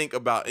not think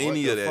about What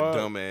any the of that fuck?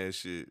 dumbass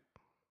shit.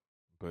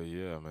 But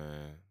yeah,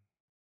 man.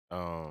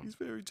 He's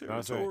very know what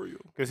I'm saying? territorial.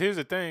 Because here's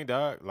the thing,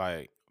 dog.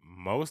 Like,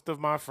 most of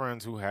my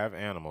friends who have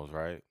animals,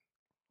 right?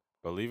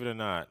 Believe it or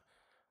not,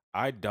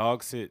 I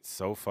dog sit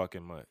so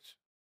fucking much.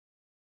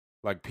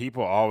 Like,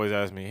 people always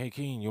ask me, hey,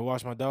 Keen, you'll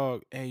watch my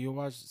dog? Hey, you'll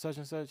watch such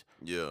and such?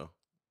 Yeah.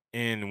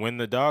 And when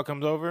the dog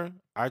comes over,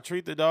 I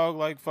treat the dog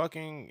like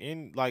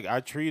I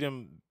treat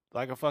him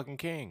like a fucking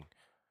king.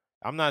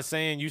 I'm not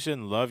saying you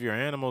shouldn't love your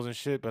animals and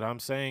shit, but I'm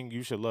saying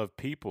you should love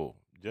people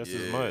just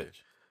as Yeah.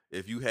 much.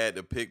 If you had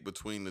to pick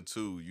between the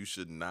two, you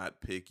should not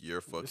pick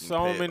your fucking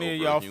So pet many of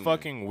over a y'all human.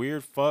 fucking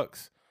weird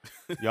fucks.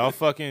 Y'all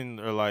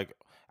fucking are like,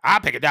 I'll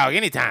pick a dog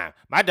anytime.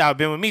 My dog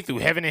been with me through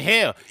heaven and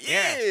hell.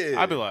 Yeah.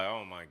 I'd be like,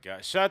 oh my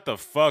God. Shut the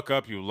fuck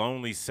up, you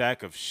lonely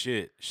sack of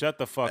shit. Shut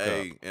the fuck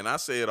Hey, up. and I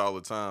say it all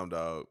the time,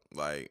 dog.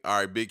 Like, all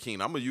right, Big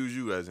King, I'm gonna use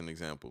you as an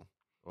example.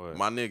 What?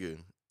 My nigga,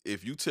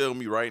 if you tell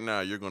me right now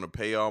you're gonna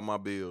pay all my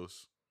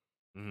bills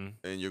Mm-hmm.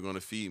 and you're gonna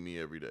feed me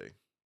every day,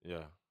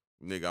 Yeah.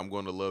 nigga, I'm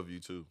gonna love you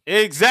too.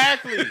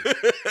 Exactly.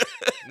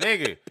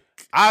 Nigga,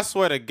 I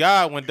swear to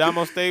God, when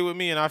Damo stayed with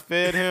me and I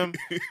fed him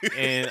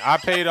and I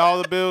paid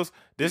all the bills,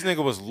 this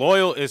nigga was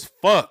loyal as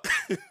fuck.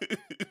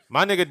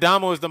 My nigga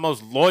Damo is the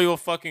most loyal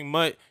fucking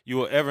mutt you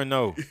will ever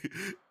know.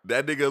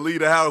 That nigga leave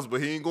the house,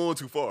 but he ain't going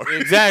too far.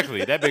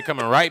 Exactly. That bitch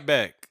coming right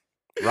back.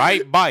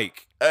 Right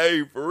bike.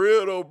 Hey, for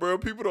real though, bro.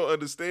 People don't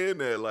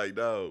understand that. Like,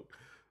 dog,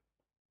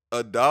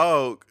 a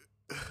dog,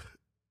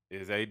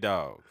 Is a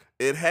dog.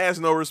 it has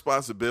no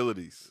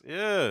responsibilities.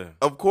 Yeah.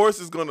 Of course,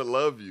 it's gonna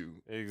love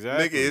you.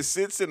 Exactly. Nigga, it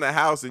sits in the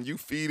house and you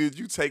feed it,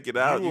 you take it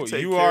out, you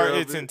take you care are of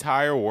its it.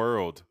 entire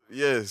world.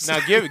 Yes. Now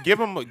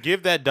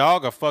give that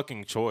dog a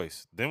fucking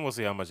choice. Then we'll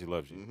see how much he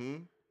loves you. Mm-hmm.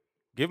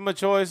 Give him a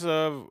choice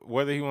of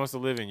whether he wants to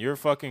live in your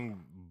fucking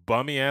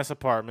bummy ass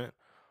apartment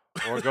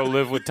or go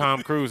live with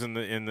Tom Cruise in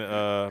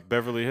the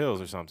Beverly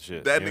Hills or some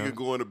shit. That you nigga know?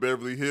 going to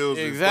Beverly Hills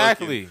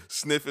Exactly. and fucking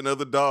sniffing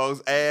other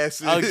dogs'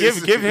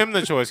 asses. Give him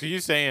the choice. Cause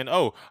you saying,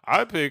 oh,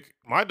 I pick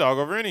my dog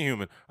over any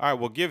human. All right,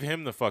 well, give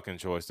him the fucking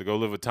choice to go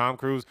live with Tom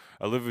Cruise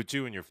or live with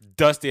you in your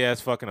dusty ass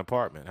fucking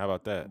apartment. How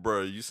about that?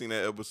 Bro, you seen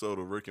that episode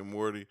of Rick and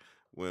Morty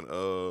when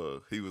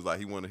he was like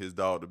he wanted his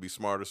dog to be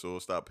smarter so he'll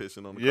stop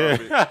pissing on the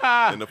carpet,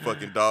 Yeah. and the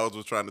fucking dogs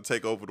was trying to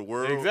take over the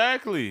world.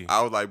 Exactly.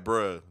 I was like,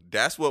 bruh,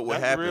 that's what would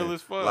That's happen. real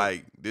as fuck.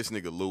 Like this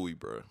nigga Louis,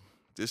 bruh.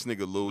 This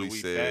nigga Louis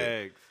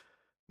said, Bags.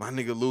 my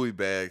nigga Louis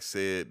Bag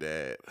said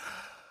that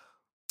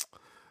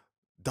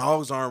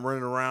dogs aren't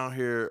running around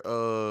here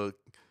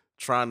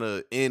trying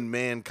to end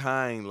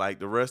mankind like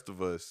the rest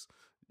of us.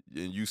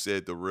 And you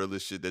said the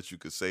realest shit that you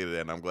could say to that,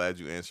 and I'm glad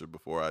you answered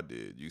before I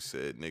did. You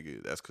said,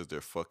 nigga, that's because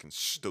they're fucking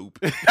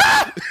stupid.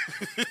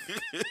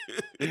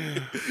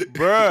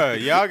 Bruh,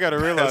 y'all gotta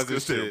realize That's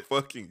this 'cause they're shit.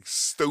 fucking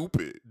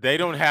stupid. They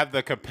don't have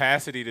the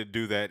capacity to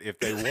do that if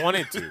they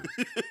wanted to.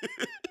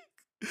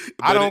 I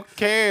But don't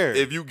care.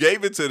 If you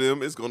gave it to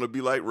them, it's gonna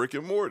be like Rick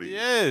and Morty.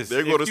 Yes,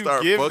 They're if gonna you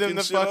start give them fucking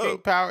the shit fucking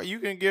up. power. You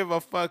can give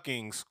a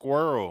fucking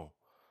squirrel.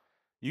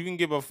 You can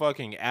give a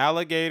fucking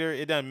alligator.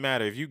 It doesn't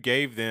matter if you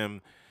gave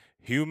them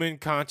human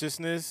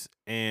consciousness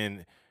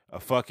and a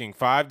fucking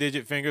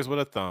 5-digit fingers with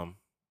a thumb.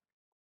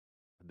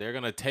 They're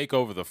gonna take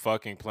over the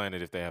fucking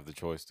planet if they have the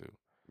choice to.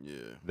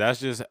 Yeah.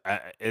 That's just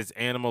it's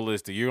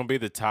animalistic. You're gonna be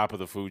the top of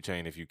the food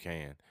chain if you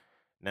can.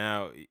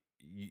 Now,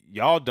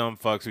 y'all dumb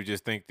fucks who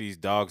just think these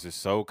dogs are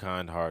so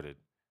kind-hearted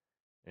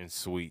and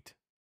sweet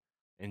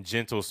and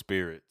gentle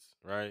spirits,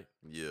 right?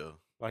 Yeah.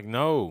 Like,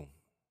 no,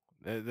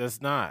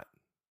 that's not.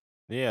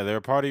 Yeah, they're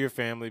a part of your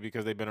family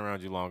because they've been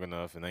around you long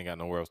enough and they ain't got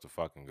nowhere else to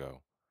fucking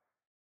go.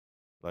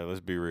 Like, let's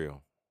be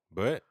real.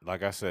 But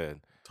like I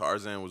said,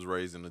 Tarzan was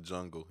raised in the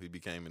jungle. He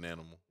became an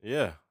animal.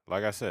 yeah,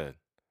 like I said,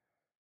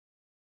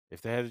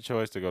 if they had the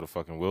choice to go to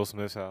fucking Will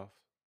Smith's house,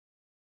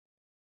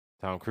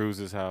 Tom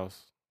Cruise's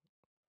house,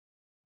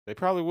 they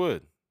probably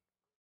would.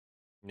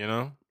 You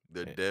know?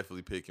 They're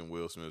definitely picking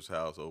Will Smith's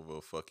house over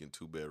a fucking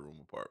 2-bedroom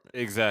apartment.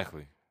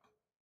 Exactly.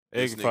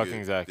 This Fucking nigga-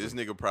 exactly. This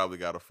nigga probably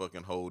got a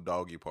fucking whole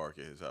doggy park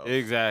at his house.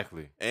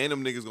 Exactly. And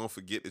them niggas gonna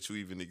forget that you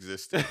even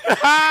existed.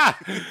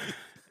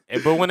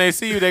 But when they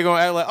see you, they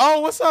gonna act like,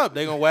 oh, what's up?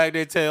 They gonna wag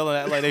their tail and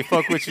act like they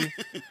fuck with you.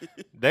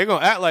 They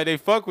gonna act like they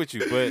fuck with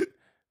you. But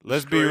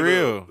let's be Straight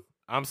real. up.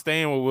 I'm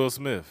staying with Will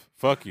Smith.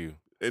 Fuck you.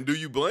 And do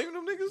you blame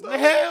them niggas though?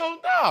 Hell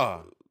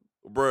no.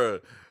 Bruh,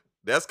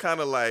 that's kind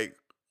of like,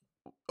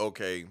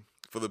 okay,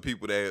 for the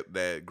people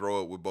that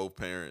grow up with both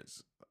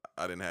parents,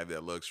 I didn't have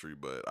that luxury,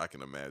 but I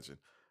can imagine.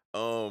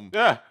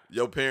 Yeah.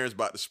 Your parents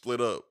about to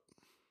split up.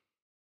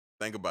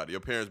 Think about it. Your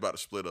parents about to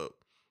split up.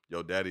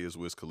 Your daddy is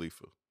Wiz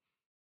Khalifa.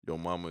 Your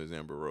mama is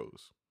Amber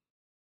Rose.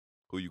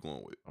 Who you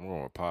going with? I'm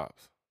going with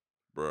Pops.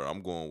 Bro,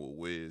 I'm going with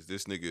Wiz.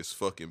 This nigga is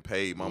fucking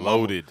paid.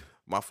 Loaded.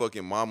 My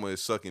fucking mama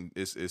is sucking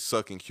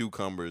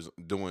cucumbers,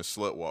 doing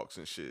slut walks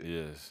and shit.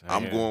 Yes.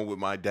 I'm going with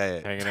my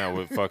dad. Hanging out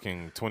with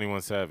fucking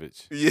 21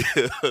 Savage. Yeah.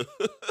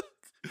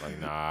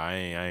 Like, nah, I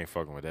ain't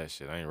fucking with that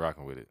shit. I ain't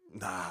rocking with it.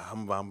 Nah,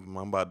 I'm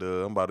about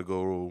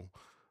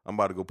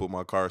to go put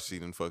my car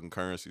seat in fucking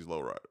Currency's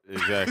lowrider.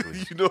 Exactly.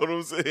 You know what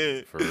I'm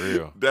saying? For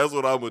real. That's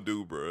what I'm gonna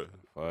do, bro.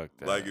 Fuck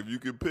that. Like if you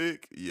can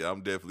pick, yeah,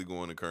 I'm definitely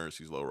going to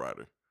Currency's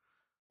lowrider.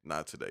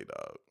 Not today,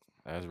 dog.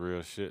 That's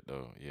real shit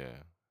though. Yeah.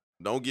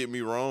 Don't get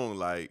me wrong,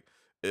 like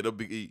it'll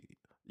be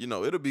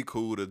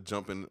cool to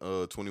jump in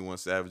 21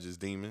 Savage's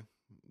demon,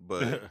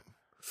 but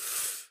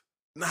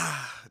nah,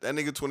 that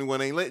nigga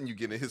 21 ain't letting you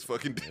get in his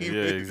fucking demon.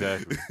 Yeah,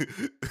 exactly.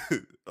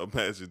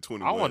 Imagine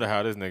 21. I wonder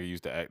how this nigga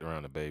used to act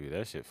around the baby.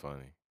 That shit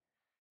funny.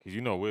 Cause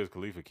you know Wiz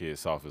Khalifa kid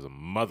soft as a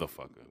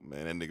motherfucker.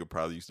 Man, that nigga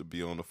probably used to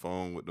be on the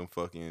phone with them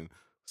fucking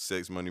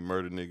sex money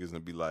murder niggas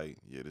and be like,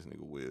 yeah, this nigga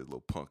Wiz,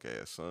 little punk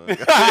ass son.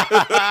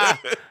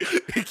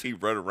 He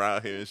keep running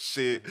around here and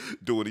shit,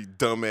 doing these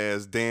dumb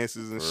ass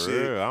dances and For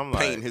shit. real, I'm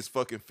painting like- his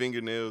fucking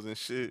fingernails and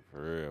shit.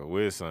 For real.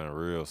 Wiz son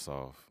real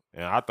soft.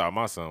 And I thought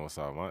my son was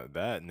soft.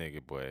 That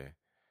nigga boy,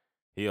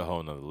 he a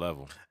whole nother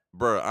level.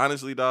 Bruh,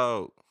 honestly,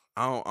 dog,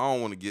 I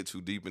don't want to get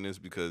too deep in this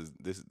because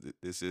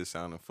this is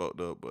sounding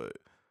fucked up, but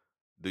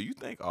do you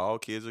think all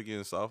kids are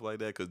getting soft like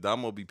that? Because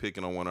Damo be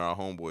picking on one of our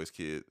homeboys'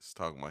 kids,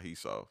 talking about he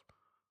soft.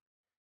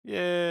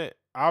 Yeah,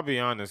 I'll be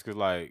honest, cause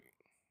like,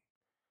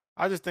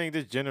 I just think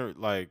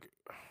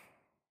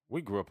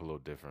we grew up a little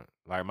different.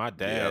 Like my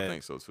dad, Yeah, I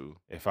think so too.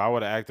 if I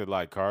would have acted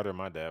like Carter,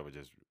 my dad would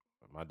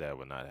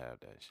not have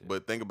that shit.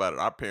 But think about it,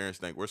 our parents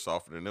think we're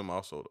softer than them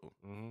also, though.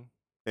 Mm-hmm.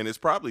 And it's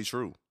probably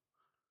true.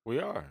 We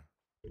are.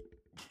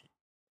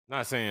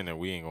 Not saying that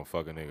we ain't gonna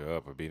fuck a nigga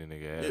up or beat a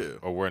nigga ass, Yeah.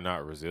 or we're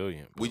not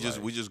resilient. We but,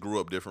 like, just grew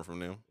up different from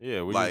them.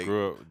 yeah, we like- just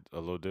grew up a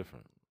little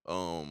different.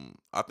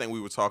 I think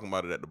we were talking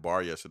about it at the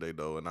bar yesterday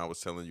though, and I was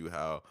telling you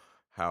how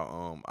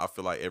I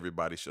feel like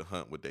everybody should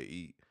hunt what they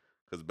eat.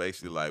 Cause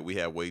basically like we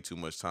have way too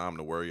much time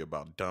to worry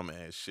about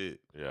dumbass shit.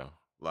 Yeah,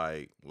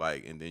 Like,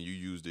 and then you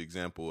use the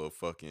example of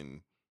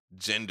fucking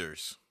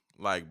genders.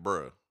 Like,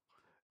 bruh,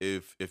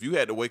 if you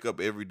had to wake up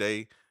every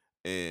day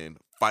and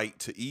fight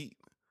to eat,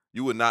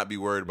 you would not be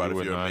worried about you if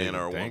would you're a not man even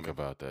or a think woman.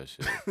 about that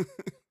shit.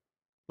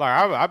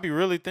 Like I'd be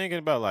really thinking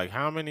about like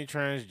how many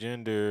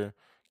transgender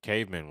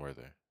cavemen were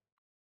there?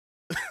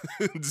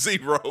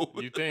 Zero.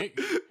 You think?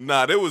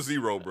 Nah, there was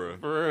zero, bruh.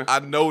 For real? I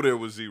know there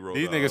was zero.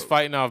 These niggas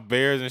fighting off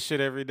bears and shit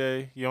every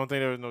day. You don't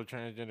think there was no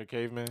transgender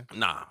cavemen?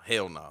 Nah,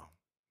 hell no.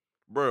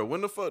 Bruh, when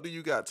the fuck do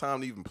you got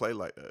time to even play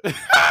like that?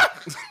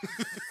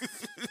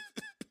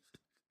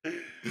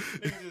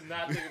 Niggas just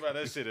not thinking about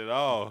that shit at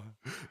all.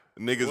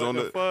 Niggas What on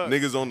the the fuck?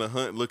 niggas on the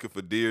hunt looking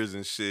for deers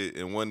and shit,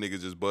 and one nigga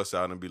just busts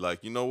out and be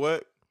like, you know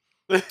what?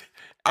 I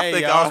Hey,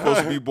 think I y'all. was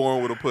supposed to be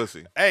born with a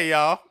pussy. Hey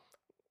y'all,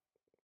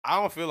 I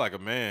don't feel like a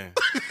man.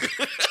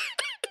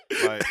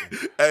 Like,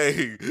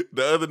 Hey,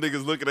 the other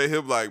niggas looking at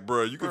him like,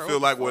 bro, you can Bro, feel what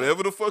the like fuck?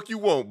 whatever the fuck you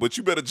want, but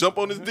you better jump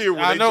on this deer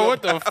when I they know jump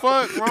what the out.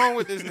 fuck wrong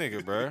with this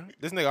nigga, bro.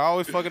 This nigga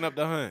always fucking up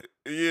the hunt.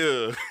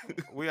 Yeah.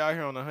 We out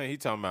here on the hunt. He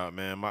talking about,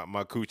 man,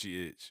 my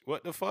coochie itch.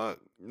 What the fuck?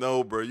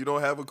 No, bro, you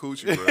don't have a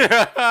coochie,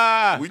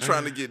 bro. We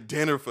trying to get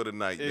dinner for the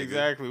night, nigga.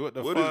 Exactly. What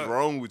the What fuck? is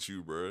wrong with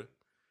you, bro?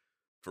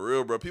 For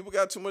real, bro. People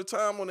got too much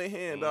time on their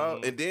hand,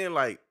 dog. Mhm. And then,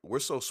 like, we're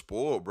so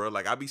spoiled, bro.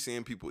 Like, I be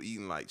seeing people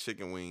eating, like,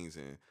 chicken wings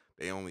and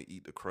they only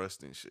eat the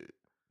crust and shit.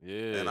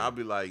 Yeah. And I'll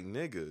be like,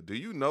 nigga, do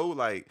you know,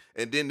 like,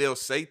 and then they'll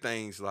say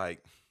things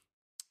like,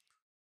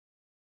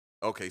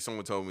 okay,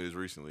 someone told me this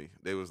recently.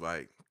 They was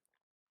like,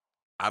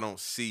 I don't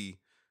see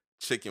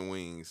chicken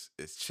wings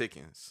as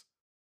chickens.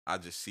 I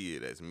just see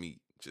it as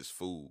meat, just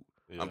food.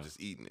 I'm Yeah.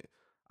 just eating it.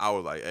 I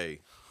was like,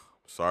 hey,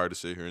 sorry to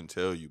sit here and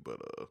tell you, but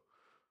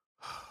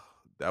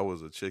that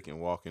was a chicken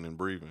walking and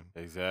breathing.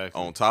 Exactly.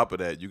 On top of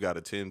that, you got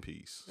a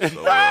 10-piece.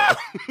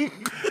 So,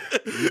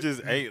 You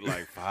just ate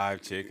like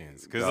 5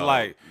 chickens. Cause dog,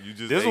 like you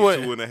just this ate what-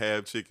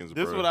 2.5 chickens,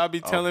 this bro. what I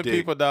be off telling dick.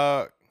 people,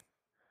 dog.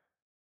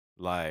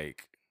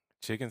 Like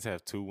chickens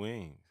have 2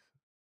 wings.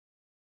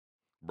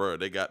 Bro,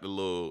 they got the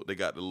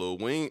little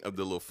wing of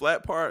the little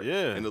flat part,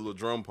 Yeah. and the little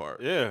drum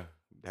part. Yeah.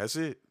 That's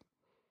it.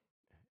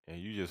 And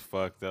you just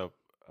fucked up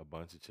a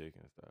bunch of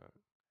chickens, dog.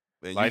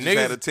 And Like, you just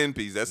had niggas- a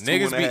 10-piece. That's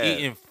Niggas 2.5. be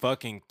eating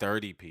fucking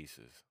 30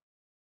 pieces.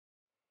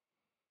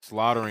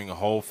 Slaughtering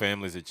whole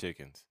families of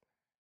chickens.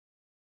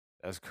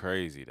 That's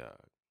crazy, dog.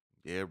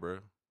 Yeah, bro.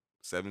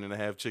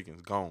 7.5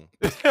 chickens gone.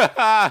 That's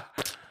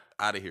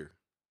Out of here.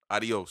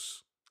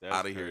 Adios.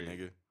 Out of here, crazy.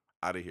 nigga.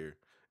 Out of here.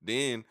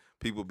 Then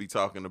people be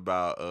talking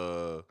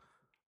about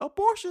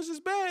abortions is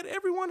bad.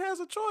 Everyone has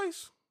a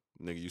choice.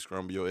 Nigga, you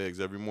scramble your eggs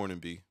every morning,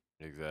 B.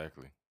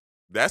 Exactly.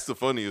 That's the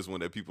funniest one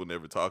that people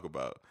never talk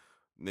about.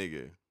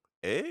 Nigga,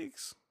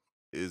 eggs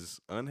is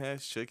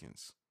unhatched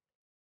chickens.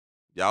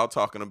 Y'all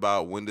talking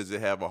about when does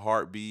it have a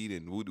heartbeat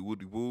and woody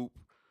woody whoop.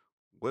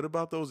 What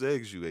about those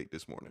eggs you ate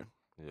this morning?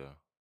 Yeah.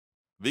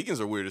 Vegans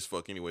are weird as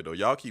fuck anyway, though.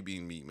 Y'all keep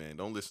eating meat, man.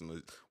 Don't listen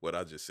to what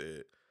I just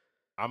said.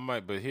 I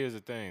might, but here's the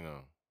thing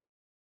though.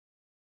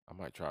 I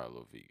might try a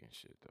little vegan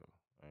shit though.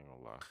 I ain't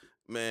gonna lie.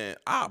 Man,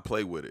 I'll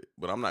play with it,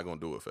 but I'm not gonna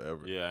do it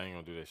forever. Yeah, I ain't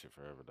gonna do that shit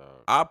forever,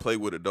 dog. I'll play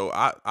with it though.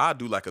 I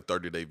do like a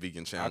 30-day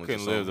vegan I challenge.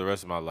 couldn't live the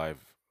rest of my life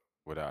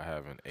without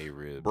having a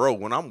rib. Bro,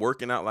 when I'm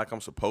working out like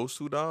I'm supposed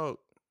to, dog,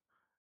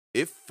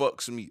 it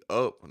fucks me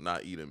up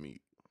not eating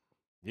meat.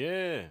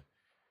 Yeah.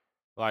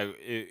 Like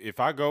if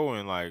I go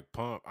and like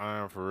pump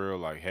iron for real,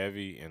 like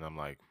heavy, and I'm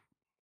like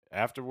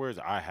afterwards,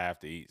 I have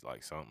to eat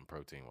like something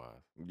protein wise.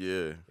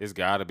 Yeah. It's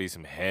got to be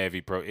some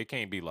heavy It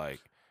can't be like,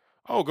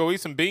 oh, go eat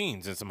some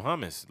beans and some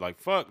hummus. Like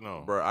fuck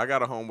no. Bro, I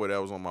got a homeboy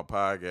that was on my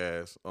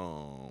podcast.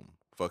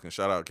 Fucking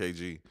shout out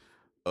KG.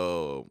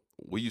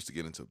 We used to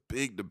get into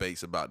big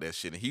debates about that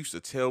shit, and he used to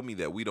tell me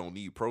that we don't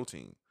need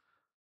protein.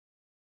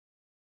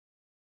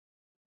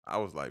 I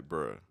was like,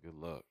 bruh, Good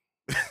luck.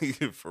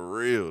 for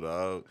real,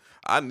 dog.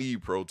 I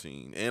need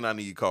protein and I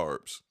need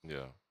carbs.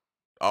 Yeah.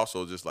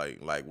 Also, just like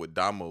with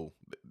Damo,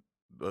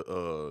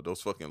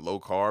 those fucking low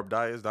carb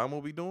diets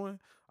Damo be doing,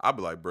 I'd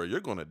be like, bro, you're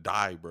gonna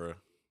die, bro.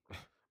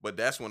 But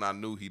that's when I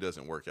knew he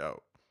doesn't work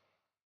out.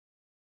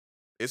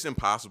 It's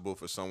impossible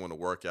for someone to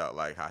work out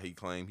like how he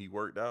claimed he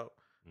worked out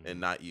and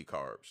not eat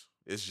carbs.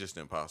 It's just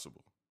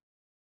impossible.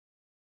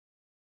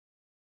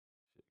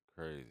 Shit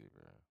crazy,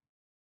 bro.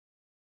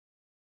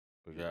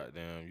 But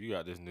goddamn, you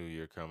got this new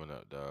year coming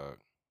up, dog.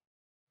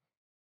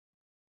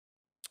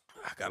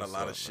 I got What's a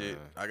lot up, of shit.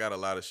 man? I got a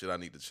lot of shit I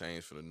need to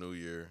change for the new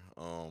year.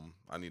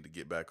 I need to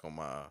get back on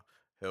my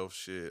health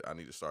shit. I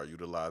need to start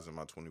utilizing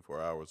my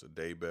 24 hours a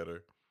day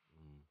better.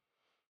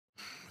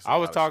 There's a I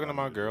was lot of talking shit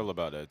to I my need do. girl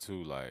about that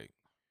too. Like,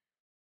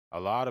 a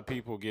lot of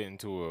people get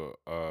into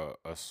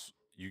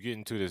you get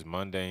into this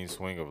mundane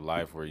swing of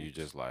life where you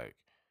just like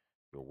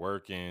you're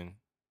working,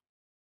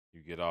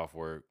 you get off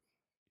work,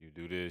 you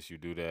do this, you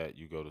do that,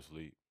 you go to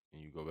sleep,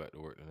 and you go back to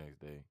work the next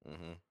day.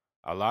 Mm-hmm.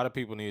 A lot of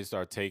people need to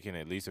start taking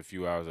at least a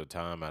few hours of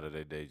time out of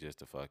their day just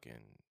to fucking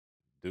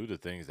do the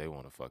things they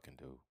want to fucking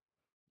do.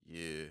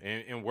 Yeah.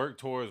 And work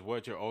towards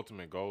what your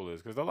ultimate goal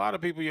is. Because a lot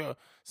of people,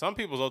 some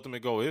people's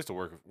ultimate goal is to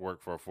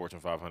work for a Fortune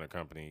 500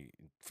 company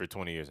for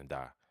 20 years and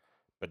die.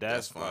 But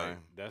that's fine. like,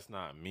 that's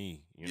not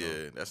me. You know?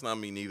 Yeah, that's not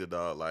me neither,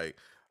 dog. Like,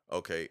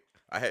 okay,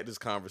 I had this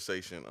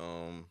conversation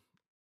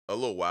a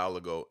little while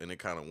ago, and it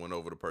kind of went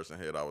over the person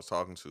head I was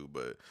talking to.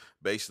 But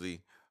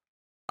basically,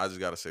 I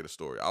just gotta say the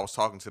story. I was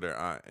talking to their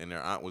aunt, and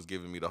their aunt was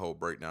giving me the whole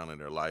breakdown of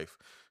their life.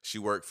 She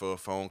worked for a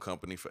phone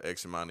company for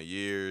X amount of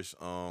years.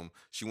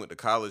 She went to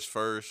college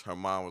first. Her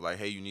mom was like,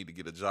 "Hey, you need to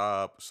get a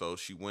job," so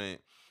she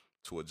went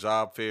to a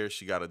job fair.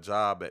 She got a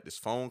job at this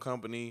phone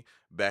company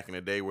back in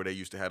the day where they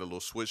used to have the little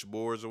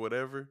switchboards or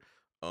whatever.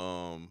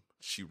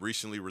 She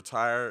recently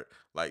retired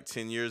like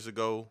 10 years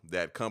ago.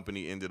 That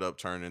company ended up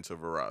turning into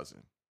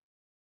Verizon.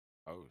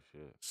 Oh,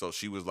 shit. So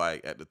she was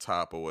like at the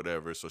top or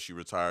whatever. So she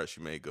retired. She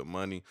made good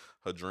money.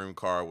 Her dream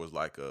car was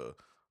like a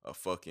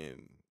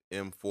fucking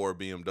M4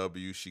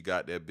 BMW. She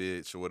got that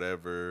bitch or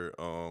whatever.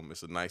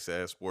 It's a nice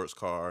ass sports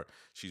car.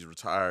 She's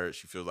retired.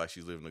 She feels like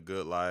she's living a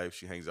good life.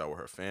 She hangs out with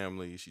her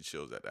family. She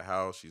chills at the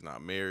house. She's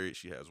not married.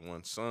 She has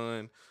one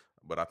son,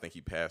 but I think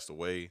he passed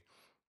away.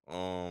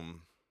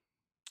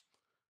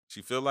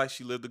 She feel like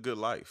she lived a good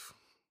life.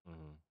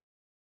 Mm-hmm.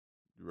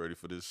 You ready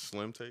for this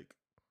slim take?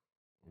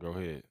 Go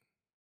ahead.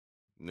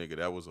 Nigga,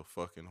 that was a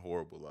fucking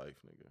horrible life,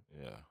 nigga.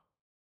 Yeah.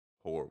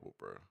 Horrible,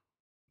 bro.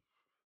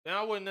 And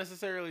I wouldn't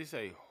necessarily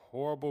say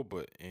horrible,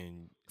 but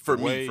in For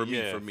the me, way, for me,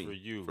 yeah, for me, for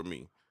you, for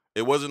me.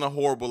 It wasn't a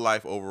horrible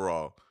life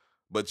overall,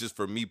 but just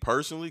for me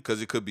personally, because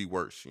it could be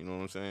worse. You know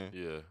what I'm saying?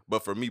 yeah.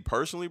 But for me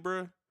personally,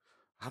 bro,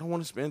 I don't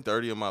want to spend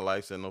 30 of my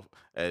life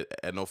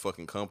at no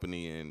fucking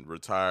company and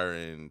retire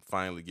and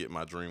finally get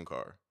my dream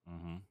car.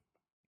 Mm-hmm.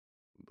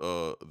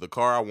 The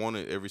car I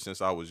wanted ever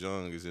since I was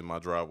young is in my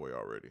driveway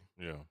already.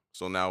 Yeah.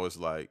 So now it's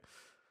like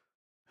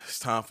it's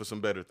time for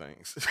some better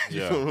things. You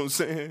Yeah. know what I'm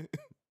saying?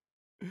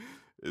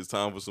 It's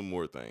time for some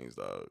more things,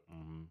 dog.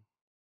 Mm-hmm.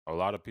 A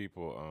lot of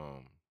people,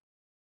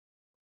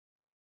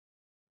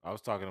 I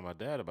was talking to my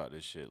dad about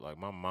this shit. Like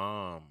my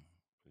mom,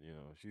 you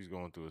know, she's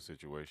going through a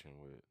situation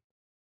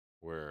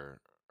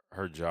where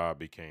her job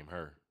became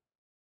her.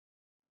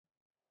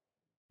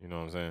 You know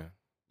what I'm saying?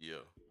 Yeah,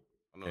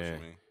 I know what you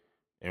mean.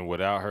 And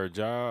without her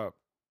job,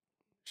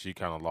 she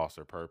kind of lost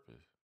her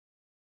purpose.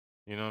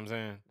 You know what I'm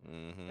saying?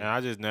 Mm-hmm. And I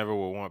just never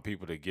would want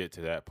people to get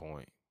to that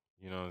point.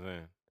 You know what I'm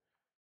saying?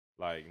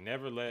 Like,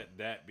 never let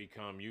that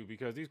become you,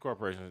 because these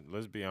corporations,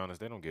 let's be honest,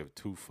 they don't give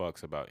two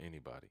fucks about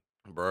anybody.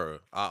 Bruh,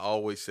 I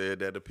always said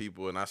that to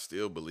people, and I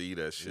still believe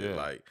that shit. Yeah.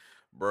 Like,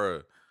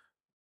 bruh,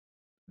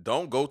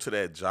 don't go to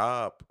that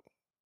job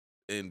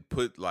and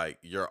put like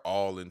your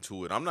all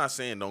into it. I'm not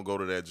saying don't go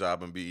to that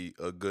job and be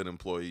a good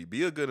employee.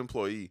 Be a good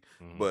employee,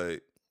 Mhm.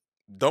 but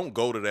don't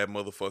go to that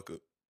motherfucker,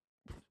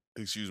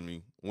 excuse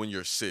me, when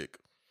you're sick.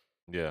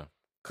 Yeah.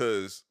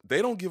 Cause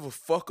they don't give a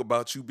fuck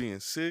about you being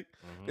sick.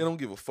 Mhm. They don't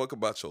give a fuck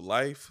about your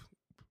life.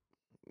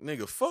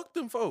 nigga, fuck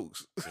them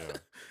folks. Yeah.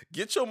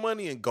 Get your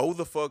money and go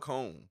the fuck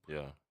home.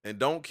 Yeah. And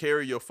don't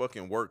carry your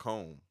fucking work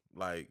home.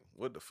 Like,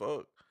 what the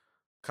fuck?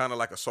 Kind of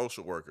like a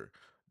social worker.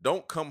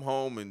 Don't come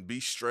home and be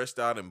stressed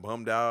out and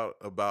bummed out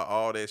about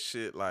all that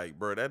shit. Like,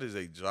 bro, that is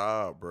a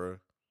job, bro.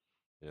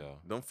 Yeah.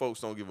 Them folks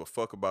don't give a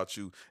fuck about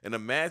you. And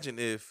imagine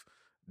if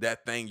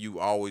that thing you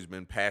always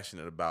been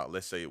passionate about,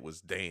 let's say it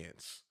was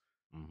dance.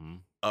 Mm-hmm.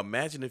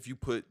 Imagine if you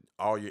put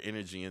all your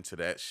energy into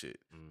that shit.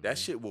 That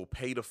shit will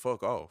pay the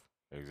fuck off.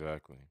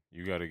 Exactly.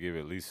 You got to give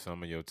at least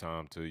some of your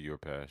time to your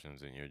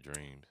passions and your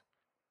dreams.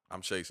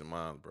 I'm chasing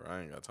mine, bro.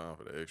 I ain't got time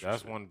for the extra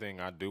That's shit. one thing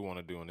I do want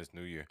to do in this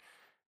new year.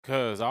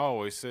 Because I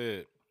always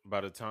said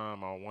by the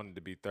time I wanted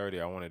to be 30,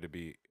 I wanted to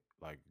be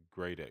like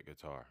great at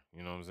guitar.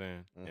 You know what I'm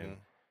saying? And,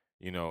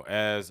 you know,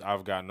 as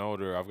I've gotten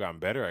older, I've gotten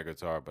better at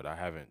guitar, but I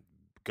haven't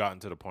gotten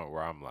to the point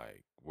where I'm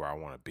like where I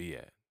want to be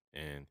at.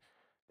 And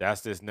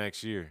that's this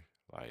next year.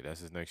 Like,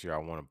 that's this next year. I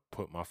want to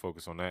put my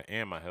focus on that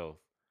and my health.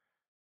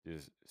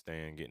 Just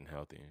staying, getting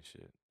healthy and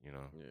shit, you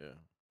know? Yeah.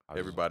 I just-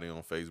 Everybody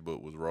on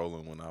Facebook was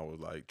rolling when I was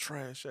like,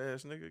 trash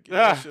ass nigga, get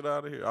that shit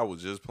out of here. I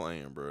was just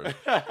playing, bro.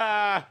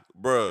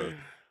 Bruh,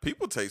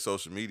 people take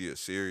social media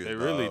serious. They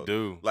really dog.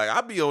 do. Like,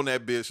 I be on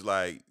that bitch,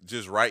 like,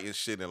 just writing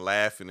shit and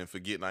laughing and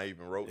forgetting I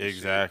even wrote this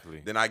Exactly.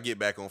 shit. Then I get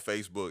back on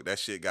Facebook, that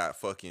shit got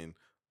fucking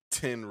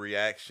 10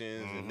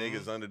 reactions and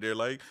niggas under there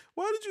like,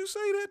 why did you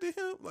say that to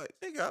him? Like,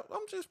 nigga,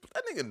 I'm just,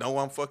 that nigga know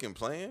I'm fucking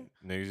playing.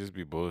 Niggas just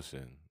be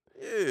bullshitting.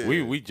 Yeah.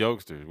 We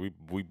jokesters.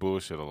 We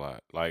bullshit a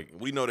lot. Like,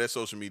 We know that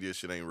social media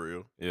shit ain't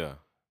real. yeah.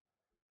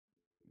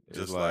 It's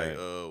Just like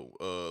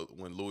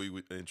when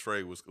Louis and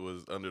Trey was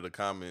under the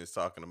comments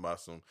talking about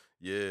some,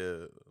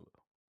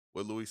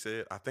 what Louis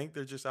said, I think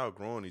they're just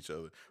outgrowing each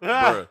other.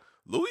 Bruh,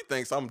 Louis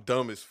thinks I'm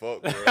dumb as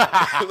fuck, bro.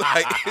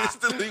 Like,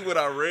 instantly when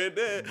I read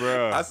that,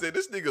 Bruh. I said,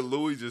 this nigga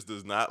Louis just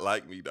does not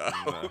like me, dog.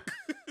 Nah.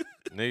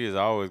 Niggas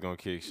always gonna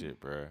kick shit,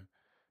 bruh.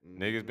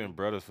 Niggas been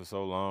brothers for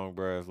so long,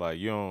 bruh. It's like,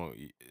 you don't,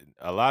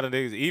 a lot of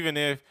niggas,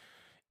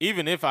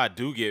 even if I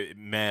do get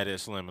mad at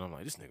Slim and I'm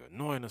like, this nigga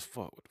annoying as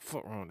fuck. What the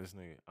fuck wrong with this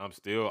nigga? I'm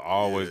still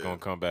always Yeah. gonna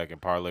come back and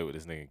parlay with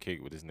this nigga and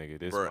kick with this nigga.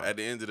 This Bro, my- at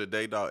the end of the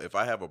day, dog, if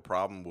I have a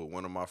problem with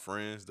one of my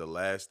friends, the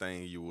last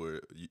thing you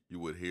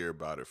would hear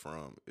about it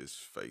from is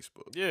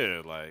Facebook.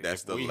 yeah, like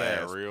That's if the we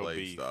had last real place,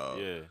 beef. dog.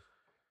 Yeah.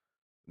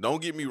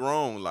 Don't get me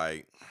wrong,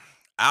 like,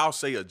 I'll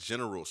say a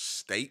general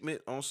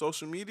statement on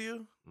social media,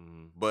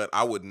 but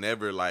I would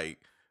never, like,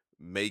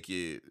 make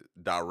it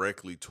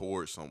directly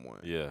towards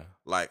someone. Yeah.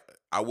 Like,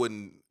 I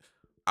wouldn't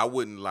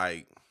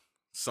like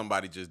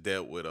somebody just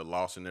dealt with a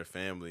loss in their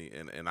family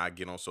and I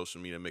get on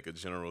social media and make a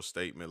general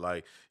statement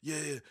like,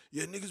 yeah,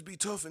 niggas be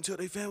tough until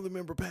they family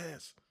member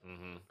pass.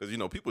 Because, you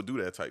know, people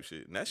do that type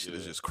shit. And that shit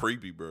is just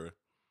creepy, bro.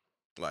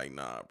 Like,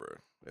 nah, bro.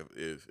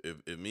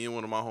 If me and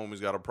one of my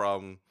homies got a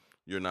problem,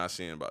 you're not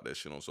seeing about that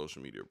shit on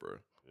social media, bro.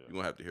 Yeah. You're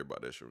going to have to hear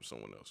about that shit from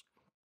someone else.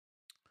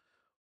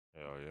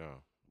 Hell yeah.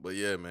 But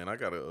yeah, man, I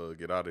got to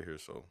get out of here,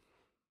 so.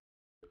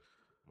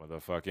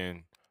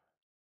 Motherfucking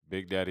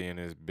Big Daddy and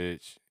his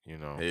bitch, you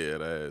know.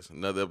 Head ass.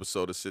 Another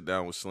episode of Sit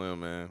Down with Slim,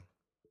 man.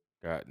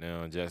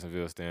 Goddamn,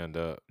 Jacksonville stand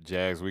up.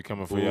 Jags, we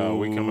coming for y'all.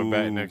 We coming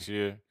back Boo. next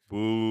year.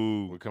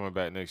 Boo. We coming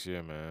back next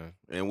year, man.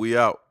 And we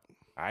out.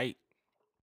 Aight.